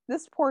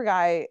 this poor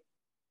guy,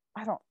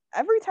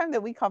 every time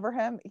that we cover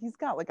him, he's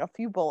got like a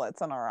few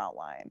bullets in our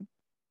outline.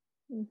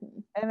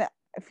 And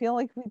I feel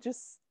like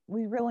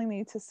we really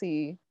need to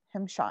see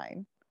him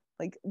shine.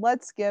 Like,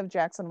 let's give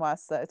Jackson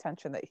West the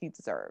attention that he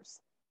deserves.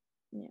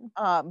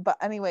 Yeah. But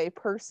anyway,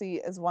 Percy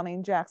is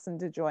wanting Jackson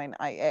to join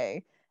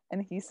IA,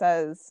 and he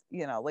says,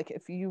 you know, like,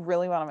 if you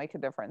really want to make a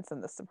difference in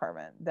this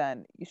department,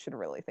 then you should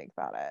really think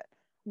about it.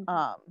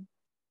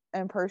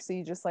 and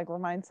Percy just like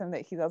reminds him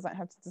that he doesn't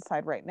have to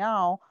decide right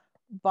now,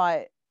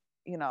 but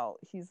you know,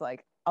 he's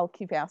like, I'll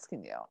keep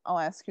asking you. I'll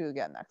ask you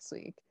again next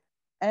week.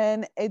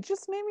 And it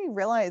just made me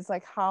realize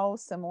like how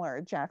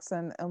similar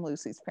Jackson and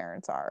Lucy's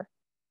parents are.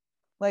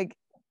 Like,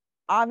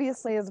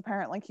 obviously as a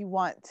parent, like you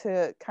want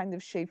to kind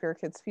of shape your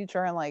kid's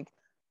future and like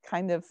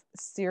kind of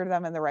steer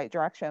them in the right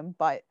direction,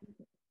 but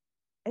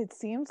it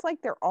seems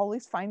like they're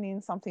always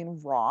finding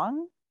something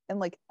wrong in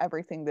like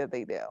everything that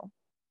they do.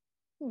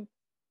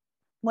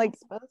 Like, I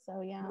suppose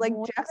so, yeah. Like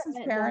Jackson's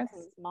parents.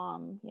 Jackson's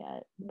mom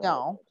yet.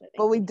 No,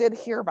 but we did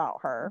hear about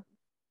her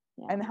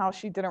and how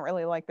she didn't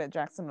really like that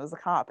Jackson was a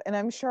cop. And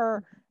I'm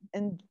sure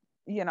in,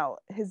 you know,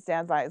 his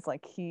dad's eyes,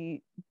 like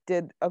he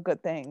did a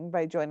good thing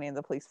by joining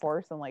the police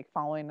force and like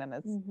following in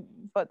his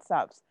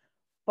footsteps.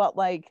 But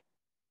like,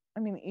 I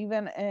mean,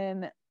 even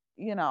in,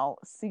 you know,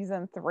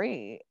 season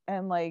 3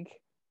 and like,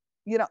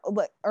 you know,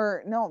 like,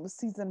 or no,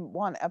 season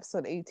 1,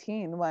 episode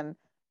 18, when,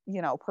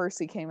 you know,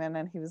 Percy came in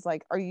and he was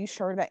like, are you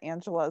sure that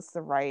Angela's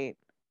the right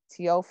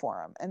TO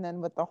for him? And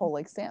then with the whole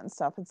like Stanton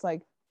stuff, it's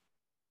like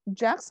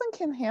Jackson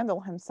can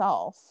handle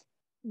himself.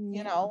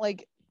 You know,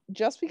 like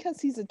just because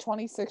he's a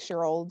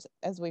 26-year-old,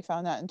 as we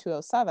found out in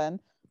 207,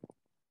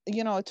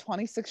 you know, a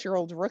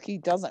 26-year-old rookie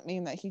doesn't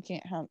mean that he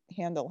can't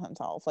handle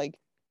himself. Like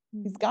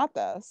he's got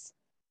this.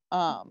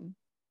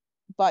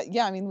 But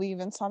yeah, I mean, we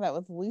even saw that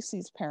with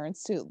Lucy's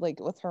parents too, like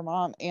with her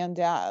mom and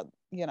dad,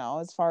 you know,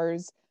 as far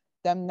as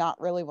them not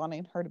really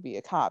wanting her to be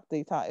a cop.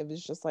 They thought it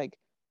was just like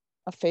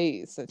a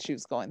phase that she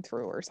was going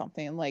through or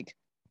something. Like,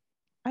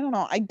 I don't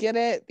know. I get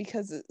it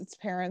because it's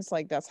parents,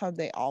 like that's how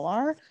they all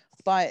are.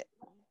 But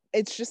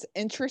it's just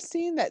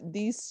interesting that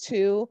these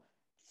two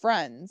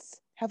friends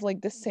have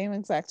like the same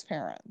exact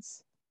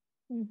parents.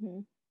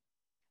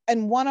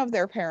 And one of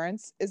their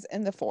parents is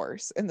in the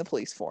force, in the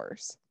police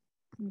force.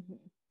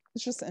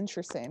 It's just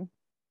interesting.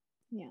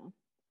 Yeah.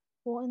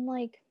 Well, and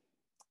like,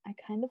 I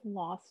kind of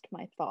lost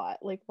my thought.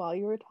 Like while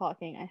you were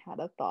talking, I had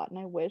a thought and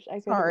I wish I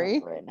could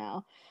remember it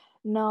now.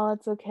 No,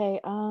 it's okay.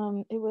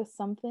 It was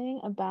something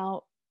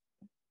about,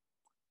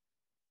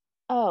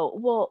 oh,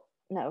 well,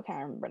 no,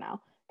 can't remember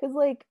now. Because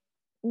like,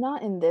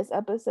 not in this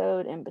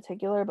episode in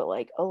particular, but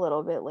like a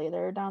little bit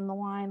later down the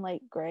line,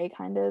 like Gray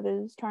kind of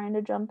is trying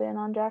to jump in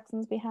on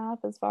Jackson's behalf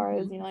as far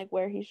as, you know, like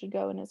where he should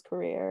go in his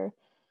career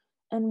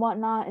and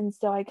whatnot. And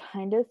so I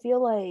kind of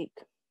feel like,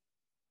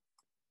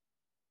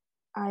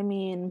 I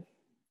mean,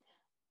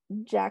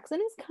 Jackson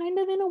is kind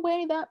of in a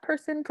way that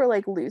person for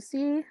like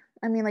Lucy.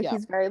 I mean, like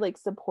he's very like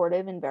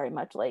supportive and very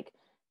much like,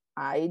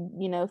 I,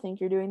 you know,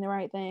 think you're doing the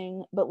right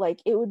thing. But like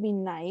it would be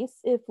nice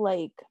if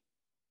like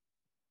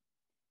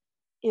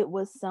it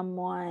was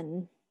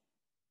someone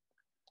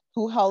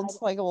who held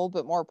like a little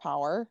bit more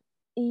power.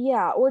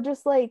 Yeah, or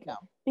just like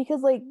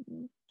because like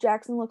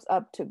Jackson looks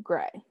up to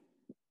Gray.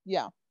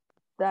 Yeah.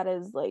 That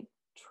is like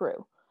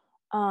true.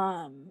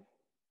 I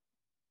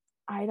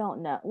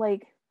don't know.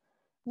 Like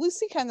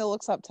Lucy kind of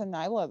looks up to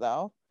Nyla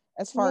though,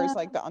 as far as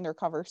like the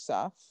undercover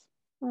stuff.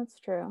 That's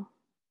true.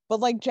 But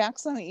like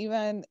Jackson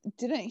even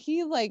didn't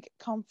he like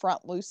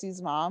confront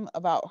Lucy's mom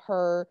about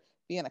her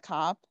being a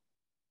cop?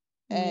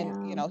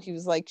 And you know, he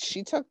was like,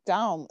 she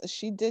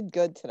did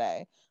good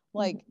today.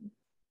 Like,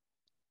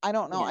 I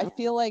don't know. I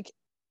feel like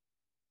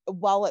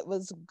while it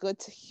was good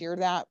to hear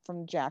that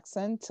from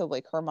Jackson to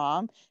like her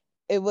mom,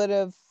 it would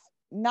have,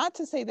 not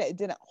to say that it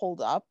didn't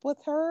hold up with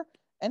her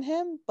and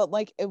him, but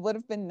like it would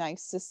have been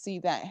nice to see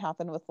that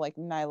happen with like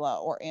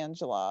Nyla or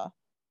Angela.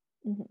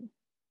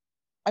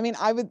 I mean,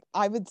 I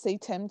would say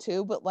Tim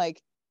too, but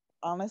like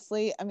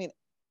honestly, I mean,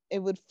 it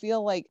would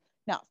feel like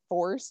not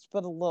forced,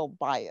 but a little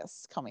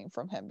biased coming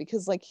from him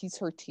because like he's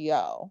her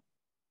TO.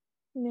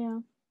 Yeah.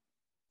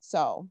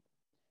 So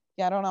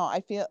yeah, I don't know.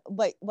 I feel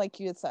like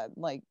you had said,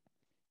 like,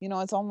 you know,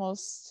 it's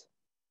almost,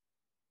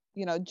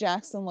 you know,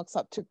 Jackson looks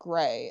up to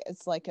Gray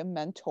as like a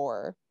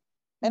mentor.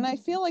 And I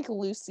feel like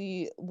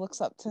Lucy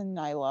looks up to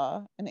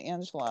Nyla and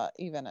Angela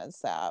even as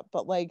that.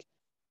 But like,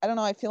 I don't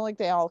know, I feel like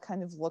they all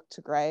kind of look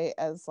to Gray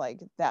as like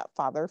that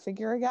father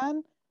figure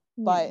again.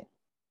 But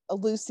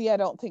Lucy, I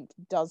don't think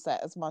does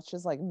that as much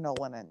as like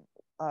Nolan and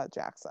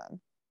Jackson.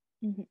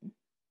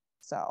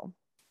 So,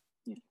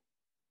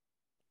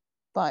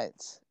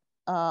 but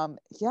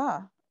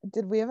yeah.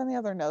 Did we have any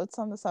other notes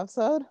on this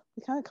episode?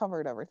 We kind of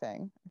covered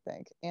everything, I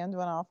think, and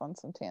went off on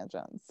some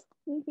tangents.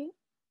 You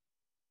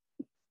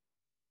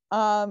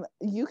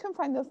can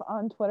find us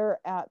on Twitter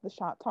at the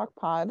Shop Talk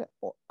Pod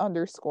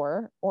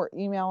 _ or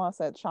email us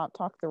at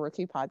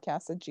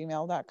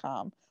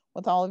shoptalktherookiepodcast@gmail.com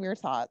with all of your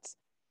thoughts.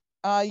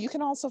 You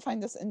can also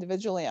find us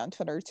individually on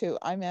Twitter too.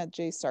 I'm at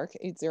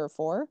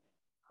jstark804.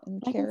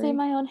 And I can say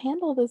my own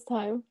handle this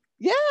time.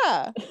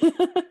 Yeah.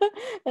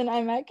 And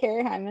I'm at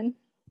Carrie Hyman.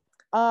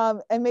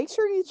 And make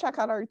sure you check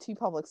out our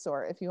TeePublic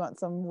store if you want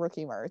some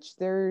rookie merch.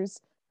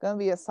 There's going to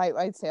be a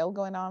site-wide sale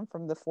going on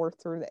from the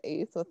 4th through the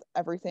 8th with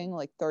everything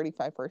like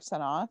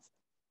 35% off.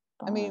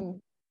 I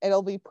mean,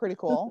 it'll be pretty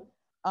cool.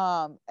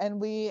 And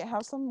we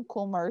have some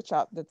cool merch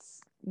up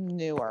that's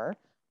newer.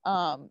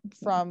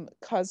 from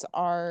Cuz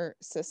Our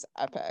Sis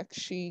Epic.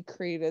 She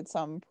created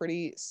some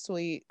pretty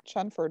sweet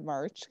Chenford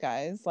merch,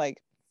 guys.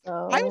 Like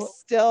I'm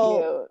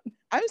still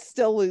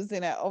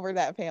losing it over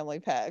that family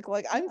pic.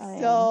 Like I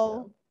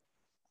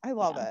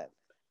love it.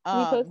 We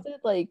posted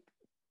like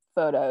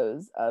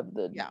photos of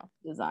the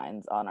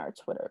designs on our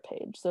Twitter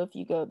page, so if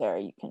you go there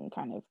you can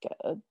kind of get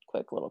a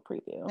quick little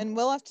preview, and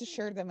we'll have to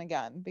share them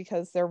again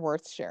because they're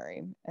worth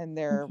sharing and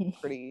they're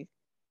pretty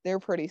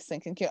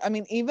stinking cute. I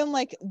mean, even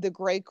like the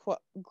gray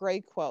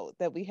quote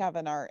that we have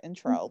in our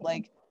intro,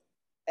 like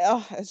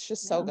it's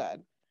just so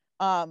good.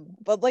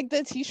 But like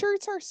the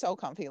t-shirts are so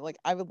comfy. Like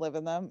I would live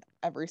in them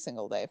every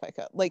single day if I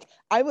could. Like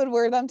I would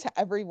wear them to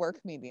every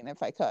work meeting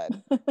if I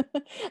could.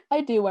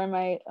 I do wear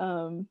my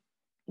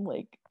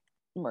like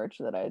merch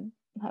that I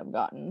have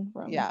gotten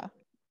from it.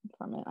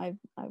 I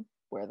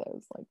wear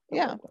those like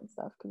and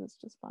stuff because it's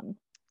just fun.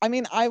 I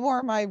mean, I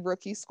wore my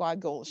Rookie Squad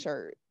gold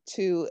shirt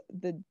to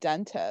the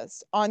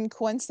dentist on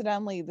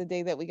coincidentally the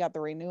day that we got the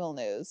renewal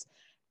news,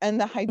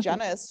 and the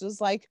hygienist was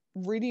like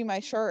reading my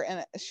shirt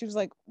and she was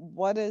like,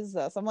 what is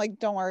this? I'm like,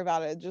 don't worry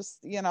about it,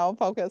 just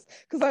focus,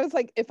 because I was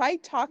like, if I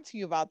talk to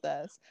you about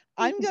this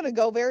I'm gonna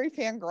go very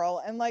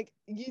fangirl and like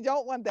you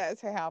don't want that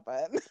to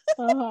happen.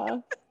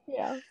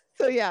 Yeah.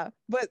 So yeah,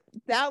 but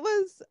that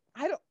was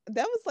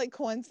like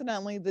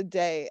coincidentally the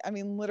day, I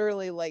mean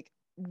literally like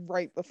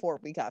right before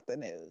we got the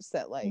news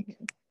that like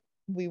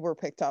we were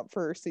picked up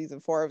for season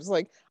 4. I was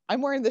like,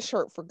 I'm wearing this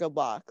shirt for good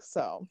luck.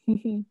 So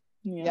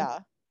yeah.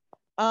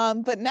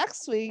 But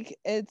next week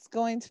it's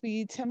going to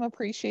be Tim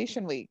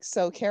Appreciation Week.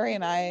 So Carrie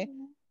and I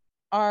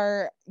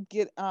are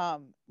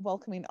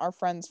welcoming our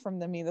friends from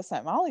the Me the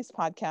St. Molly's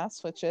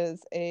podcast, which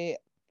is a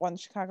One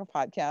Chicago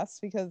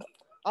podcast, because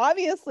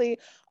obviously,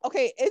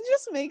 okay, it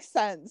just makes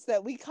sense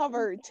that we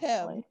cover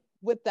Tim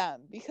with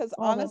them, because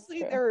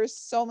honestly there are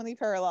so many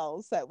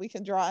parallels that we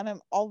can draw, and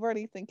I'm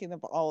already thinking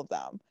of all of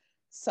them.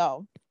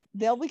 So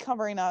they'll be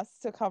covering us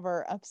to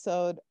cover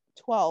episode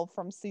 12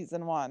 from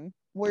season 1,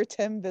 where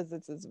Tim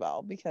visits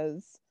Isabel,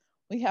 because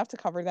we have to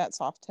cover that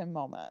soft Tim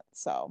moment.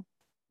 So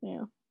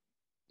yeah.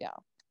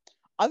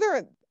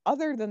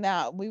 Other than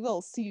that, we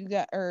will see you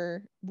guys,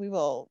 or we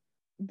will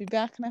be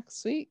back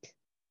next week.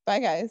 Bye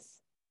guys.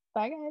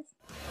 Bye guys.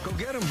 Go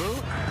get him,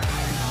 boo.